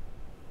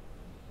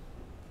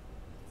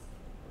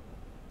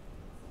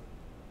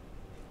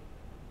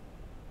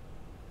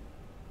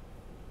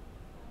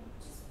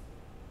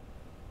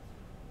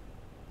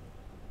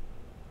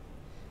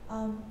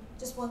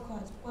 Just one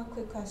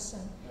quick question.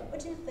 Yeah. What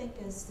do you think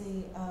is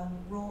the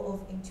role of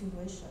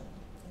intuition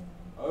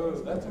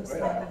in that's a great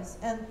studies?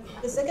 And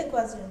the second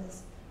question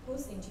is,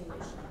 whose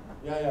intuition?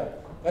 Yeah,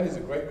 that is a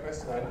great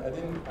question.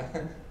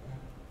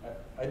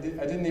 I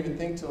didn't even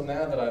think till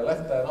now that I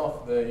left that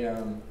off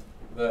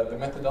the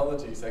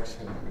methodology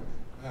section.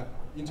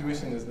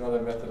 Intuition is not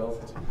a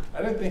methodology.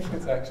 I don't think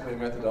it's actually a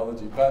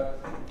methodology,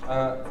 but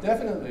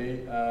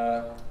definitely.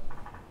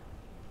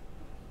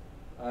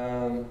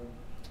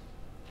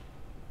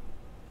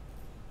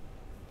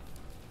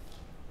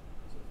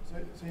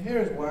 So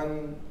here's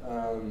one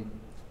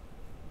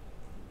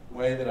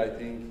way that I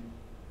think.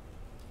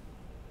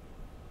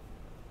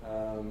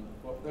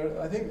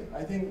 I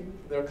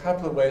think there are a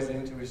couple of ways that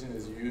intuition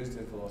is used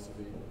in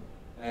philosophy,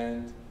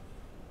 and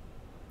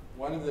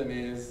one of them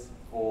is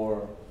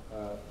for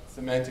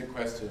semantic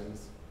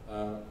questions,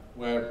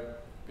 where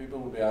people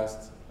will be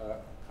asked,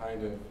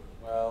 kind of,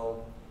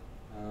 well,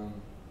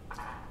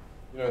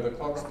 the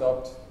clock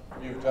stopped.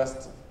 You've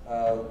just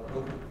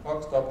the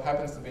clock stop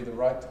happens to be the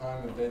right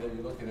time of day that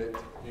you look at it.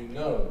 You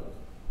know,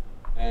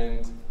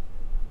 and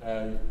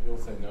you'll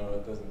say no,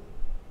 it doesn't.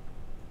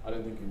 I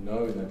don't think you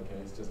know in that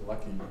case, just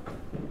lucky.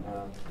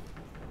 And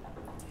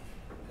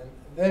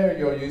there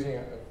you're using,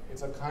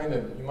 it's a kind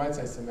of, you might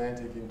say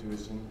semantic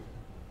intuition,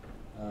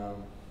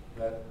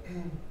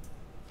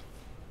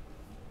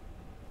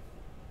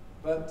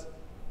 but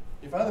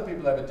if other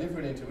people have a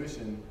different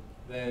intuition,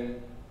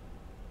 then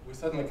we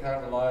suddenly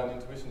can't rely on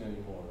intuition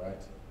anymore,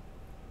 right?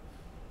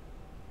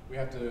 We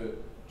have to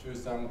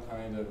choose some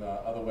kind of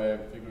other way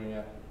of figuring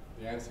out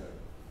the answer.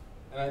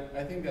 And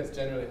I think that's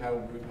generally how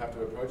we have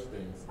to approach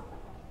things.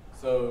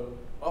 So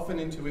often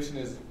intuition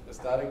is a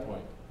starting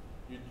point.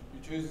 You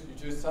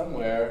choose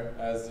somewhere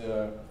as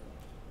a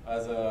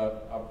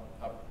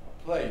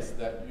place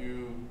that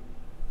you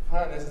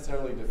can't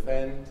necessarily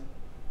defend,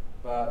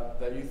 but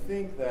that you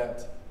think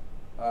that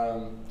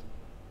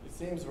it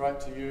seems right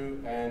to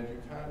you, and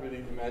you can't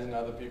really imagine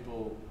other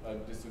people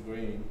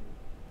disagreeing.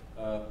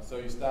 So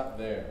you start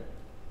there.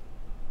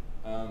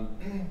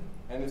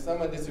 And if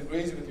someone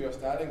disagrees with your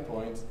starting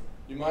point,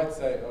 you might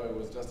say, oh, it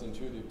was just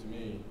intuitive to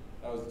me.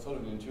 That was sort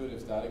of an intuitive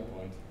starting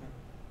point.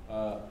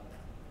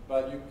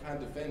 But you can't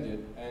defend it,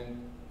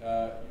 and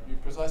you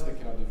precisely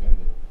cannot defend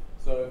it.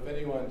 So if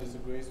anyone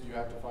disagrees, you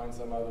have to find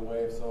some other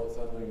way of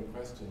settling the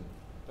question.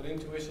 But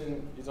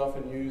intuition is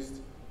often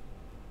used,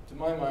 to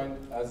my mind,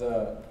 as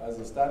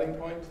a starting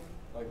point,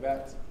 like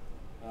that.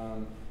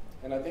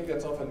 And I think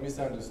that's often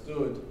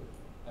misunderstood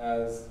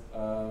as,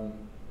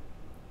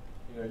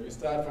 you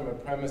start from a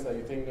premise that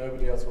you think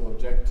nobody else will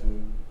object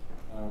to.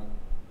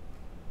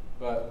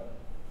 But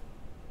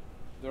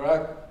there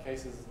are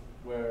cases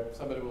where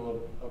somebody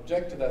will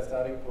object to that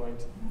starting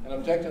point and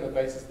object on the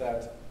basis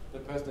that the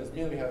person is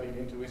merely having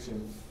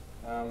intuition,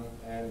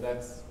 and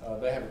that's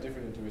they have a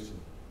different intuition.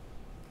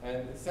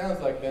 And it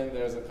sounds like then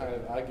there's a kind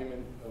of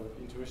argument of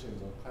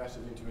intuitions or clash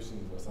of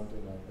intuitions or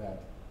something like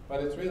that.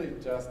 But it's really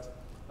just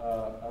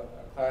a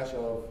clash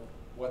of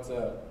what's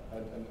an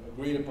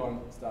agreed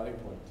upon starting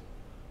point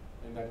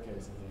in that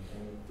case, I think.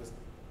 And if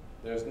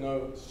there's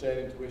no shared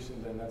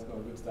intuition, then that's not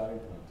a good starting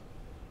point.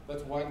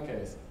 That's one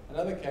case.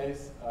 Another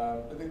case,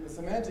 the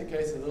semantic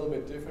case is a little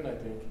bit different, I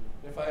think.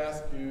 If I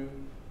ask you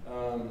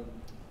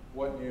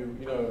what you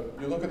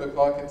look at the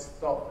clock, it's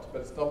stopped,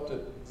 but it stopped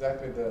at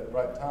exactly the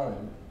right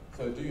time.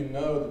 So do you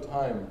know the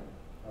time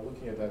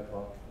looking at that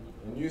clock?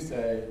 And you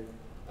say,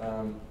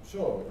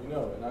 sure, you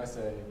know. And I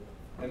say,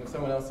 and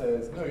someone else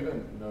says, no, you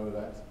don't know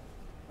that.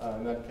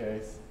 In that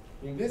case,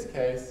 in this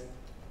case,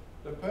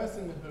 the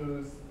person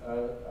who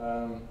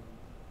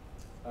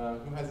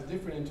has a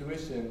different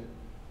intuition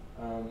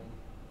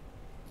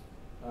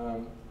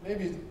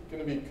maybe is going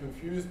to be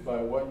confused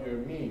by what you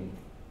mean,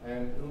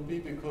 and it'll be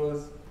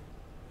because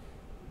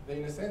they,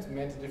 in a sense,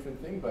 meant a different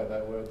thing by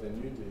that word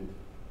than you did.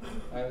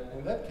 And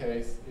in that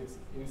case, it's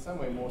in some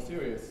way more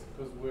serious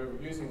because we're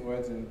using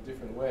words in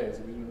different ways.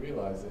 We didn't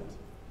realize it.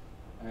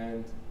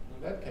 And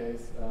in that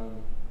case,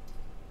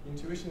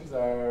 intuitions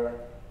are,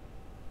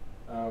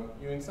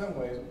 in some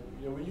ways,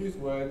 we use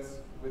words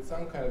with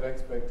some kind of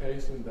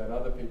expectation that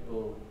other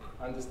people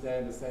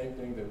understand the same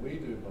thing that we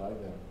do by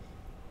them.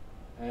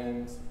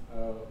 And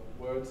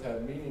words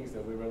have meanings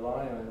that we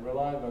rely on, and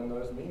relying on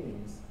those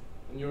meanings,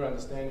 and your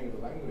understanding of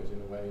the language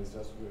in a way is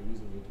just you're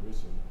using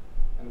intuition.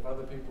 And if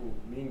other people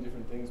mean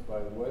different things by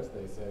the words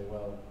they say,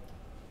 well,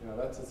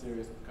 that's a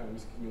serious kind of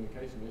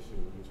miscommunication issue,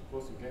 which of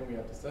course again we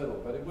have to settle,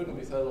 but it wouldn't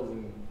be settled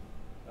in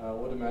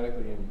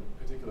automatically in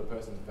a particular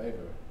person's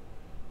favor.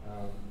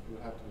 It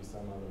would have to be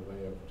some other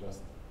way of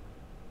just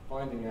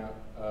finding out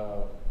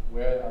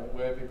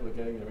where people are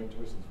getting their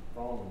intuitions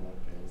from in that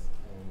case,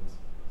 and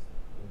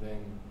then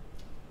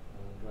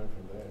going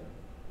from there.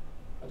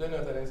 I don't know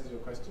if that answers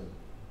your question.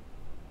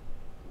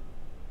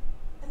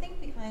 I think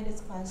behind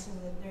this question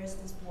that there's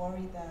this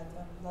worry that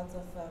lots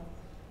of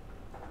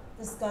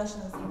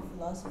discussions in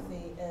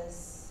philosophy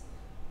is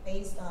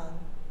based on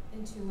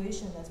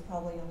intuition that's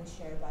probably only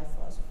shared by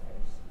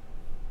philosophers.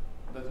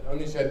 That's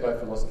only shared by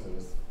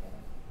philosophers.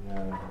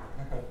 Yeah.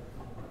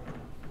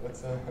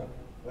 That's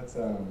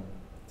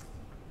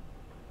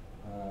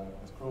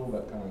cruel,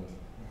 that kind.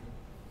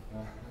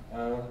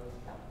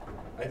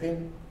 I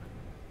think,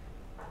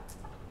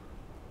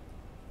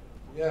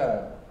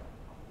 yeah.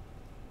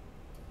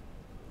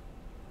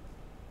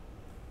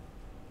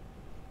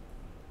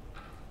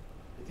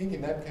 I think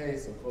in that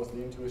case, of course,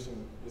 the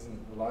intuition isn't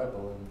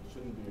reliable and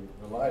shouldn't be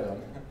relied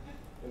on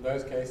in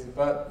those cases.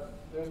 But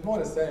there's more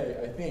to say,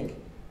 I think,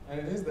 and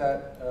it is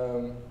that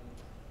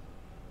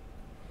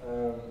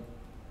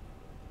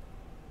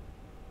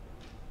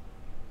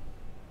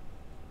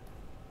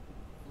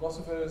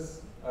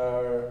philosophers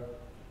are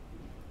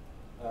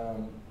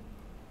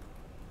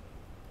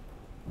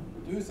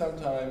do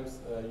sometimes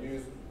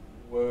use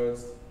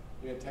words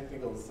in a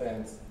technical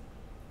sense,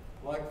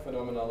 like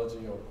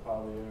phenomenology or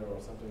qualia or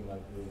something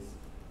like this.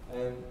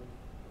 And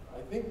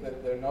I think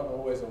that they're not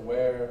always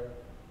aware,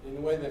 in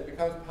a way that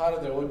becomes part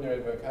of their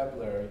ordinary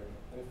vocabulary,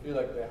 and feel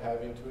like they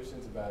have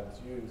intuitions about its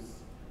use.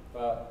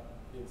 But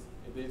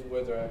these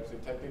words are actually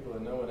technical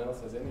and no one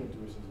else has any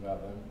intuitions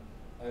about them.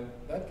 And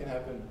that can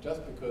happen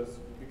just because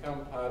you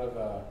become part of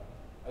a,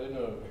 I don't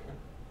know,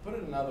 put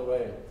it another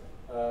way.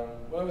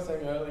 What I was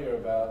saying earlier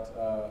about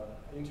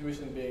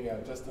intuition being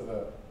just of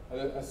an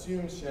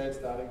assumed shared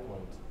starting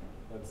point,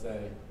 let's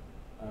say.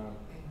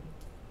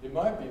 It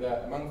might be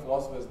that among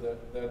philosophers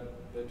that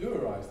there do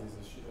arise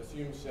these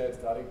assumed shared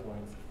starting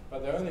points,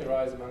 but they only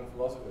arise among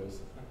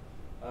philosophers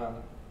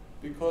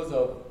because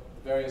of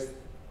the various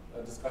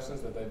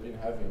discussions that they've been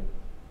having.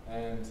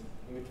 And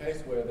in the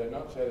case where they're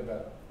not shared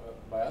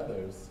by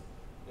others,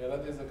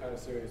 that is a kind of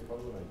serious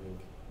problem, I think.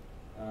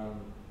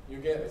 You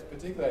get,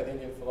 particularly I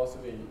think in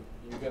philosophy,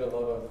 you get a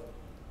lot of,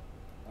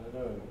 I don't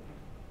know,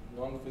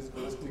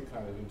 non-physicalistic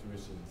kind of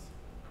intuitions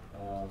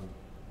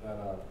that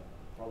are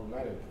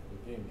problematic,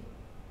 I think.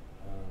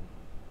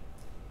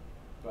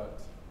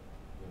 But,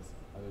 yes,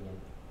 I don't know.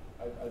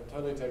 I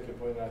totally take your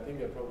point, and I think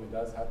it probably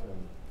does happen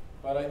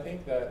but I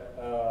think that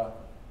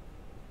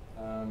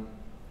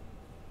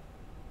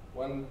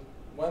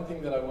one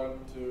thing that I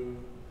want to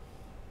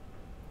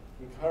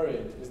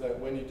encourage is that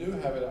when you do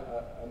have it,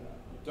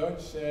 you don't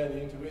share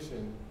the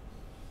intuition,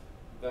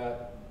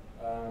 that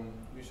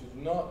you should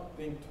not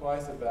think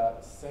twice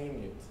about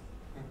saying it.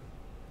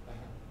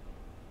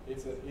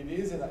 It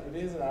is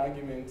an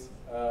argument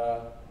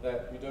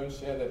that you don't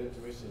share that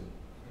intuition.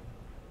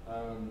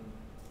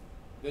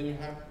 Then you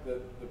have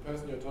the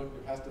person you're talking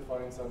to has to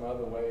find some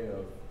other way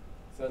of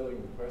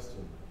settling the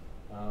question.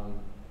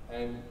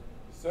 And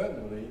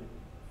certainly,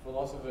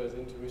 philosophers'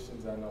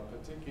 intuitions are not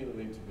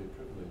particularly to be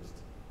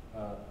privileged.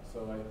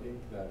 So I think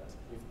that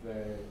if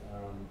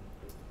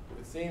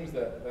it seems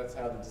that that's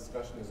how the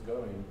discussion is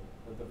going,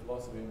 that the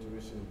philosophy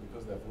intuition,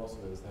 because they're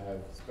philosophers, they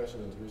have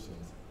special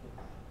intuitions.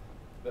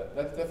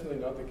 That's definitely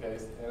not the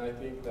case, and I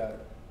think that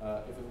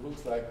if it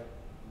looks like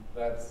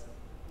that's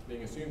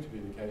being assumed to be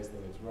the case,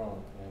 then it's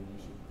wrong, and you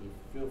should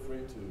feel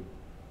free to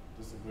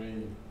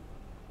disagree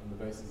on the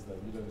basis that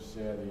you don't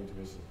share the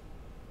intuition.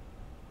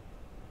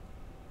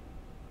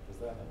 Does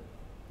that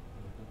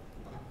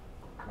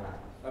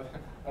help?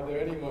 Are there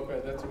any more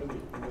questions?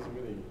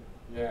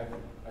 Yeah,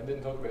 I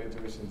didn't talk about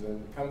intuitions,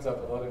 and it comes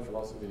up a lot in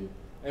philosophy.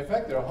 In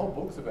fact, there are whole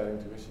books about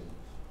intuition,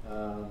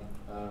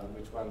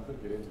 which one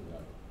could get into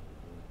now.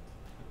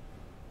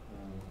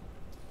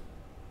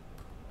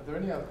 Are there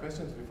any other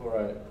questions before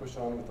I push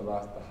on with the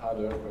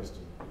harder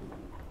question?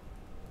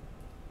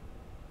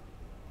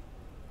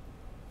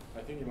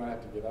 I think you might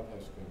have to get up,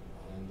 Heshkin,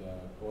 and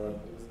or is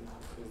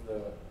the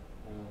there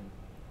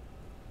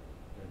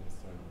it is,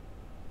 sorry.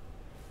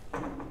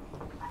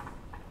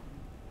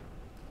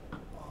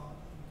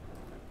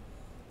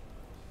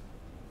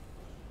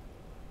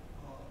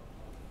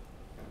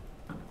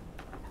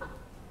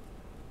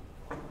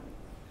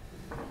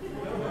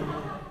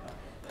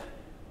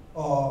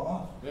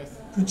 Yes.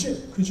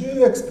 Could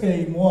you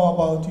explain more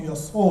about your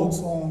thoughts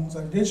on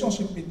the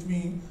relationship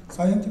between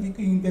scientific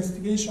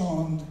investigation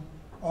and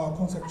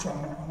conceptual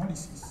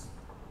analysis?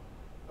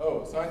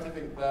 Oh,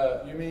 scientific,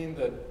 you mean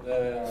the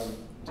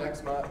Jack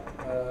Smart,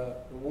 the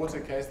water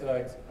case that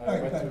I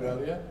went to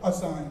earlier?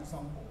 As an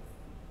example.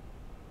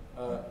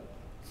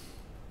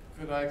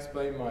 Could I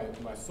explain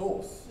my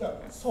source? Yeah,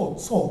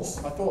 thoughts.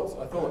 My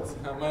thoughts,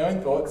 my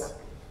own thoughts.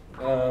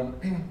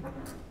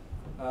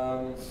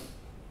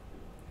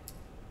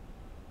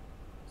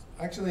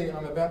 Actually,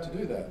 I'm about to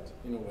do that,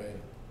 in a way.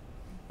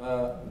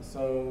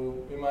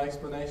 So, in my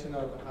explanation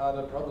of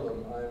harder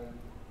problem, I'm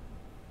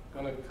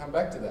going to come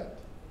back to that.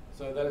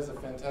 So that is a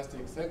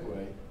fantastic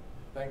segue.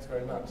 Thanks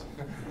very much.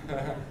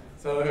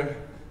 So,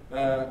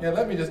 yeah,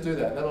 let me just do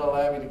that. That'll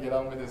allow me to get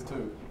on with this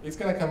too. It's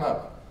going to come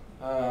up.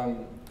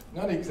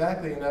 Not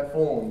exactly in that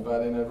form,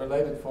 but in a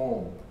related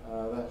form.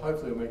 That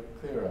hopefully will make it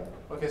clearer.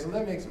 Okay, so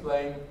let me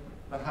explain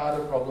the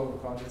harder problem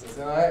of consciousness.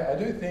 And I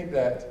do think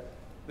that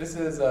this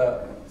is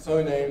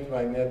so named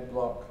by Ned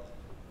Block.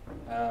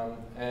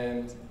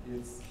 And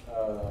it's,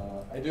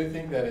 I do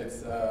think that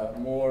it's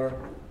more,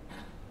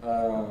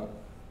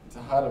 it's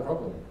a harder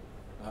problem.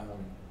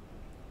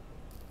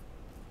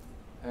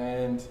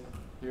 And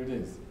here it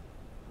is.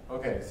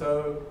 Okay,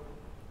 so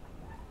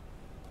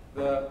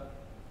the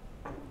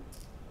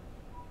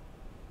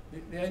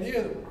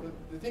idea,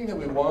 the thing that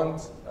we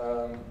want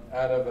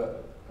out of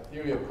a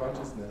theory of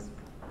consciousness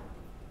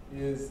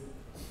is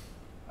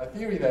a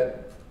theory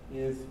that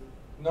is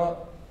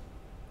not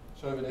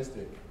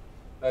chauvinistic,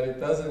 that it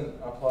doesn't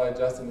apply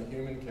just in the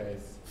human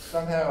case.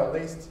 Somehow, at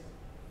least,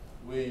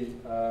 we,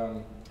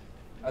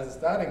 as a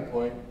starting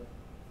point,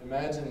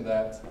 imagine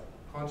that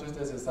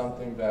consciousness is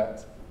something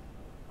that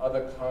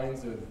other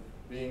kinds of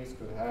beings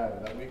could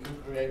have, that we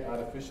could create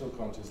artificial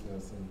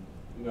consciousness, and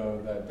you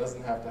know, that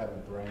doesn't have to have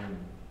a brain.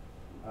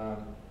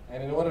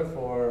 And in order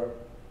for,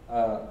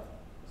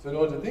 so in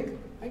order to think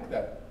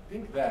that,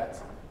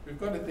 we've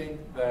got to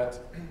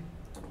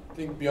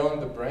think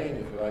beyond the brain,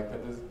 if you like,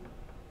 that there's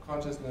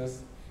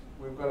consciousness.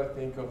 We've got to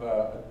think of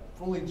a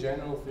fully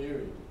general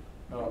theory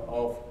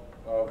of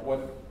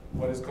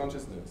what is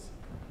consciousness.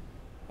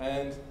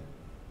 And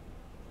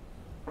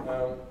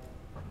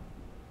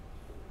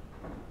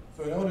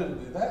so in order to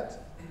do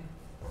that,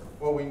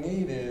 what we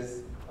need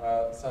is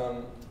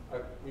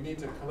we need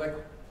to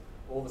collect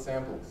all the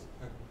samples.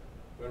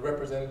 We're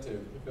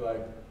representative, if you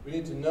like. We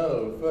need to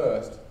know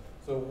first,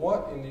 so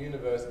what in the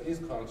universe is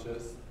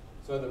conscious,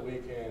 so that we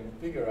can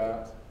figure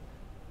out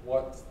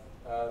what's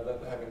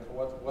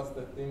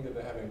the thing that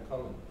they have in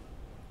common.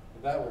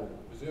 And that will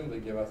presumably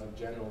give us a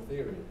general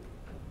theory.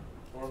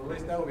 Or at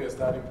least that will be a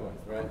starting point,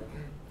 right?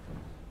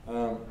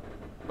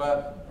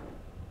 But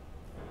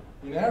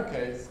in our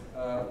case,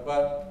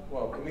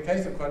 in the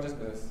case of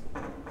consciousness,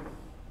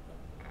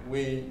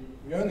 we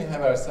only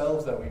have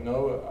ourselves that we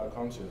know are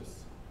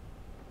conscious.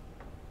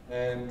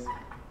 And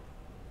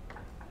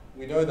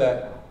we know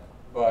that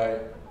by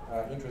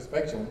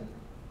introspection.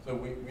 So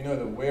we know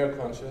that we're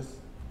conscious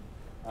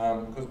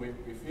because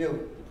we feel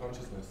the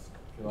consciousness,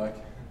 if you like.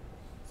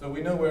 So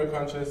we know we're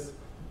conscious.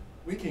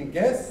 We can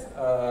guess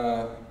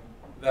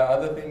that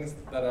other things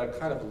that are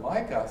kind of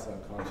like us are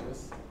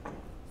conscious,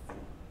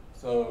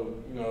 So,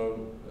 you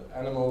know,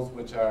 animals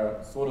which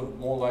are sort of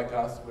more like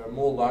us, we're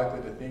more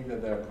likely to think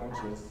that they're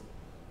conscious.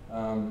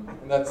 And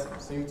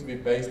that seems to be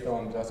based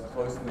on just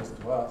closeness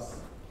to us.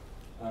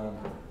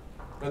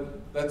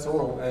 But that's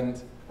all. And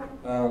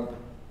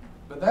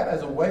but that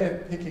as a way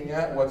of picking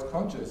out what's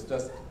conscious,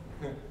 just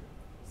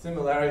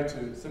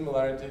similarity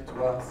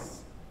to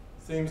us,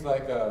 seems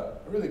like a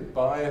really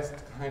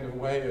biased kind of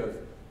way of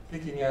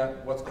picking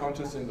out what's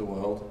conscious in the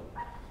world.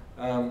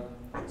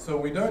 So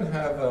we don't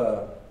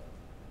have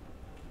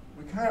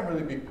we can't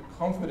really be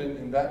confident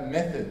in that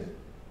method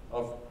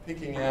of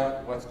picking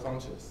out what's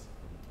conscious.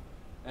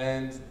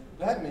 And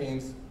that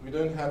means we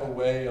don't have a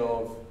way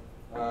of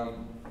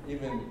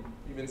even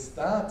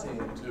starting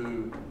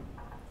to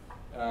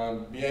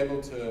be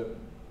able to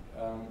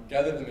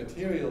gather the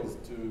materials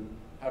to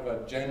have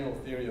a general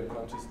theory of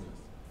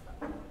consciousness.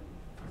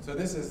 So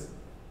this is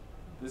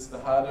the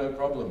Hardo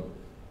problem,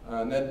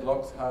 Ned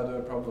Block's Hardo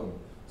problem.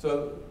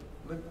 So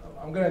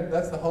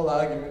that's the whole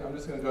argument. I'm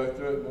just going to go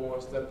through it more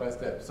step by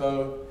step.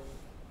 So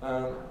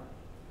and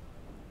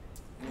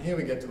here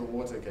we get to a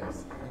water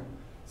case.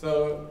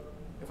 So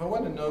if I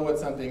want to know what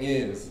something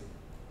is,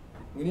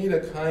 we need a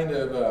kind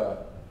of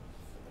a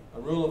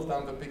rule of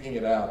thumb for picking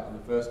it out in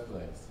the first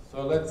place.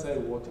 So let's say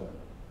water.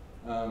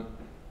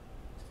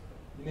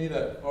 You need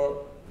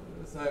or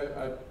say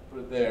I put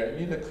it there,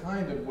 you need a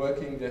kind of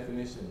working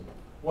definition.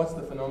 What's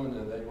the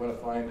phenomenon that you want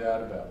to find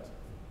out about?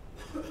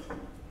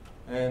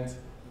 And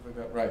if I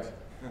got right.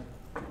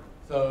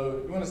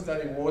 So you want to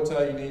study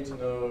water, you need to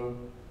know,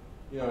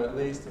 at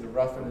least in a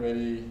rough and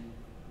ready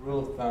rule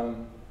of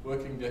thumb,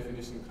 working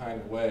definition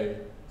kind of way.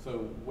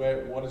 So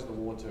what is the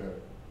water,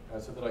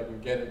 so that I can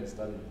get it and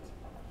study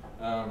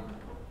it.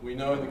 We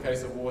know in the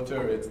case of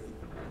water, it's,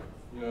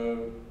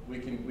 we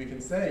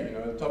can say,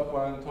 the top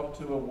one, top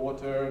two are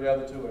water, the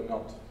other two are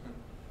not.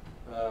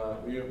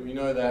 We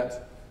know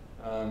that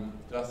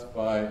just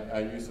by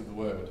our use of the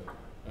word.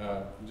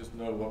 We just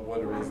know what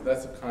water is.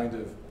 That's a kind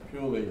of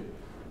purely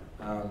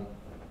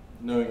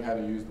knowing how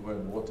to use the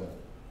word water.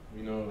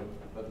 We know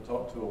that the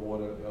top two are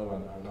water, the other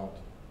one are not.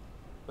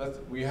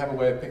 We have a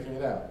way of picking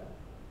it out.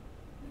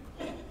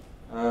 Right.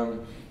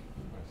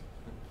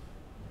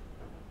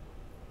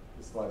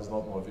 This slide is a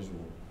lot more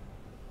visual.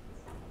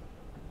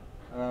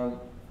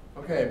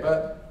 Okay,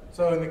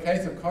 so in the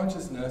case of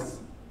consciousness,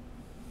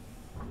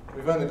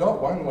 we've only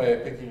got one way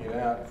of picking it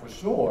out for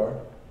sure,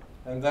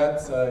 and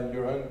that's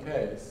your own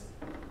case.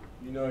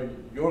 You know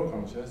you're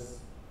conscious.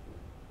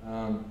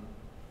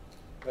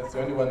 That's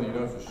the only one that you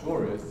know for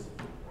sure is.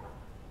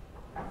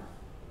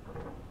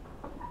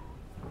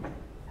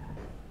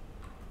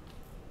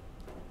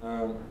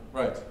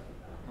 Right.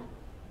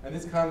 And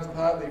this comes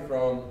partly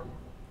from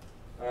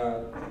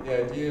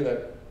the idea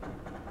that,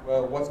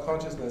 well, what's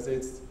consciousness?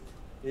 It's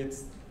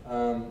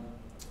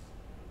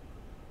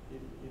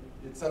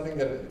something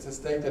that it's a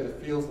state that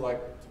it feels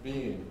like to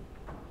be in.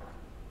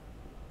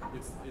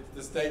 It's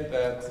the state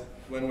that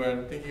when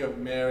we're thinking of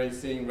Mary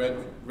seeing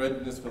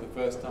redness for the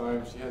first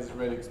time, she has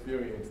red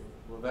experience.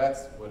 Well,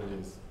 that's what it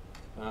is.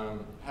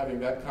 Having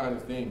that kind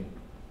of thing.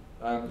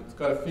 It's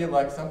got to feel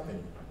like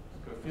something.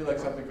 It's got to feel like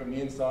something from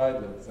the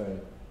inside, let's say.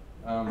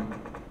 And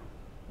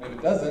if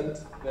it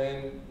doesn't,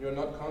 then you're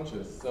not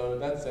conscious. So in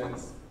that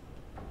sense,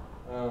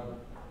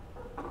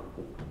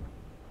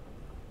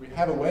 we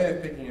have a way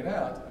of picking it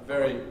out, a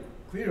very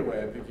clear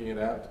way of picking it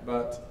out,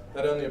 but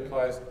that only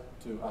applies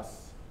to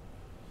us.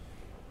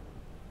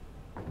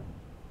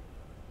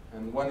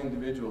 And one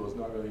individual is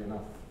not really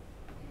enough.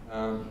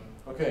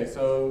 Okay,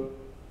 so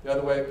the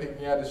other way of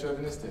picking out is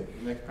chauvinistic,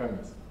 the next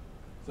premise.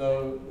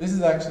 So this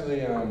is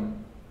actually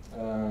an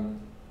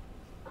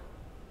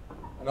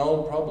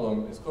old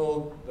problem. It's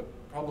called the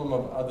problem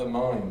of other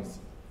minds.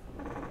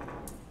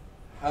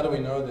 How do we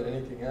know that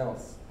anything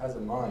else has a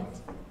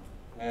mind?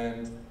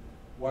 And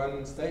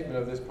one statement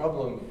of this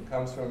problem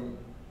comes from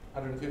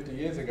 150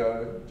 years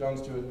ago. John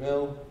Stuart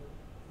Mill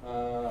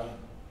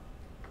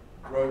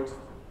wrote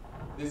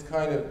this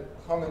kind of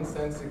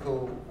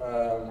commonsensical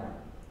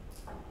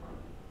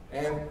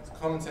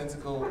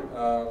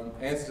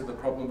answer to the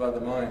problem of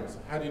other minds.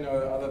 How do you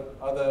know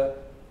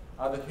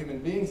other human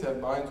beings have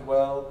minds?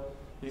 Well,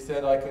 he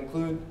said, I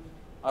conclude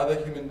other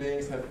human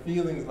beings have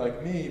feelings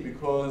like me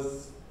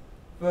because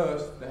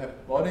first, they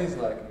have bodies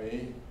like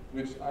me,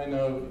 which I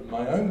know in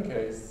my own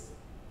case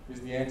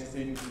is the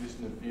antecedent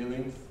condition of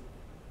feelings.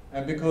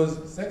 And because,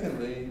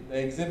 secondly,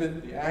 they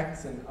exhibit the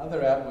acts and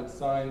other outward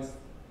signs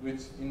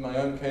which, in my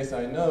own case,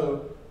 I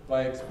know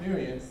by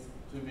experience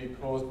to be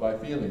caused by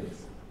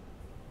feelings.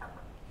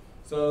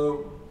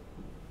 So,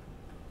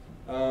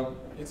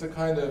 it's a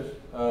kind of,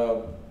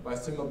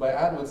 by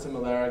outward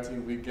similarity,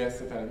 we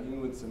guess a kind of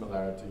inward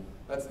similarity.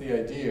 That's the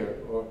idea.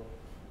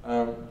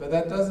 But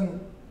that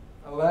doesn't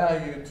allow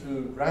you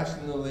to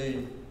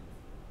rationally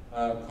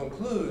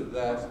conclude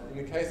that in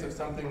the case of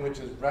something which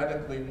is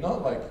radically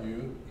not like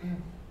you,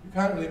 you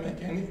can't really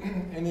make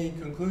any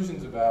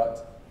conclusions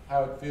about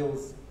how it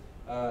feels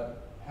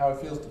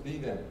to be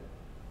them.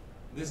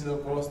 This is,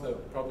 of course, the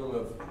problem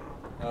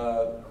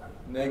of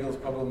Nagel's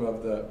problem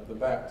of the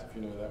bat, if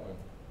you know that one.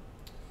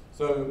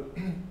 So,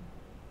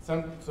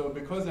 so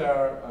because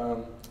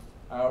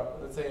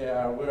let's say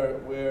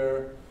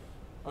we're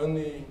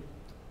only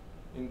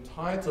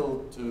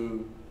entitled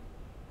to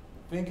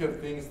think of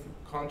things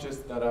conscious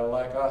that are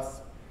like us,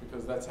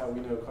 because that's how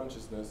we know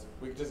consciousness.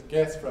 We just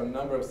guess from a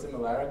number of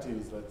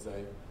similarities, let's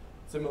say.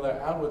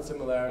 Outward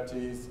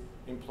similarities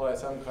imply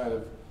some kind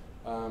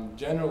of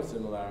general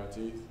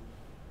similarities,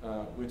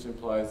 which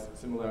implies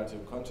similarity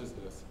of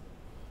consciousness,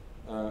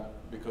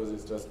 because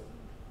it's just,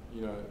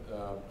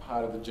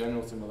 part of the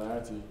general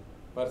similarity.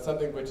 But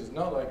something which is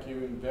not like you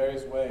in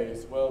various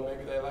ways, well,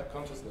 maybe they lack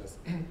consciousness.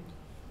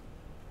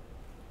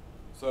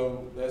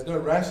 So there's no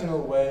rational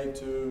way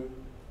to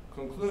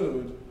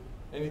conclude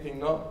anything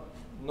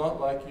not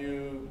like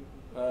you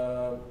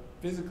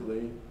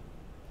physically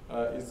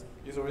is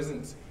or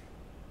isn't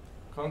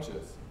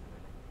conscious.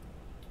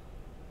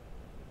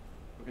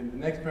 Okay, the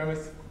next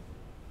premise,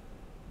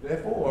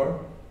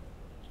 therefore,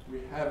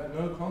 we have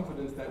no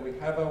confidence that we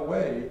have a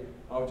way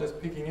of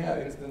just picking out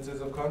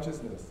instances of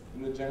consciousness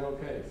in the general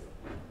case.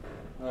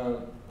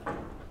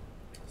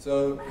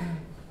 So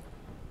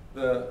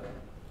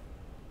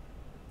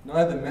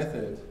neither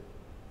method,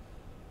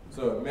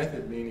 so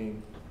method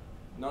meaning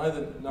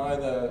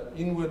neither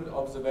inward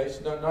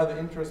observation, neither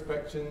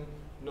introspection,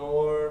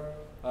 nor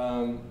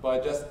by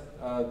just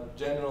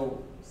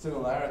general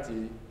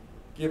similarity,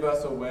 give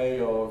us a way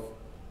of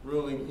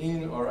ruling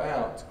in or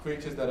out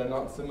creatures that are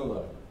not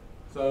similar.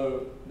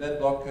 So Ned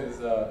Block has,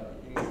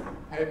 in his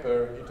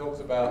paper, he talks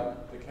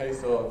about the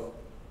case of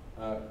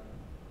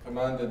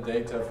Commander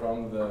Data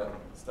from the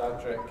Star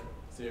Trek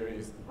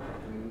series,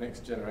 The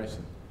Next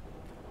Generation.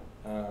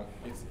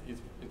 It's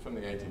from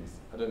the 80s.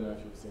 I don't know if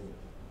you've seen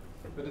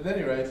it. But at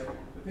any rate,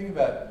 the thing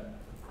about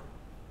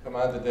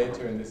Commander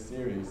Data in this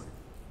series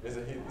is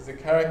that he's a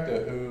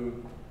character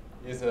who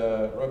is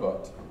a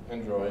robot,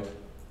 android,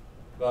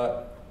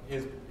 but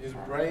his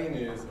brain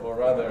is, or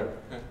rather,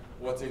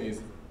 what's in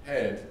his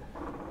head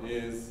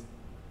is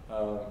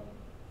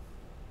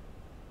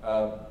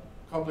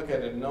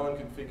complicated. No one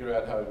can figure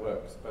out how it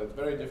works, but it's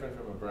very different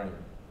from a brain.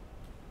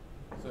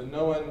 So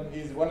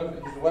he's one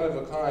of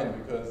a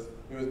kind because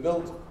he was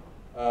built,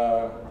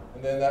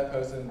 and then that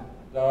person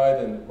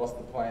died and lost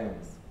the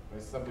plans, or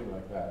something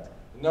like that.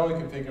 And no one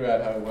can figure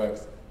out how it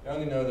works. They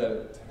only know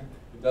that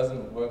it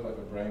doesn't work like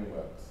a brain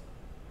works.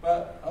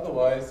 But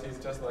otherwise, he's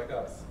just like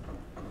us.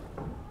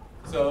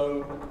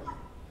 So,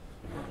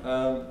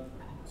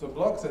 so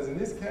Block says in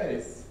this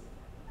case,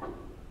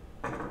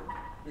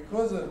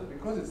 because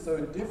it's so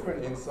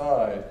different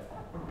inside,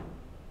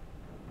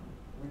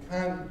 we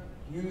can't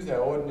use our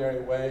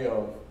ordinary way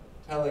of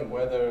telling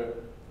whether,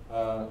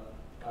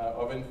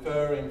 of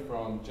inferring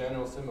from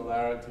general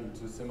similarity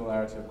to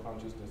similarity of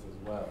consciousness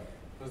as well.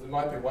 Because it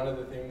might be one of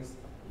the things,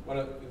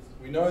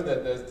 we know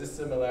that there's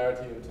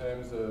dissimilarity in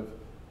terms of,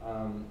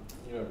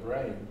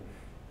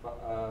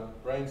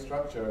 brain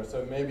structure,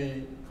 so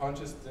maybe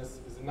consciousness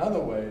is another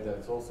way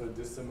that's also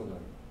dissimilar.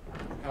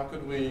 How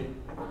could we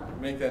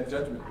make that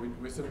judgment?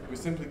 We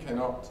simply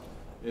cannot,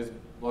 is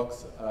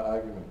Block's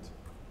argument.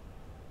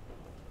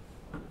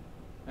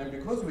 And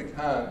because we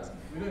can't,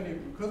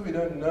 because we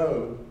don't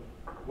know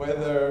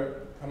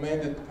whether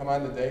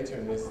Commander Data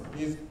in this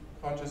is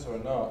conscious or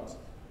not,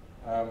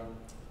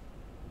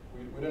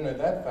 we don't know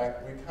that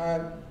fact, we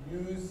can't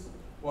use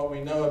what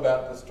we know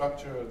about the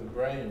structure of the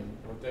brain,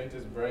 or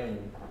Data's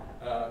brain,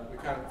 we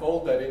can't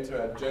fold that into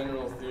our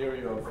general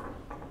theory of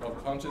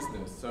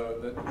consciousness, so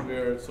that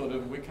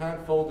we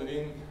can't fold it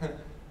in,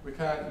 we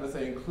can't, let's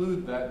say,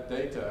 include that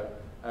data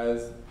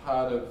as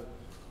part of,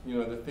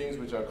 the things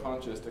which are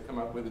conscious to come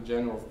up with a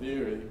general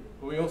theory,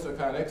 but we also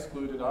can't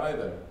exclude it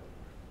either.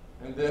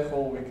 And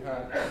therefore we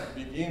can't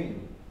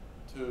begin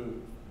to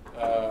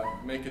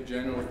make a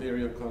general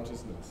theory of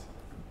consciousness.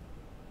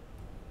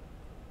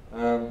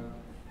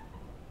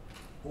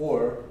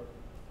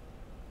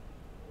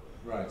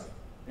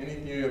 Any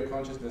theory of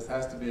consciousness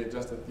has to be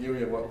just a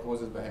theory of what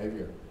causes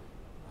behavior.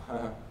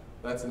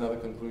 That's another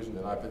conclusion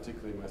that I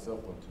particularly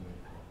myself want to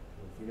make.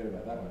 Forget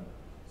about that one.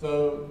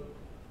 So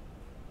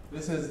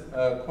this is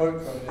a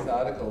quote from this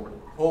article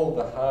called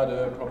The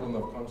Harder Problem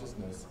of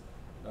Consciousness.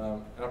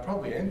 And I'll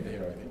probably end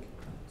there, I think.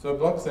 So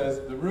Block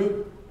says, the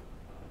root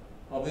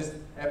of this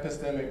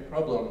epistemic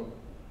problem,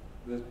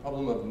 this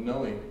problem of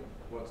knowing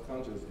what's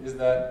conscious, is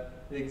that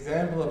the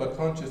example of a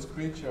conscious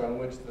creature on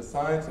which the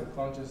science of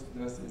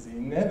consciousness is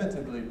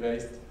inevitably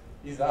based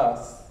is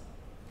us.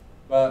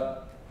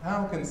 But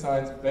how can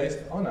science based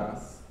on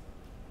us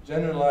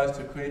generalize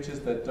to creatures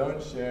that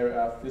don't share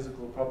our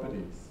physical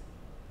properties?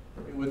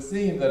 It would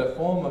seem that a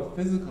form of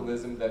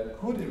physicalism that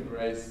could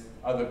embrace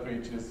other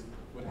creatures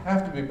would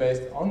have to be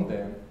based on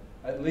them,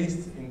 at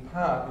least in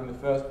part in the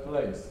first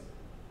place.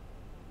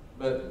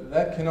 But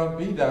that cannot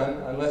be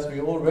done unless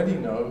we already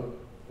know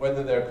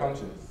whether they're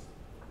conscious.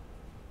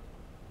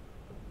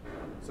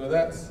 So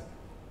that's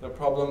the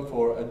problem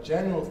for a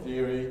general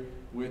theory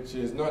which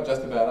is not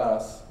just about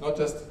us, not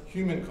just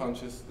human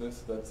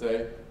consciousness, let's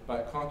say,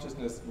 but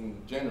consciousness in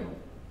general.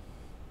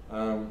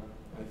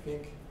 I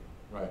think,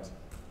 right.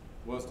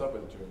 we'll stop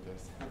with the Turing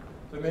test.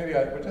 So maybe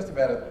we're just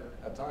about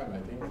at time, I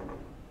think.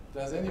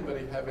 Does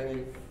anybody have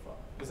any?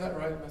 Is that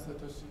right,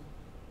 Masatoshi?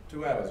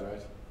 2 hours,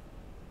 right?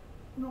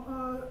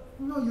 No,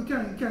 no, you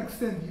can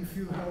extend if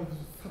you have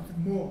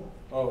something more.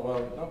 Oh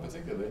well, not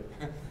particularly.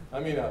 I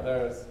mean,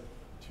 there's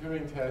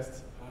Turing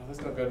test.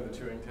 Let's not go to the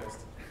Turing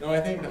test. No,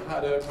 I think the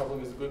harder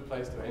problem is a good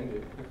place to end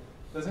it.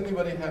 Does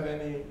anybody have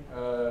any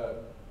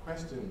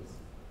questions?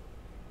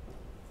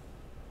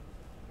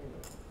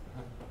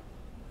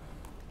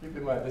 Keep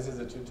in mind, this is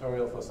a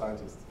tutorial for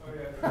scientists. Oh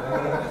yeah.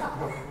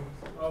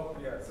 Oh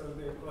yeah. So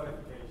the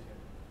clarification.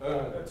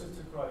 Just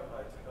to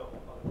clarify to help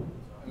other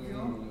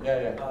people.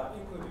 Yeah.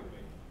 Including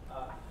me.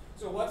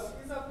 So what's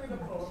exactly the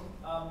problem?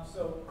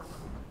 So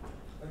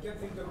I can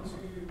think of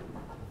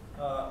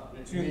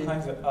two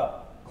kinds of.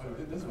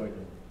 This is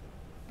working.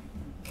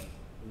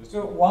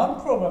 So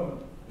one problem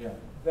Yeah.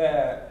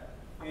 there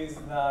is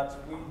that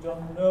we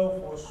don't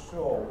know for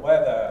sure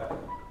whether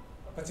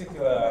a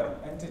particular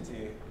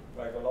entity,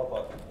 like a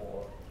robot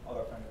or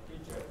other kind of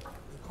creature,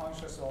 is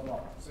conscious or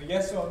not. So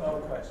yes or no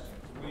questions.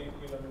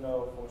 We don't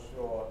know for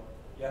sure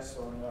yes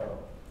or no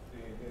the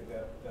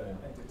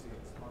entity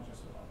is conscious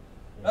or not.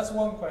 Yeah. That's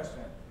one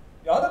question.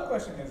 The other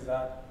question is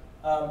that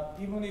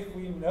even if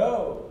we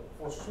know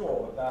for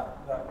sure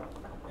that that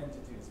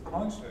entity is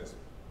conscious,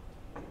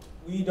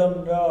 we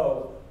don't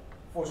know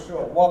for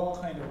sure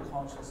what kind of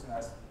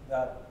consciousness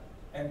that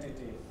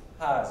entity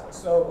has.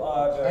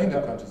 So the Kind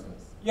of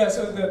consciousness. Yeah,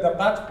 so the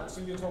bat.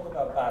 So you talk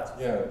about bats,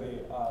 Yeah.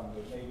 the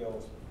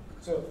Nagels.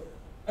 So,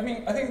 I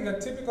mean, I think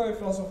that typically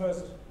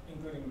philosophers,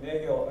 including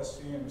Nagel,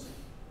 assume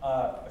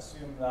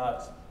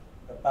that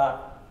the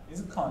bat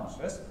is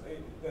conscious.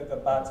 The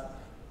bats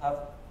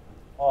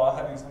are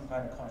having some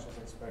kind of conscious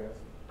experience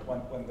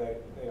when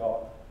they are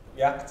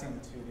reacting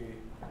to the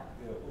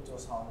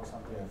ultrasound or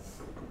something. Yeah.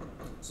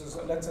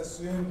 So let's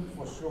assume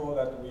for sure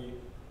that we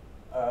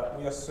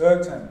are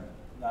certain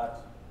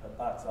that the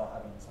bats are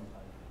having some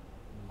kind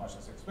of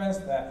conscious experience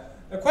there.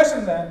 The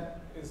question then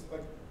is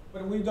like,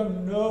 but we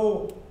don't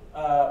know,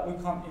 we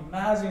can't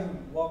imagine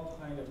what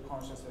kind of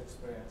conscious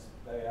experience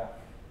they are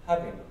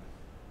having.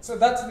 So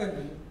that's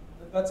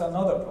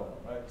another problem,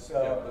 right?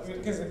 So Yeah,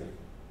 because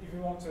if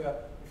you want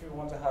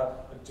to have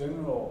a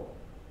general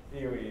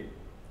theory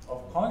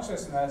of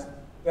consciousness,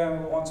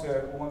 then we want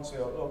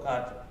to look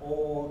at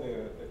all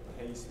the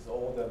cases,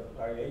 all the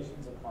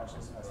variations of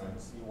consciousness, Right. and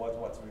see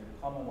what's really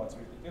common, what's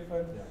really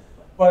different. Yeah.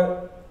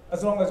 But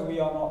as long as we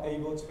are not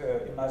able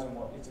to imagine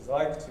what it is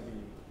like to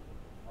be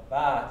a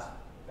bat,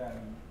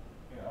 then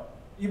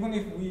even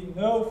if we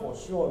know for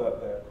sure that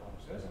they're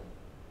conscious,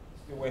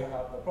 still we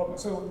have the problem.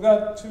 So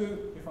there are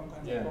two different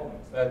kinds of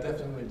problems.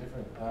 Definitely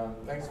different.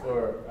 Thanks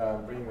for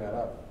bringing that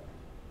up.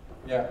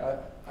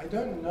 Yeah, I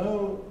don't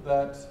know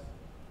that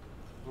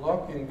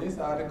Block in this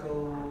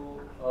article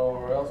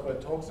or elsewhere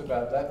talks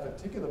about that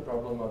particular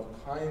problem of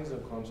kinds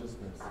of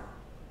consciousness.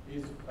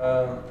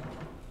 And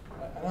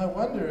I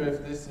wonder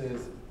if this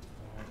is,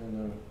 I don't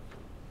know.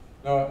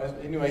 No,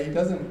 anyway, he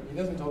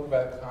doesn't talk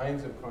about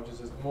kinds of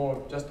consciousness,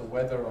 more just the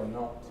whether or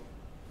not.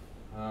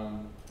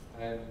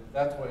 And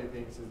that's what he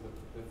thinks is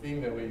the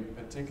thing that we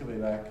particularly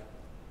lack,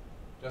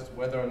 just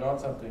whether or not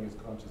something is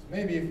conscious.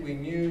 Maybe if we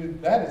knew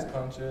that it's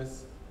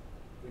conscious,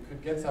 we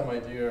could get some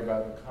idea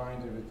about the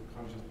kind of its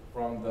conscious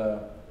from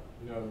the,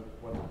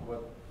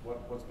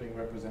 what's being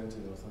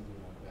represented or something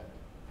like that.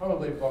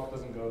 Probably Block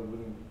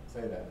wouldn't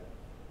say that,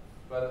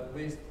 but at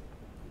least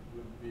it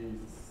would be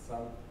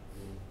something.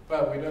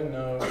 But we don't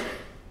know.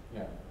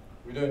 Yeah,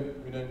 we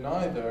don't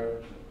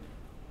neither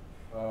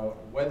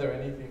whether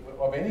anything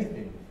of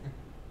anything,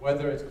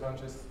 whether it's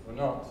conscious or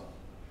not,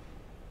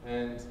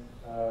 and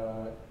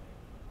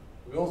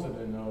we also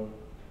don't know.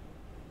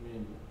 I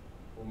mean,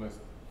 almost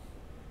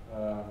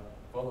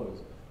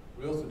follows.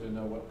 We also don't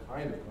know what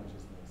kind of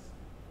consciousness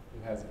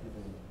it has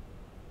even.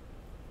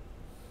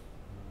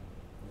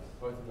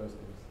 Both of those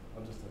things.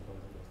 I'll just say both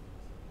of those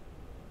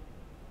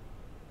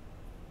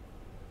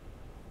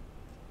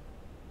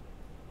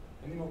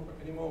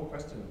things. Any more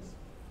questions?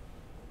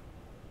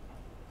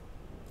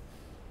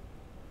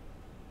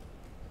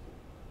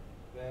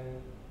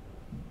 Then.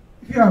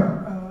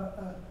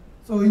 Yeah.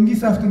 So in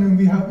this afternoon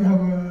we have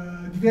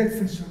a debate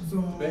session.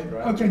 So debate,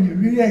 right? How can you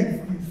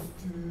relate this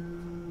to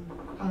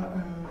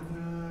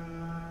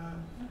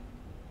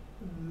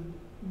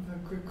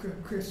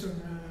the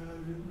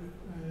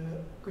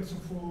question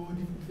for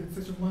debate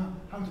session 1?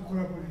 How to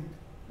collaborate?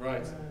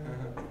 Right.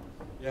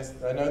 Yes,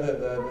 I know that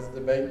this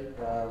debate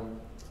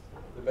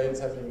is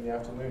happening in the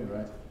afternoon,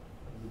 right?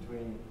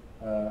 Between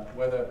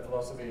whether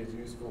philosophy is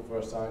useful for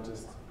a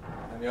scientist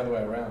and the other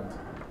way around.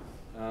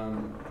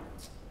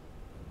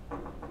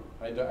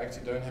 I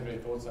actually don't have any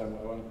thoughts I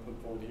want to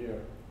put forward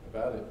here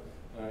about it.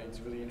 It's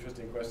a really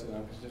interesting question.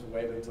 I should just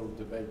wait until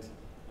the debate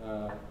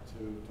to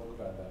talk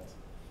about that.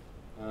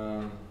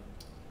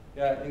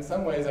 Yeah, in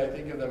some ways I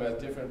think of them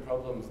as different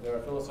problems. There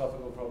are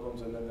philosophical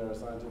problems and then there are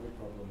scientific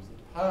problems.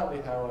 It's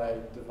partly how I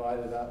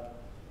divided up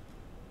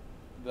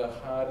the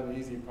hard and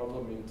easy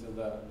problem into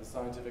the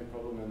scientific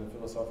problem and the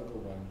philosophical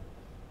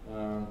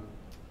one.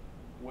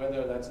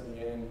 whether that's in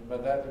the end,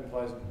 but that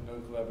implies no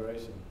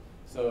collaboration.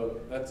 So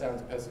that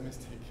sounds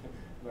pessimistic.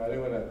 No, I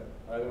don't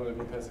want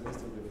to be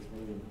pessimistic with this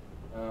meeting.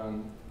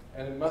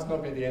 And it must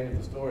not be the end of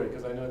the story,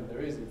 because I know that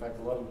there is, in fact,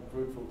 a lot of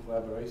fruitful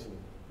collaboration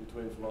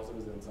between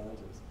philosophers and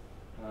scientists.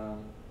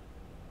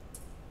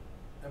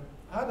 And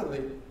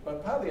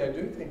partly I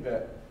do think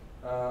that,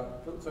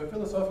 so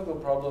philosophical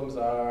problems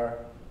are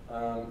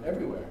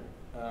everywhere.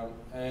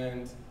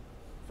 And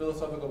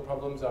philosophical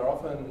problems are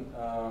often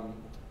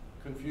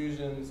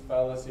confusions,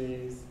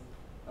 fallacies,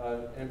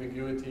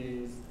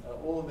 ambiguities,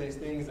 all of these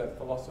things that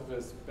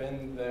philosophers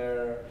spend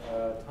their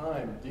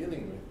time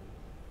dealing with,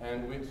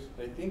 and which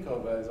they think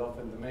of as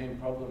often the main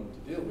problem to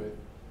deal with.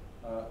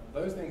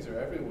 Those things are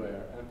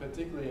everywhere, and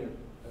particularly in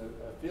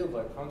a field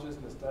like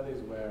consciousness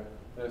studies where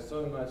there's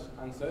so much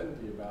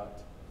uncertainty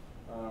about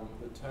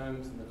the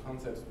terms and the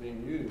concepts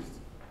being used,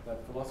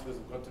 that philosophers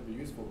have got to be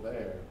useful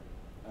there.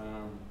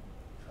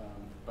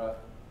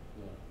 But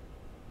yeah,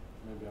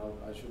 maybe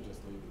I should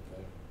just leave it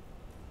there.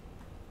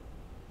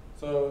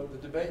 So the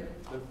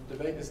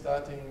debate is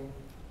starting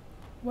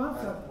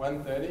at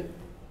 1:30,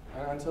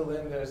 and until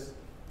then there's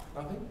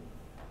nothing?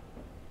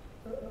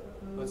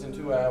 That's in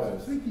 2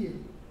 hours. 3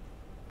 p.m.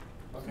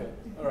 Okay,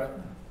 all right.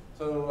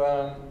 So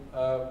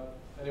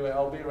anyway,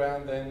 I'll be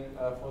around then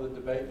for the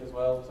debate as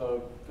well,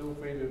 so feel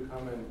free to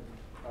come and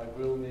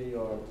grill me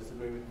or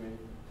disagree with me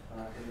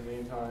in the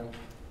meantime.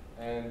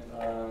 And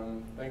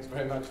thanks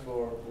very much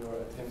for your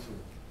attention.